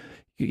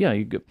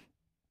 You go,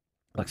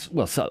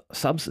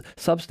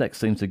 Substack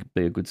seems to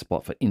be a good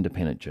spot for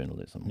independent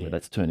journalism, where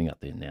that's turning up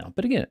there now.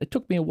 But again, it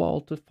took me a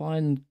while to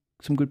find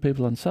some good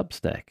people on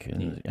Substack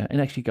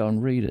and actually go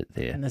and read it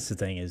there. And that's the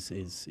thing is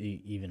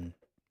even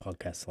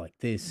podcasts like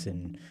this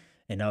and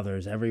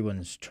others,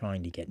 everyone's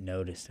trying to get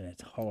noticed, and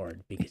it's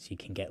hard because you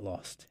can get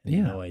lost in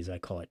the noise. I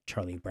call it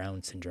Charlie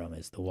Brown syndrome,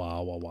 is the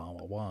wah, wah, wah,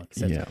 wah, wah.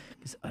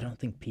 Because I don't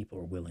think people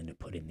are willing to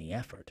put in the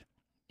effort.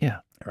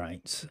 Yeah.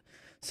 Right.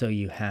 So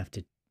you have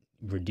to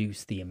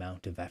reduce the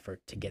amount of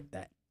effort to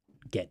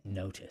get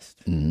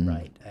noticed,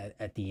 right,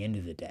 at the end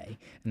of the day.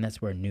 And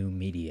that's where new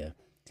media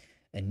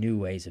and new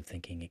ways of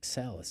thinking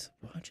excel is,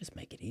 well, just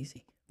make it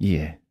easy.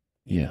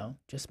 You know,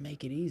 just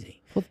make it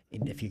easy. Well,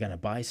 and if you're going to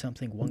buy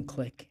something, one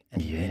click,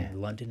 and in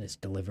London, it's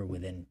delivered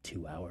within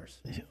 2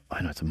 hours.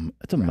 I know,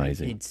 it's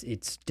amazing. Right?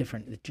 It's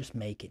different. Just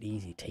make it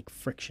easy. Take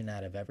friction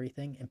out of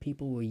everything, and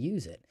people will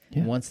use it.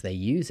 And once they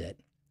use it,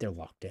 they're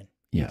locked in.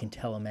 You can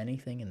tell them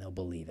anything, and they'll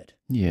believe it.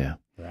 Yeah.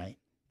 Right?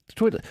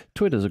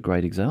 Twitter's a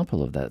great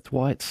example of that. It's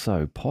why it's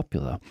so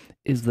popular,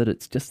 is that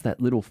it's just that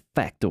little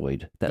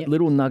factoid, that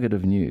little nugget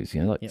of news,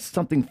 you know, like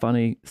something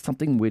funny,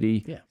 something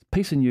witty,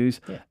 piece of news,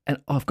 and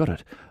I've got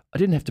it. I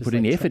didn't have to put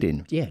any effort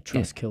in.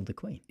 Trust killed the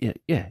queen.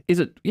 Is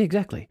it? Yeah,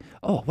 exactly.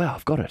 Oh, wow,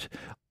 I've got it.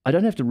 I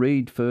don't have to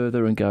read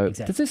further and go,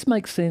 does this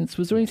make sense?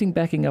 Was there anything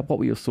backing up? What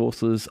were your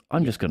sources?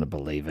 I'm just going to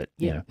believe it.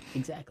 You know?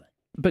 Exactly.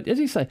 But as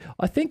you say,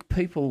 I think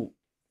people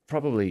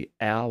probably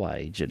our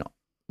age and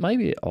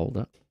maybe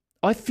older,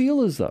 I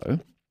feel as though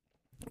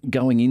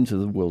going into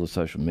the world of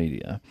social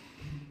media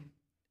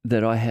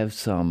that I have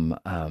some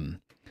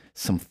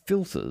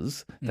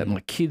filters that my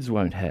kids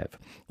won't have.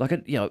 Like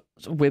a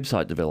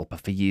website developer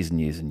for years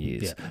and years and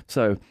years.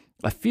 So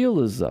I feel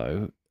as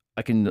though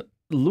I can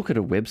look at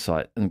a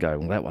website and go,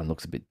 well, that one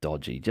looks a bit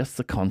dodgy. Just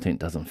the content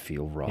doesn't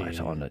feel right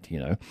on it, you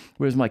know.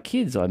 Whereas my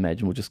kids, I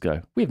imagine, will just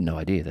go, we have no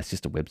idea. That's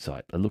just a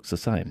website. It looks the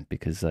same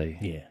because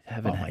they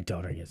haven't. My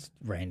daughter gets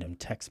random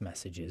text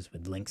messages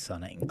with links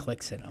on it and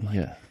clicks it. I'm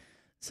like,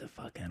 it's the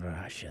fucking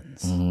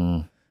Russians,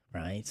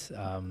 right?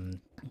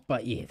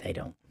 But they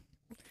don't.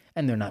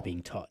 And they're not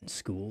being taught in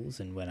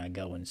schools. And when I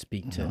go and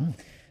speak to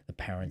the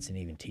parents and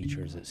even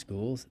teachers at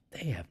schools,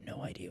 they have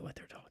no idea what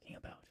they're talking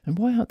about. And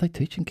why aren't they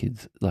teaching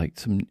kids like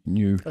some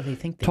new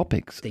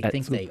topics? They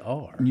think they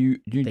are.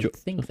 They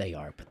think they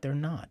are, but they're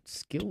not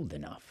skilled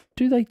enough.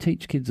 Do they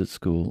teach kids at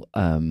school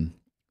to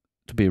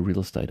be a real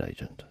estate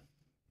agent?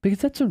 Because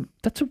that's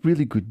a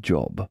really good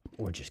job.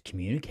 Or just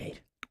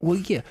communicate. Well,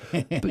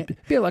 but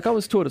like I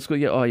was taught at school,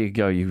 you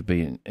could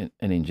be an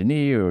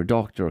engineer or a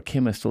doctor or a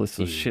chemist, all this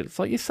sort of shit. It's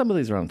like, some of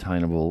these are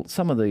unattainable.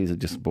 Some of these are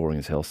just boring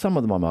as hell. Some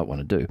of them I might want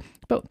to do.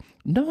 But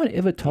no one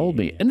ever told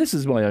me, and this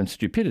is my own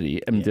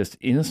stupidity and just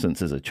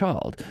innocence as a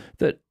child,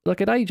 that like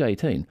at age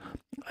 18,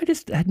 I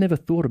just had never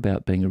thought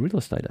about being a real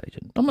estate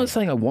agent. I'm not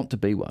saying I want to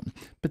be one,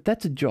 but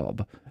that's a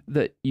job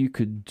that you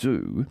could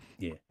do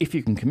if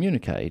you can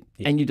communicate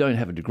and you don't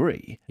have a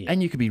degree,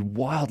 and you could be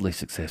wildly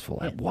successful,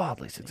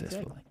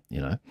 Exactly. You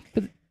know,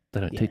 but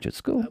they don't teach at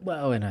school.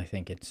 Well, and I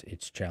think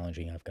it's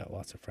challenging. I've got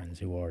lots of friends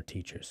who are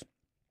teachers,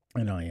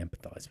 and I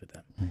empathize with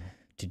them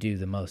to do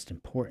the most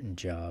important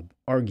job,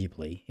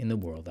 arguably, in the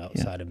world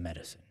outside of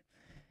medicine,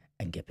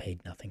 and get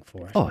paid nothing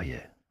for it. Oh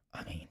yeah.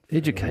 I mean,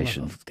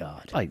 education. For the love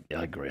of God.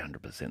 I agree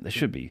 100%. There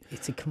should be.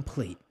 It's a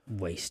complete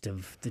waste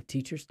of the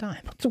teacher's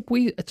time.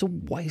 It's a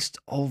waste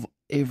of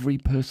every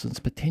person's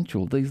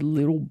potential. These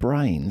little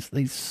brains,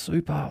 these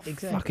super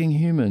fucking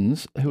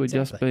humans who are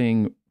just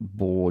being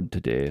bored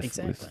to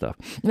death with stuff.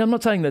 Now, I'm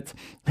not saying that's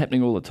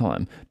happening all the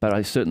time, but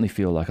I certainly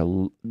feel like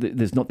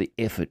there's not the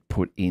effort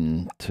put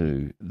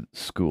into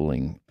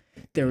schooling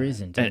There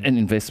isn't. And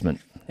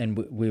investment. And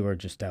we were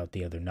just out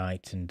the other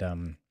night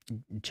and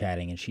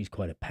chatting, and she's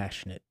quite a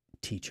passionate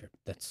teacher.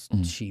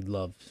 She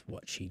loves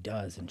what she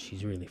does, and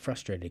she's really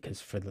frustrated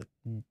because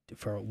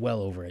for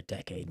well over a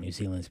decade, New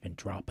Zealand's been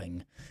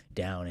dropping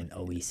down in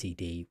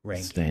OECD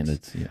rankings.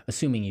 Standards, yeah.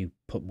 Assuming you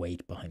put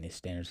weight behind these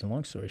standards. And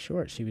long story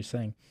short, she was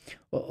saying,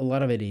 well, a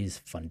lot of it is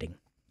funding.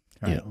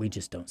 Right? Yeah. We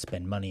just don't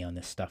spend money on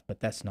this stuff, but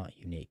that's not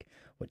unique.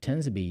 What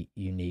tends to be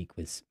unique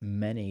with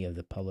many of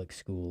the public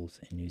schools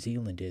in New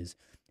Zealand is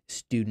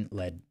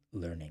student-led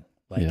learning.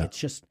 Like it's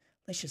just,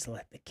 let's just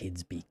let the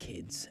kids be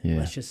kids. Yeah.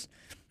 Let's just,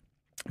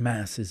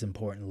 math is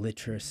important,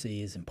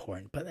 literacy is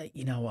important, but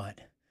you know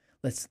what?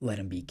 Let's let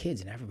them be kids.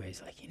 And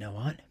everybody's like, you know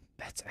what?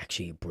 That's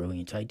actually a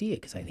brilliant idea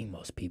because I think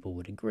most people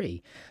would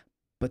agree.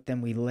 But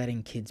then we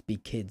letting kids be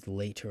kids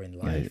later in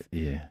life.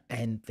 Yeah.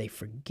 And they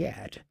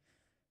forget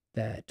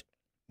that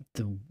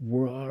the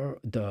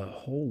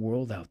whole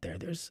world out there,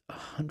 there's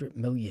 100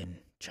 million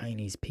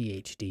Chinese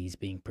PhDs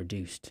being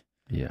produced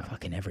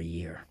fucking every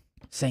year.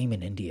 Same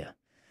in India.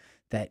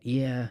 That,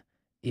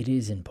 it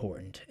is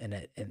important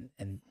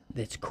and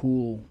it's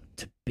cool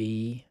to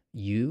be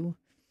you,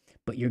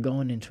 but you're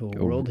going into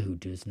a world who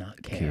does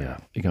not care. Yeah.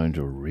 You're going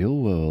to a real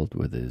world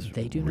where there's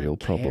They do real not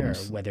care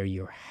problems. whether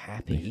you're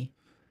happy.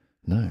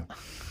 No.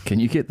 Can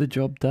you get the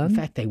job done? In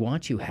fact, they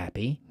want you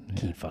happy.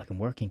 Keep fucking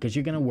working because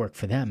you're going to work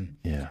for them.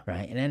 Yeah.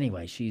 Right. And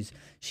anyway, she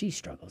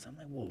struggles. I'm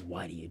like, well,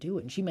 why do you do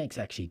it? And she makes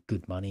actually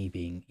good money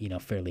being,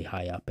 fairly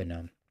high up in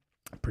a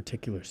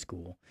particular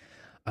school.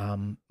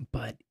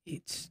 But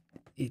it's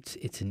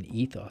an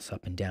ethos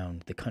up and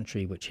down the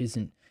country, which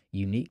isn't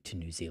unique to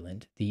New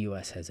Zealand. The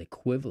U.S. has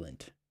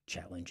equivalent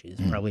challenges,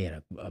 probably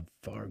at a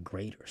far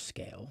greater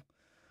scale.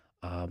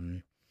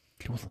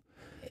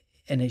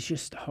 And it's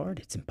just hard.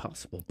 It's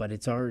impossible. But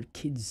it's our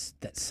kids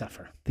that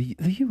suffer. The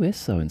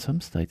US, though, in some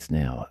states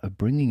now are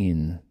bringing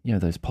in,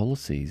 those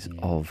policies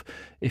of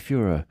if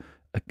you're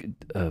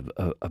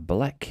a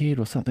black kid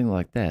or something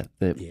like that,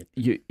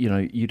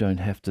 you don't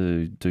have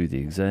to do the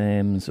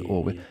exams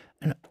and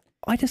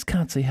I just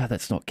can't see how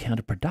that's not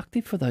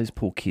counterproductive for those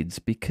poor kids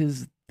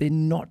because they're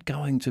not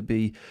going to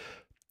be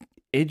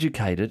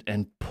educated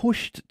and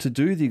pushed to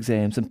do the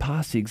exams and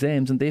pass the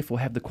exams and therefore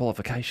have the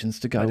qualifications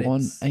to go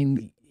on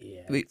and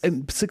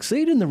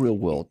succeed in the real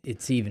world.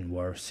 It's even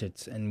worse.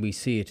 And we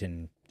see it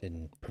in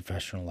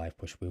professional life,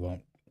 which we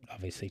won't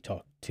obviously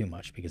talk too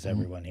much because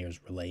everyone here is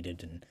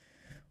related and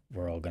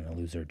we're all going to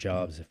lose our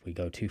jobs if we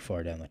go too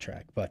far down the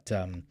track. But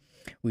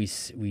we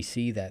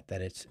see that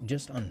it's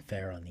just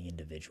unfair on the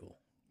individual.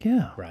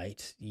 Yeah.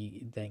 Right?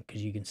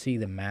 Because you can see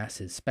the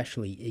masses,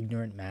 especially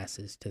ignorant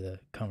masses, to the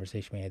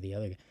conversation we had the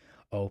other day.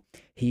 Oh,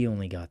 he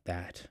only got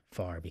that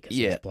far because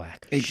he's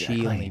black. Exactly.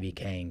 She only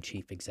became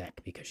chief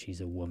exec because she's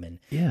a woman.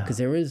 Yeah. Because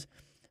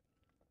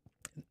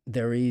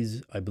there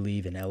is, I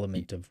believe, an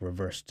element of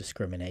reverse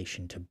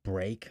discrimination to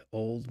break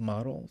old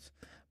models,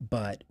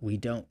 but we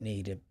don't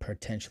need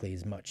potentially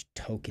as much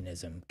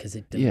tokenism because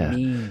it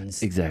demeans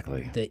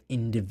the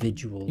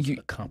individual's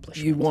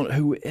accomplishment. You want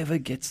whoever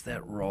gets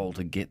that role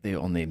to get there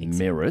on their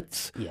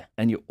merits,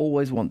 and you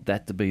always want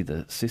that to be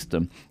the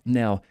system.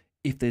 Now,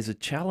 if there's a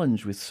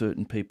challenge with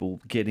certain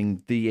people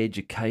getting the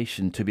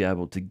education to be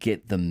able to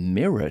get the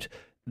merit,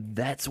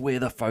 that's where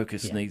the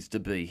focus needs to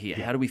be here.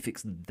 How do we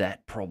fix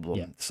that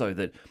problem so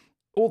that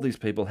all these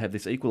people have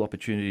this equal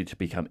opportunity to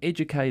become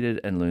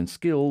educated and learn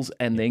skills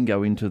and then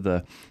go into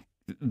the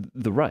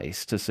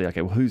race to see,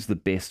 okay, well, who's the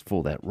best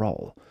for that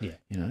role? Yeah,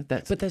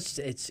 But it's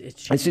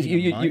just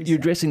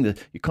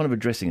you're kind of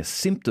addressing a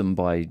symptom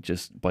by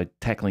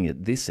tackling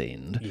it this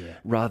end,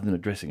 rather than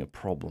addressing a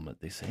problem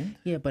at this end.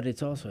 Yeah, but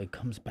it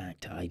comes back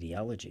to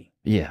ideology.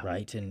 Yeah,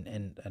 right.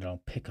 And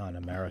I'll pick on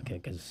America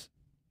because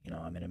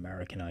I'm an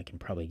American. I can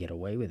probably get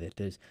away with it.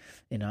 There's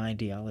an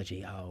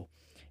ideology how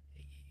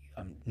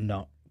I'm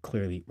not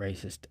clearly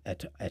racist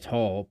at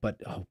all,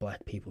 but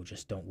black people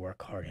just don't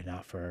work hard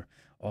enough or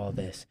all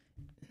this.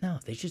 No,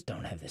 they just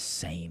don't have the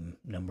same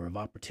number of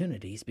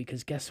opportunities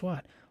because guess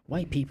what?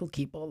 White people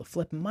keep all the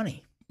flipping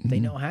money. They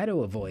know how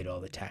to avoid all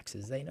the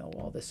taxes. They know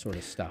all this sort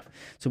of stuff.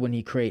 So when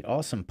you create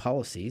awesome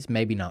policies,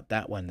 maybe not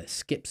that one that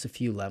skips a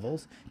few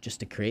levels just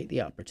to create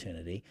the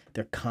opportunity,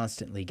 they're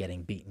constantly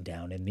getting beaten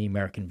down in the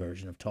American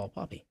version of tall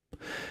poppy.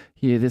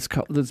 Yeah,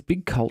 there's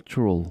big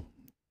cultural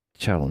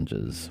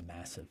challenges.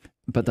 Massive.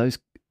 But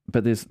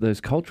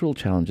those cultural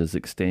challenges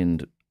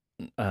extend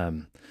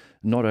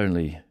not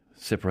only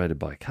separated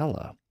by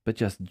colour, but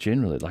just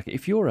generally. Like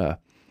if you're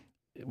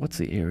what's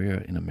the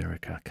area in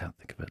America? I can't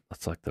think of it.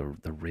 It's like the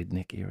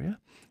redneck area,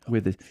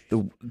 where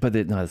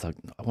it's like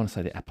I want to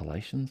say the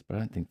Appalachians, but I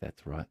don't think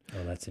that's right.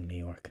 Oh, that's in New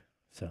York.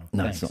 So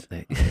no, thanks. It's not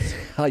there.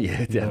 Oh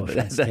yeah, but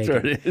that's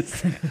where it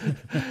is.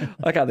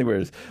 I can't think where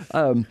it is.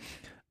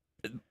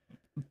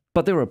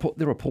 But there are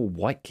poor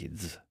white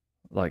kids.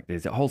 Like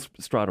there's a whole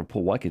strata of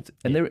poor white kids,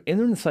 and they're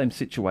in the same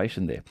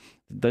situation there.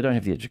 They don't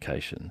have the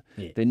education.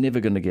 Yeah. They're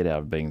never going to get out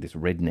of being this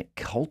redneck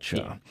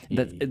culture.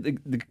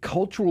 The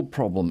cultural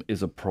problem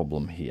is a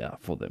problem here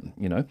for them.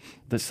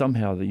 That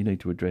somehow you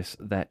need to address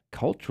that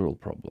cultural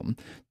problem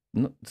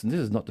this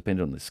is not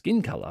dependent on the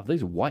skin color.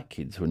 These are white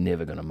kids who are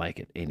never going to make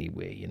it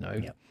anywhere, you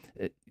know.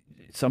 Yep.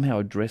 Somehow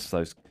address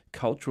those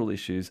cultural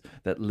issues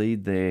that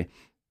lead them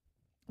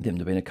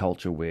to be in a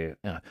culture where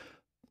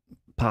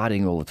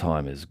partying all the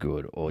time is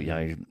good, or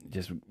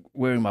just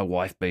wearing my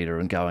wife beater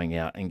and going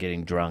out and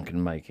getting drunk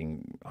and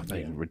making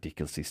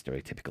ridiculously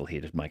stereotypical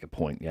here to make a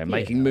point.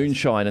 Making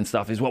moonshine and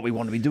stuff is what we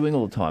want to be doing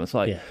all the time. It's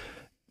like,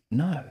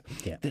 no.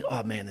 Yeah.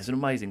 Oh man, there's an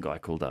amazing guy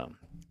called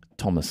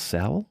Thomas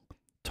Sowell.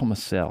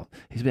 Thomas Sowell.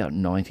 He's about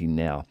 90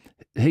 now.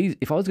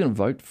 If I was going to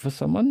vote for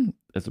someone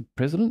as a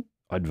president,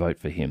 I'd vote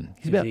for him.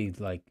 He's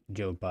like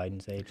Joe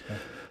Biden's age? Huh?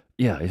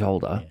 Yeah, he's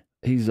older. Yeah.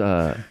 He's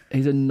a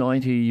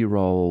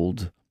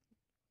 90-year-old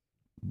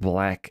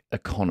black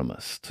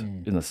economist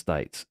in the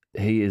States.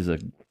 He is a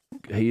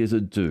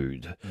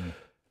dude.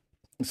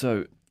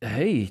 So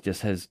he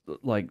just has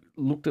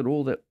looked at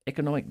all the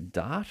economic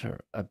data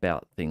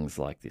about things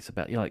like this,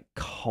 about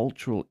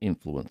cultural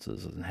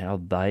influences and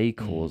how they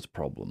cause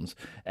problems,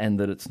 and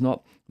that it's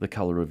not the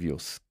color of your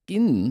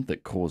skin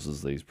that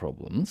causes these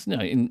problems. No,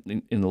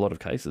 in a lot of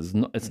cases,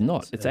 it's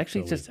not. It's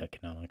actually just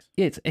economics.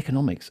 Yeah, it's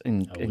economics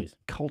and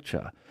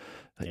culture.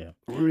 Yeah,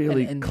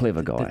 really and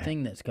clever guy. The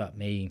thing that's got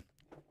me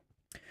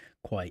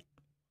quite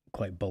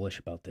bullish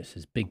about this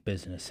is big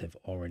business have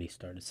already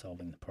started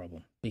solving the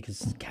problem,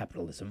 because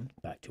capitalism,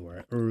 back to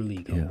our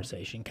early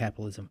conversation,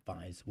 capitalism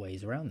finds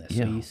ways around this.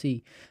 So you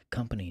see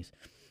companies,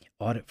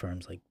 audit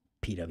firms like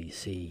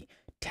PwC,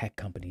 tech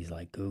companies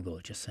like Google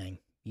just saying,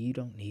 you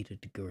don't need a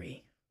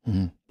degree.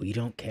 We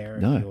don't care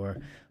if you're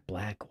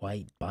black,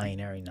 white,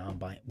 binary,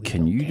 non-binary.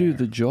 Can you do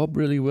the job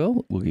really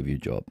well? We'll give you a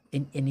job.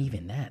 And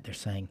even that, they're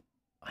saying,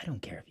 I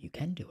don't care if you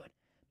can do it.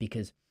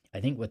 Because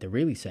I think what they're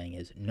really saying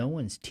is no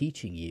one's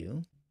teaching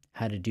you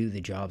how to do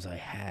the jobs I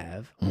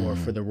have, or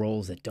for the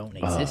roles that don't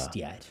exist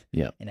yet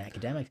in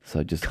academics.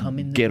 So just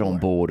get on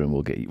board and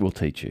we'll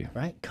teach you.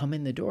 Right? Come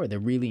in the door. They're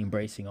really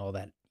embracing all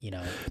that,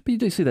 But you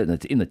do see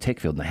that in the tech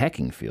field, in the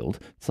hacking field.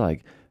 It's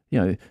like,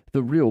 the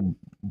real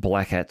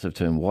black hats have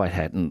turned white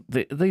hat. And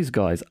these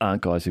guys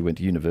aren't guys who went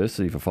to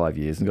university for 5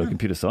 years and got a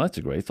computer science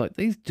degree. It's like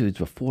these dudes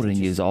were 14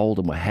 years old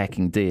and were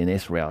hacking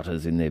DNS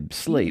routers in their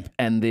sleep,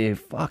 and they're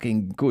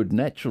fucking good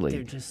naturally.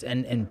 They're just,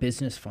 and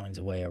business finds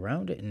a way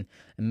around it. And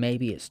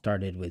maybe it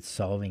started with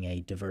solving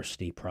a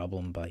diversity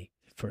problem by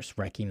first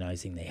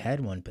recognizing they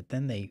had one, but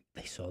then they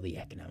saw the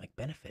economic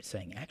benefit,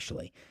 saying,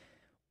 actually,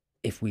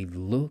 if we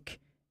look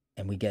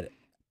and we get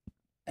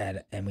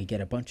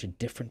a bunch of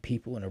different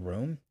people in a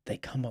room, they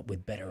come up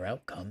with better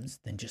outcomes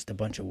than just a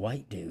bunch of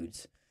white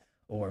dudes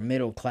or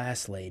middle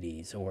class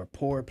ladies or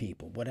poor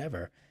people,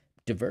 whatever.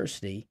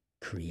 Diversity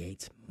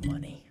creates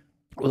money.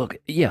 Well, look,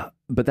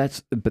 but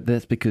that's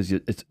because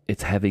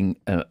it's having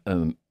a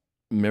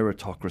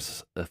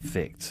meritocracy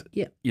effect.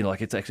 Yeah.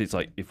 It's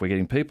like if we're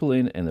getting people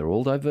in and they're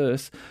all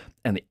diverse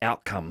and the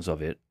outcomes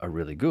of it are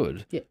really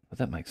good, but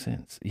that makes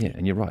sense. Yeah,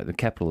 and you're right. The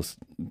capitalist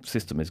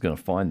system is going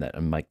to find that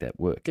and make that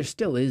work. There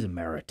still is a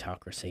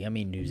meritocracy. I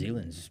mean, New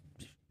Zealand's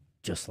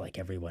just like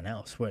everyone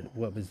else. What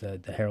was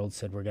the Herald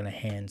said we're going to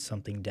hand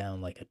something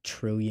down like $1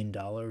 trillion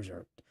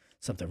or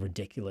something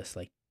ridiculous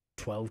like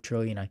 12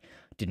 trillion. I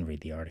didn't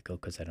read the article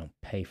because I don't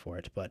pay for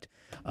it, but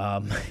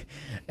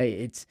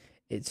it's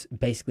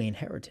basically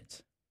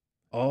inheritance.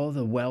 All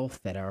the wealth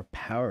that our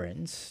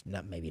parents,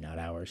 maybe not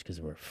ours because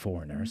we're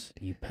foreigners,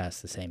 you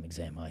passed the same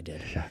exam I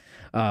did,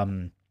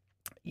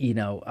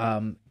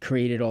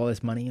 created all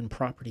this money and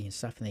property and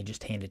stuff, and they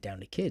just hand it down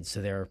to kids.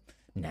 So they're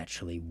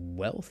naturally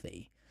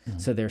wealthy.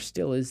 So there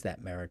still is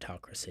that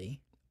meritocracy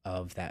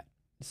of that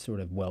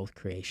sort of wealth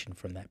creation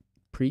from that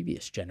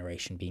previous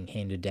generation being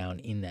handed down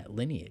in that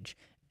lineage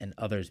and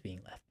others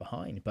being left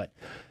behind. But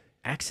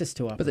access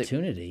to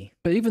opportunity,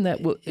 but even that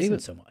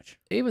isn't so much.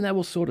 Even that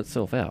will sort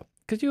itself out.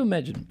 Because you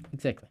imagine,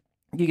 exactly,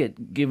 you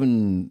get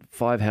given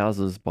 5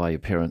 houses by your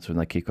parents when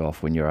they kick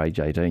off when you're age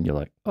 18. You're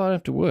like, oh, I don't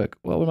have to work.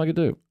 Well, what am I going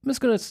to do? I'm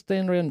just going to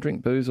stand around and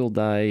drink booze all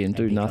day and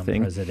do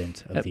nothing.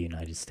 President of the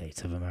United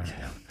States of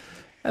America.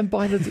 And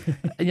by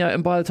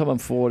the time I'm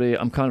 40,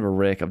 I'm kind of a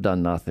wreck. I've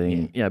done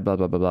nothing. Blah blah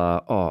blah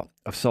blah. Oh,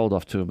 I've sold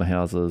off 2 of my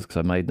houses because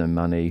I made no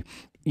money.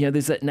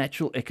 There's that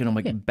natural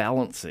economic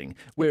balancing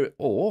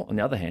or on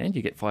the other hand,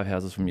 you get 5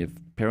 houses from your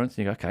parents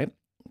and you go, okay,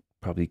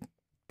 probably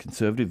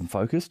conservative and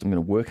focused. I'm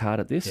going to work hard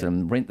at this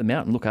and rent them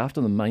out and look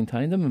after them,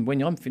 maintain them. And when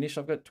I'm finished,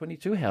 I've got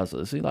 22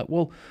 houses. So you're like,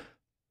 well,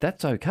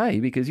 that's okay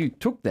because you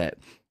took that.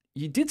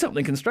 You did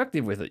something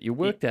constructive with it. You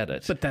worked at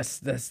it. But that's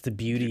the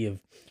beauty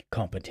of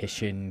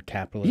competition,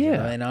 capitalism.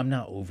 And I'm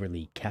not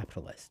overly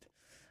capitalist.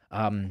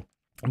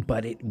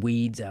 But it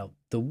weeds out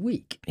the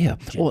weak. Yeah.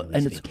 Well,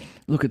 and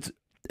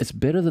it's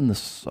better than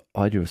the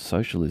idea of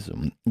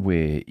socialism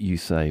where you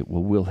say,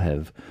 well, we'll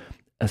have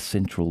a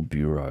central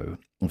bureau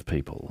of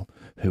people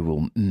who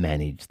will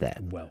manage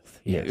that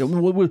wealth. Yes. Yeah,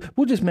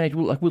 we'll just manage.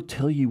 We'll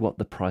tell you what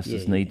the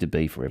prices need to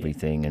be for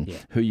everything and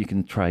who you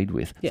can trade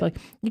with. It's like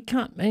you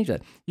can't manage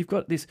that. You've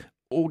got this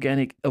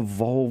organic,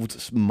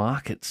 evolved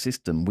market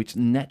system which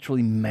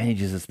naturally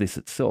manages this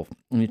itself.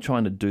 And you're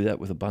trying to do that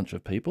with a bunch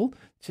of people,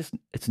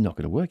 it's not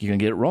going to work. You're going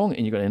to get it wrong,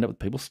 and you're going to end up with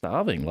people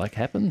starving, like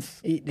happens.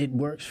 It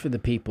works for the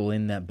people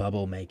in that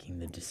bubble making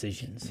the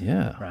decisions.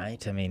 Yeah.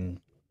 Right? I mean,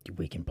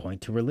 we can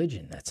point to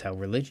religion. That's how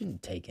religion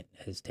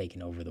has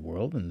taken over the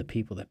world, and the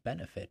people that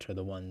benefit are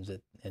the ones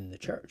in the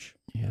church.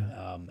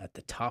 Yeah. At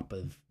the top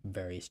of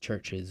various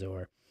churches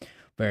or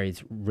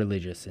various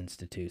religious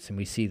institutes. And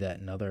we see that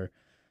in other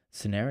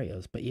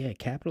scenarios. But yeah,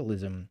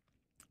 capitalism,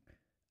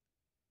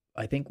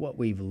 I think what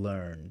we've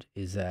learned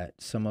is that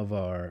some of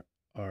our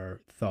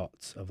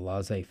thoughts of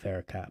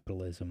laissez-faire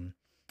capitalism,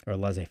 or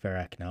laissez-faire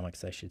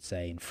economics, I should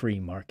say, and free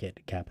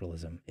market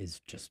capitalism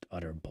is just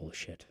utter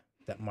bullshit.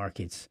 That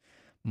markets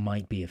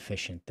might be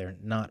efficient. They're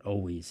not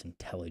always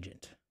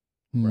intelligent,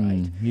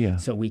 right? Yeah.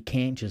 So we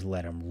can't just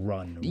let them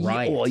run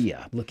riot. Oh,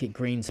 yeah. Look at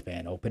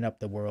Greenspan, open up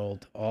the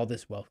world, all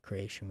this wealth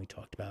creation we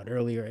talked about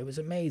earlier. It was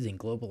amazing.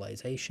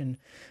 Globalization,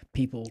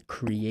 people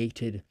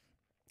created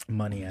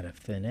money out of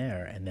thin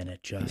air, and then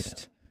it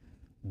just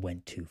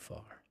went too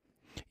far.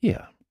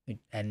 Yeah.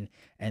 And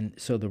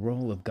so the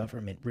role of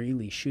government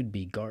really should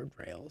be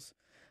guardrails,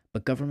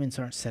 but governments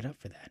aren't set up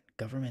for that.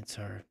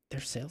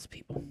 They're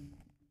salespeople,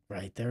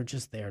 right? They're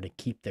just there to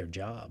keep their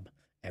job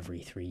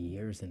every 3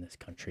 years in this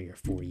country or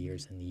 4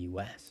 years in the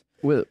US.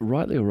 Well,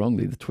 rightly or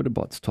wrongly, the Twitter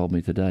bots told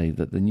me today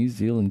that the New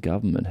Zealand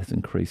government has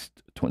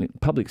increased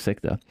public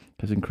sector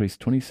has increased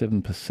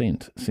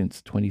 27%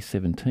 since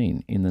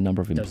 2017 in the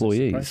number of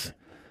employees.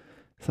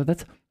 So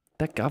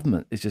that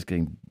government is just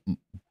getting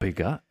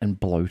bigger and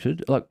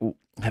bloated. Like,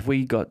 have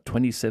we got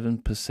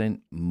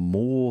 27%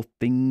 more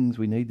things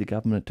we need the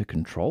government to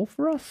control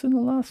for us in the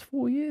last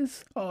 4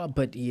 years?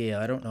 But yeah,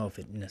 I don't know if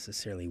it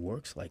necessarily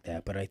works like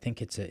that, but I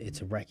think it's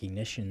a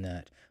recognition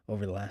that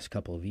over the last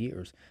couple of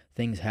years,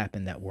 things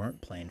happened that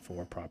weren't planned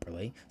for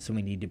properly, so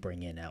we need to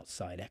bring in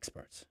outside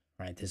experts,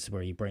 right? This is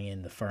where you bring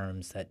in the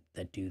firms that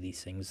do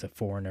these things, the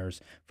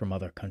foreigners from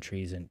other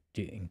countries, and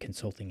doing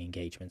consulting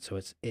engagements.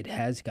 So it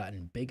has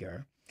gotten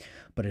bigger,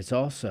 but it's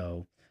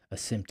also a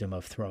symptom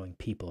of throwing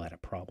people at a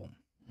problem.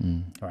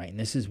 All right, and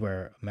this is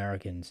where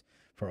Americans,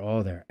 for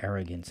all their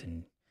arrogance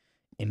and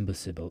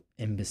imbecilic.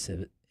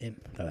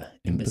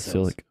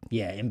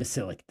 Yeah,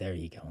 imbecilic. There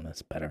you go.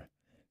 That's better.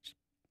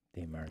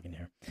 The American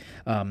here.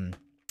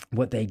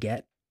 What they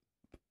get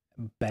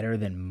better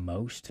than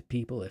most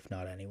people, if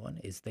not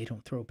anyone, is they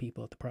don't throw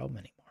people at the problem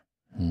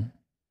anymore.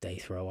 They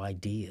throw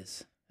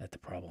ideas at the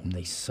problem.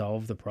 They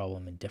solve the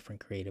problem in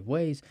different creative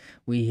ways.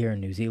 We here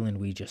in New Zealand,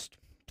 we just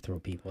throw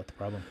people at the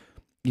problem.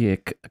 Yeah,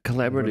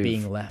 collaborative. We're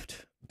being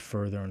left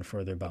further and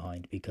further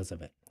behind because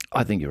of it.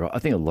 I think you're right. I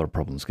think a lot of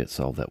problems get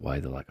solved that way.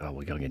 They're like, oh,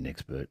 we're going to get an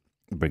expert,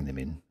 bring them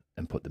in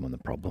and put them on the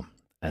problem.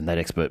 And that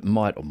expert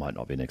might or might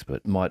not be an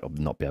expert, might or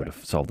not be able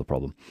to solve the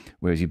problem.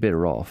 Whereas you're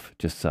better off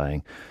just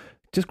saying,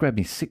 just grab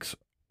me 6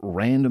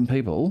 random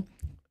people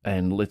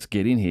and let's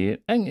get in here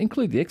and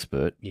include the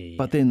expert. Yeah.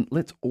 But then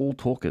let's all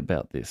talk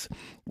about this.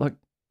 Like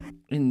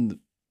in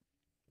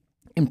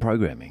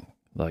programming,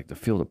 like the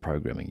field of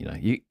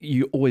programming,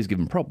 you always give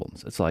them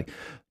problems. It's like,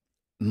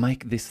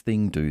 make this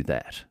thing do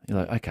that. You're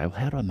like, okay, well,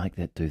 how do I make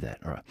that do that?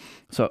 All right.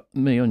 So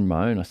me on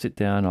my own, I sit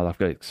down, I've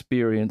got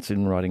experience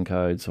in writing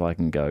code, so I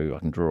can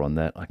draw on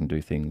that, I can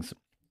do things,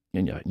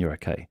 and you're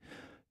okay.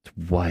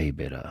 It's way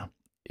better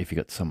if you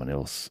got someone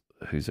else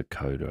who's a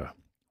coder,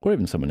 or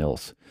even someone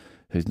else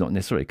who's not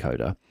necessarily a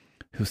coder,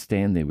 who'll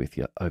stand there with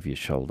you over your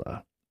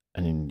shoulder,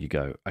 and then you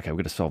go, okay, we're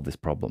going to solve this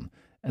problem.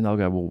 And they'll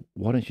go, well,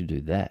 why don't you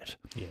do that?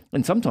 Yeah.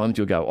 And sometimes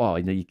you'll go, oh,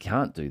 you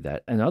can't do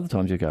that. And other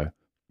times you go,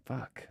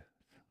 fuck,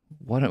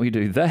 why don't we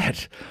do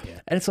that?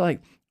 Yeah. And it's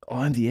like,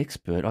 I'm the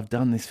expert. I've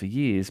done this for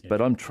years,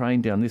 but I'm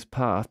trained down this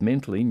path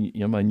mentally.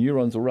 My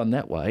neurons will run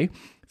that way.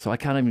 So I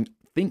can't even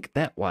think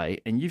that way.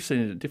 And you've seen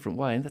it a different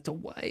way. And that's a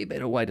way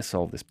better way to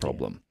solve this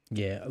problem.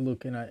 Yeah,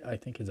 look, and I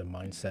think it's a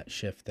mindset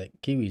shift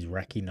that Kiwis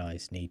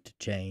recognize need to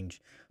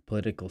change.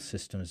 Political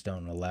systems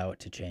don't allow it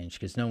to change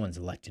because no one's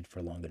elected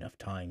for long enough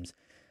times.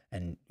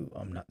 And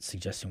I'm not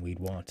suggesting we'd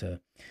want a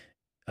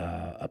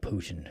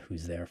Putin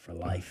who's there for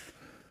life.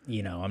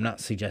 I'm not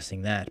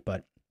suggesting that,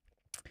 but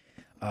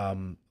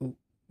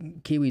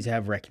Kiwis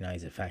have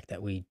recognized the fact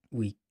that we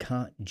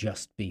can't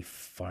just be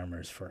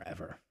farmers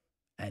forever.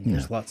 And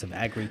there's lots of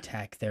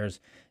agri-tech, there's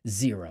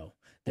zero,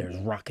 there's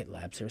rocket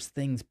labs, there's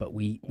things, but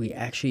we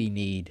actually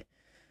need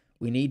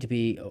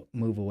to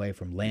move away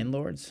from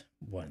landlords,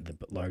 one of the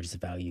largest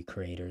value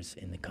creators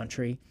in the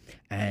country,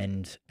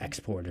 and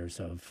exporters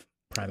of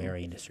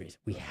primary industries.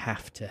 We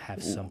have to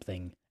have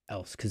something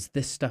else because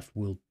this stuff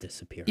will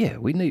disappear. Yeah,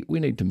 we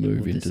need to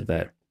move into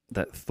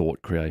that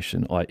thought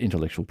creation,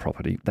 intellectual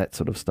property, that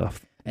sort of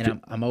stuff.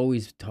 And I'm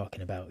always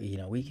talking about,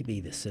 we could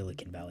be the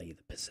Silicon Valley of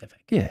the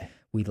Pacific. Yeah.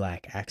 We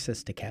lack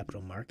access to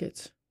capital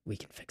markets. We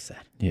can fix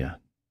that. Yeah.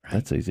 Right?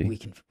 That's easy. We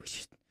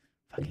should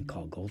fucking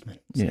call Goldman.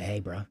 Say, hey,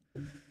 bro,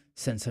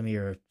 send some of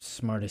your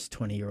smartest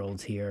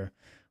 20-year-olds here.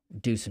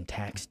 do some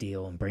tax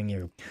deal and bring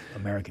your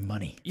American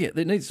money. Yeah,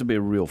 there needs to be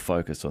a real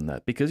focus on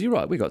that because you're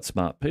right. We got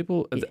smart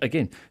people. Yeah.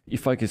 Again, you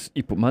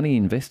put money,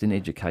 invest in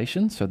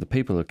education, so the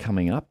people who are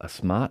coming up are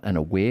smart and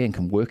aware and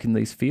can work in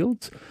these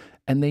fields,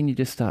 and then you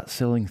just start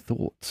selling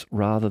thoughts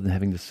rather than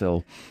having to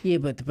sell. Yeah,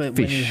 but when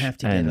you have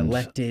to get and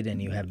elected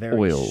and you have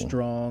very oil.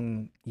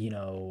 strong,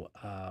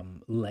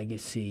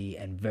 legacy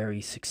and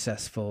very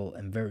successful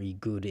and very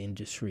good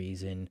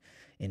industries in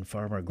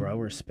farmer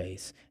grower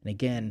space, and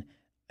again,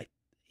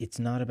 it's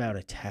not about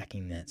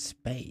attacking that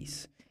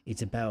space.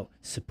 It's about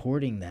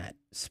supporting that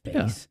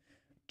space,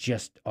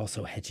 just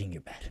also hedging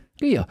your bet.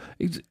 Yeah,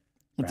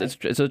 Right?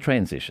 it's a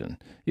transition.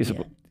 You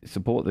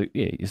support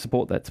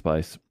that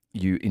space.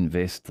 You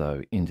invest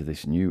though into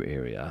this new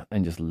area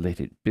and just let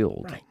it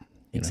build. Right.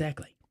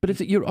 Exactly. But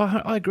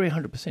I agree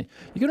 100%.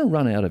 You're going to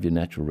run out of your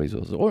natural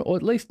resources, or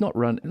at least not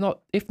run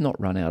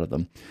out of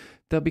them.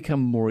 They'll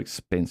become more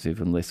expensive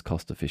and less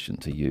cost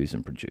efficient to use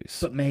and produce.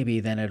 But maybe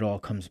then it all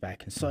comes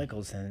back in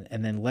cycles, and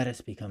then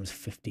lettuce becomes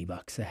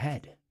 $50 a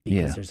head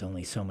because there's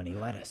only so many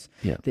lettuce.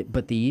 Yeah.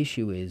 But the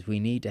issue is we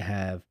need to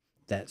have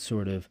that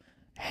sort of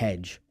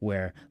hedge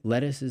where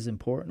lettuce is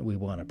important. We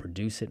want to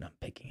produce it. I'm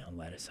picking on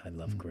lettuce. I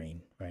love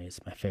green, right?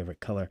 It's my favorite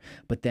color.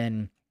 But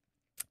then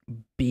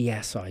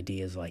BS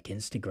ideas like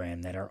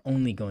Instagram that are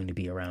only going to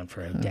be around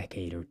for a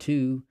decade or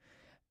two,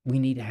 we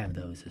need to have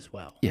those as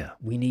well. Yeah.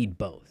 We need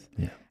both.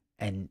 Yeah.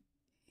 And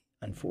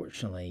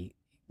unfortunately,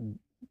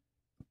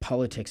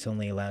 politics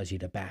only allows you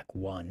to back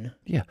one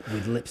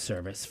with lip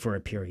service for a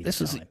period of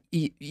time. This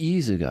was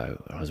years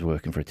ago. I was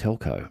working for a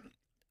telco,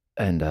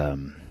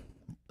 and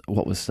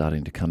what was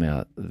starting to come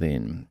out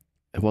then,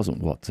 it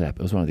wasn't WhatsApp.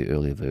 It was one of the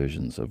earlier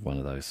versions of one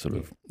of those sort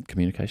of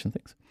communication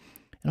things.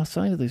 And I was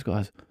saying to these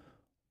guys,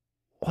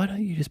 why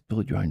don't you just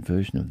build your own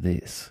version of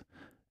this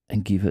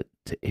and give it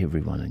to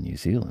everyone in New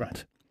Zealand?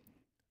 Right.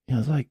 I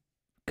was like,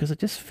 because it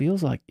just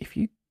feels like if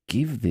you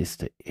give this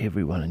to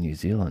everyone in New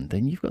Zealand,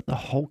 then you've got the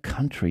whole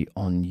country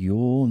on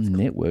your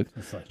network.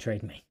 It's like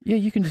Trade Me. Yeah,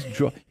 you can just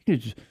drop. You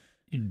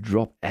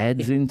drop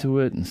ads into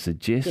it and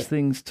suggest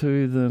things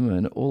to them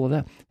and all of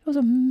that. There was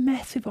a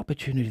massive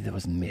opportunity that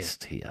was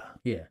missed here.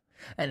 Yeah,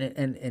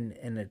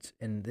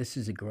 and this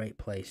is a great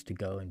place to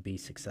go and be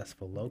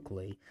successful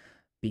locally,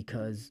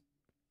 because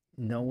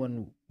no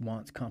one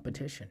wants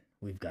competition.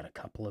 We've got a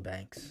couple of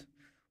banks,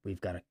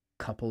 we've got a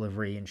couple of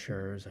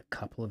reinsurers, a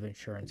couple of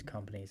insurance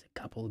companies, a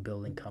couple of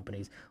building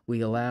companies. We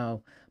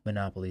allow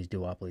monopolies,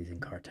 duopolies,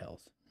 and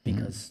cartels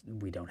because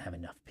we don't have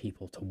enough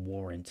people to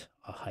warrant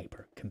a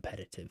hyper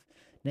competitive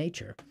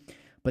nature.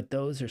 But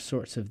those are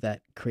sorts of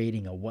that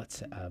creating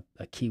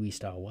a Kiwi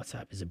style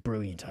WhatsApp is a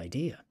brilliant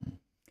idea,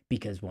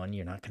 because one,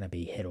 you're not going to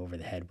be hit over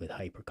the head with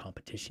hyper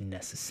competition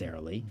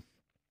necessarily.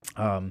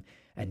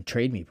 And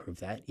Trade Me proved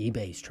that.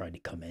 eBay's tried to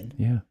come in.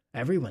 Yeah.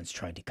 Everyone's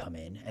tried to come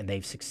in, and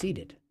they've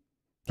succeeded.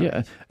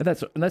 Yeah, and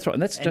that's right.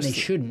 And that's they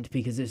shouldn't,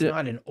 because it's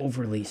not an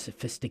overly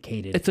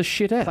sophisticated. It's a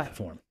shit app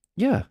platform.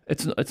 Yeah,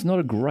 it's not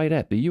a great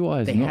app. The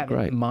UI is not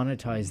great. They haven't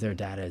monetized their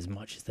data as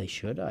much as they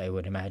should. I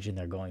would imagine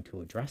they're going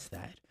to address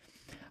that.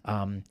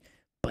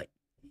 But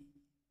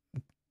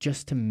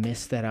just to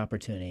miss that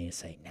opportunity and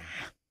say, nah,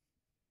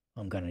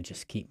 I'm going to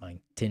just keep my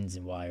tins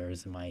and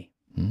wires and my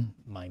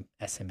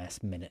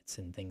SMS minutes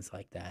and things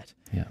like that.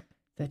 Yeah.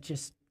 That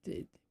just,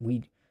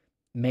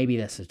 maybe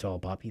that's the tall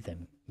poppy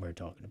thing we're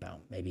talking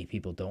about. Maybe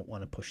people don't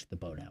want to push the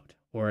boat out,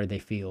 or they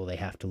feel they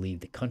have to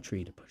leave the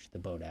country to push the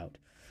boat out.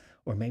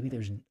 Or maybe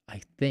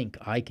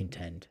I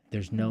contend,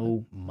 there's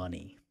no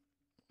money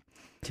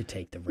to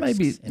take the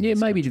risks.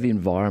 Maybe the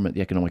environment,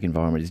 the economic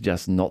environment is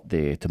just not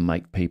there to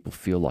make people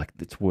feel like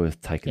it's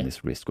worth taking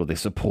this risk, or they're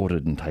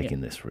supported in taking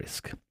this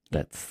risk.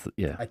 That's,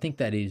 I think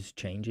that is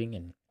changing,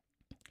 and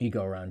you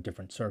go around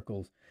different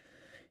circles.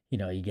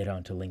 You get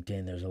onto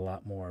LinkedIn, there's a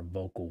lot more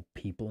vocal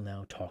people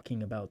now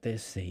talking about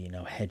this,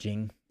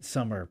 hedging.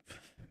 Some are,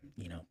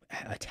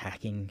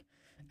 attacking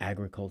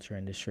agriculture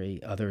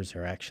industry. Others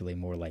are actually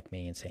more like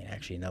me and saying,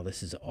 actually, no,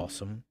 this is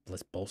awesome.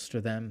 Let's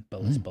bolster them,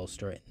 but let's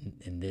bolster it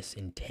in this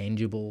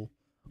intangible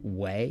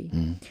way.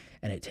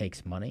 And it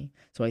takes money.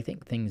 So I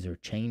think things are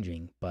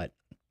changing, but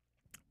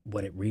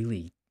what it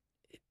really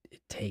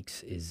it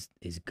takes is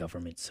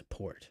government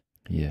support.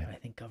 Yeah. I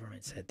think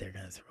government said they're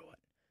going to throw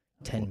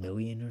 10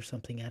 million or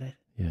something at it.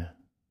 Yeah.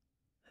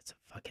 That's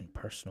a fucking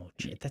personal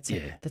shit. That's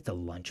a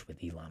lunch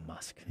with Elon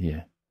Musk.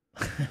 Yeah.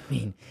 I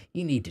mean,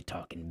 you need to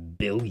talk in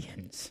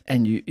billions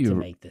and to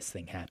make this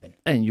thing happen.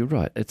 And you're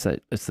right. It's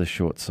the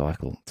short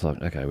cycle. It's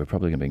like, okay, we're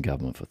probably going to be in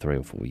government for 3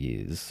 or 4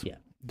 years. Yeah.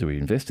 Do we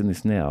invest in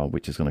this now,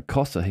 which is going to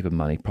cost a heap of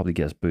money, probably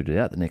get us booted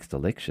out the next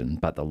election,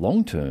 but the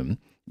long-term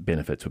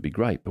benefits would be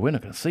great, but we're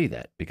not going to see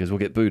that because we'll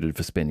get booted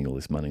for spending all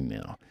this money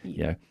now.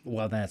 Yeah.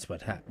 Well, that's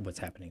what's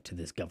happening to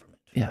this government,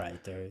 yeah.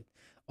 right?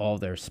 All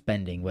their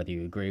spending, whether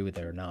you agree with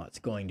it or not, it's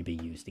going to be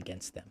used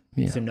against them.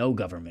 Yeah. So no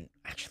government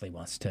actually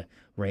wants to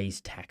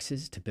raise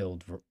taxes to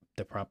build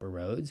the proper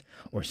roads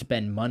or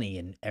spend money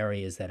in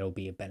areas that will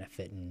be a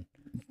benefit in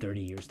 30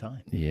 years'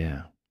 time.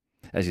 Yeah.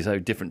 as you say,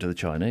 different to the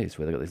Chinese,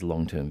 where they've got these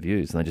long-term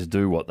views and they just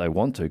do what they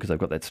want to because they've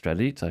got that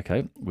strategy. It's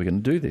okay, we're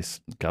going to do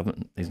this.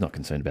 Government is not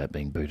concerned about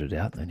being booted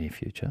out in the near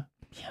future.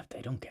 Yeah,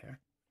 they don't care.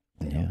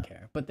 They don't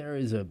care. But there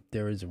is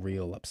a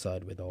real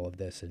upside with all of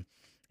this, and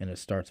it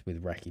starts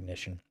with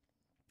recognition.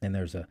 And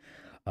there's a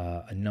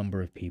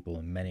number of people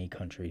in many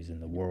countries in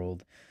the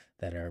world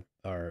that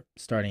are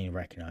starting to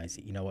recognize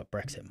that, you know what,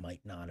 Brexit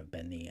might not have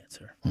been the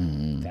answer.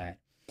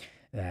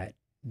 That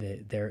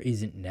there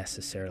isn't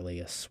necessarily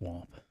a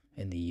swamp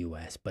in the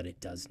U.S., but it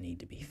does need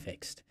to be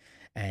fixed.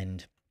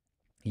 And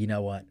you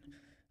know what?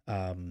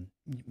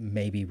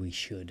 Maybe we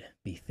should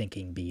be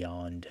thinking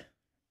beyond,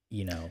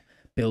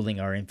 building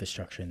our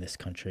infrastructure in this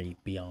country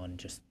beyond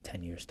just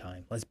 10 years'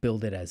 time. Let's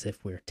build it as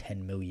if we're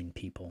 10 million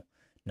people,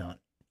 not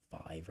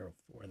 5 or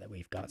 4 that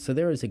we've got. So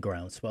there is a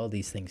groundswell.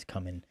 These things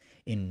come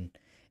in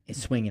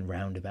swinging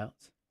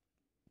roundabouts.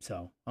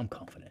 So I'm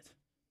confident.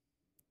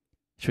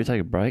 Should we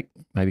take a break?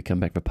 Maybe come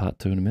back for part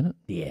 2 in a minute?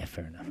 Yeah,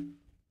 fair enough.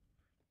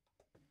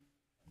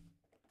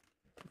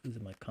 This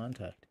is my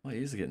contact. My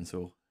ears are getting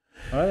sore.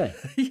 Are they?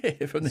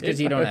 Yeah, from because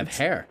you don't have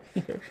hair.